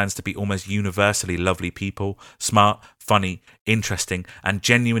Radiohead fans to be almost universally lovely people, smart, funny, interesting, and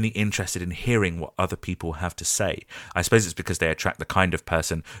genuinely interested in hearing what other people have to say. I suppose it's because they attract the kind of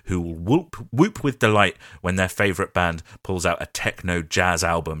person who will whoop with delight when their favourite band pulls out a techno jazz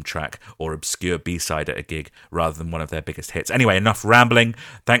album track or obscure B-side at a gig rather than one of their biggest hits. Anyway, enough rambling.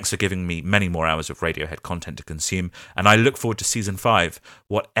 Thanks for giving me many more hours of Radiohead content to consume, and I look forward to season 5,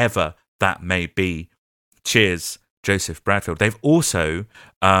 whatever that may be. Cheers, Joseph Bradfield. They've also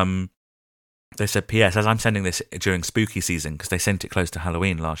they said, P.S. as I'm sending this during spooky season, because they sent it close to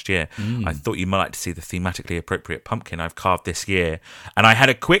Halloween last year, I thought you might like to see the thematically appropriate pumpkin I've carved this year. And I had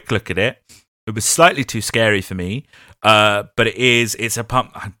a quick look at it. It was slightly too scary for me, but it's a it's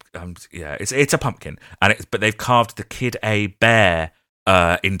a pumpkin, but they've carved the Kid A bear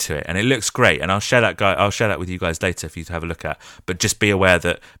into it, and it looks great, and I'll share that with you guys later for you to have a look at. But just be aware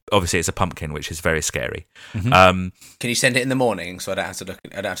that obviously it's a pumpkin, which is very scary. Can you send it in the morning so I don't have to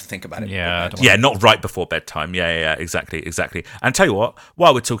think about it? Not right before bedtime. Exactly. And tell you what,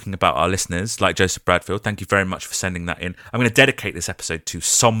 while we're talking about our listeners like Joseph Bradfield, thank you very much for sending that in. I'm going to dedicate this episode to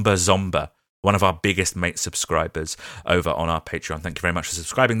Somber Zomba, one of our biggest mate subscribers over on our Patreon. Thank you very much for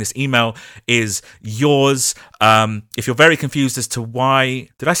subscribing. This email is yours. If you're very confused as to why...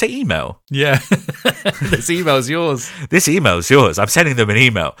 Did I say email? Yeah. This email is yours. This email is yours. I'm sending them an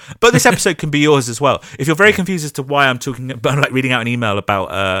email. But this episode can be yours as well. If you're very confused as to why I'm talking about, like, reading out an email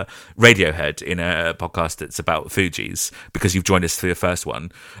about Radiohead in a podcast that's about Fugees, because you've joined us for the first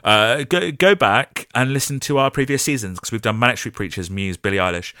one, go back and listen to our previous seasons, because we've done Manic Street Preachers, Muse, Billie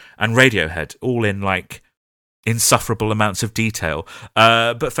Eilish, and Radiohead, all in like insufferable amounts of detail.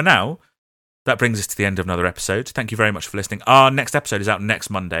 But for now, that brings us to the end of another episode. Thank you very much for listening. Our next episode is out next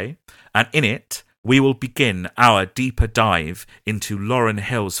Monday, and in it we will begin our deeper dive into Lauryn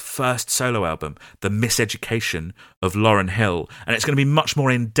Hill's first solo album, The Miseducation of Lauryn Hill, and it's going to be much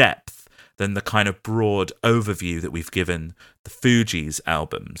more in depth than the kind of broad overview that we've given the Fugees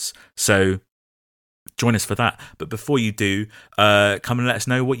albums. So join us for that. But before you do, come and let us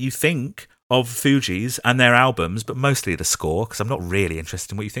know what you think of Fugees and their albums, but mostly the score, because I'm not really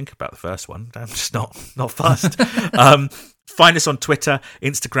interested in what you think about the first one. I'm just not fussed. Find us on Twitter,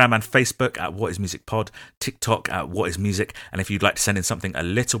 Instagram and Facebook at What Is Music Pod, TikTok at What Is Music, and if you'd like to send in something a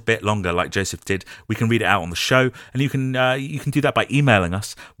little bit longer like Joseph did, we can read it out on the show, and you can do that by emailing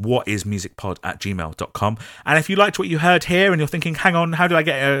us, whatismusicpod@gmail.com. And if you liked what you heard here and you're thinking, hang on, how do I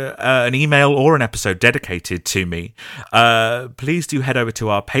get an email or an episode dedicated to me, please do head over to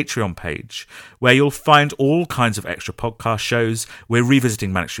our Patreon page, where you'll find all kinds of extra podcast shows. We're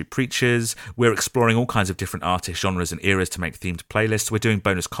revisiting Manic Street Preachers, we're exploring all kinds of different artists, genres and eras to make themed playlists. We're doing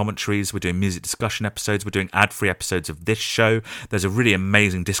bonus commentaries, we're doing music discussion episodes, we're doing ad-free episodes of this show. There's a really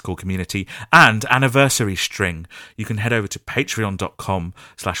amazing Discord community and anniversary string. You can head over to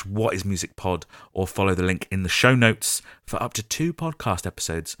patreon.com/whatismusicpod or follow the link in the show notes for up to 2 podcast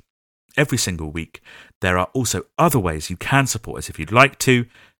episodes every single week. There are also other ways you can support us if you'd like to.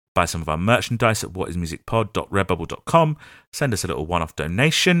 Buy some of our merchandise at whatismusicpod.redbubble.com. Send us a little one-off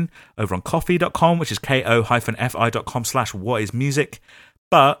donation over on ko-fi.com, which is ko-fi.com/whatismusic.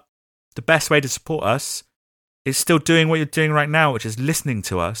 But the best way to support us is still doing what you're doing right now, which is listening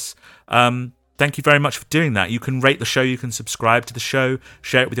to us. Thank you very much for doing that. You can rate the show, you can subscribe to the show,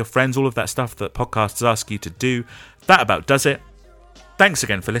 share it with your friends, all of that stuff that podcasts ask you to do. That about does it. Thanks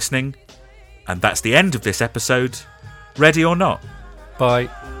again for listening. And that's the end of this episode. Ready or not? Bye.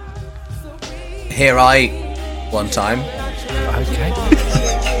 Here I, one time. Okay.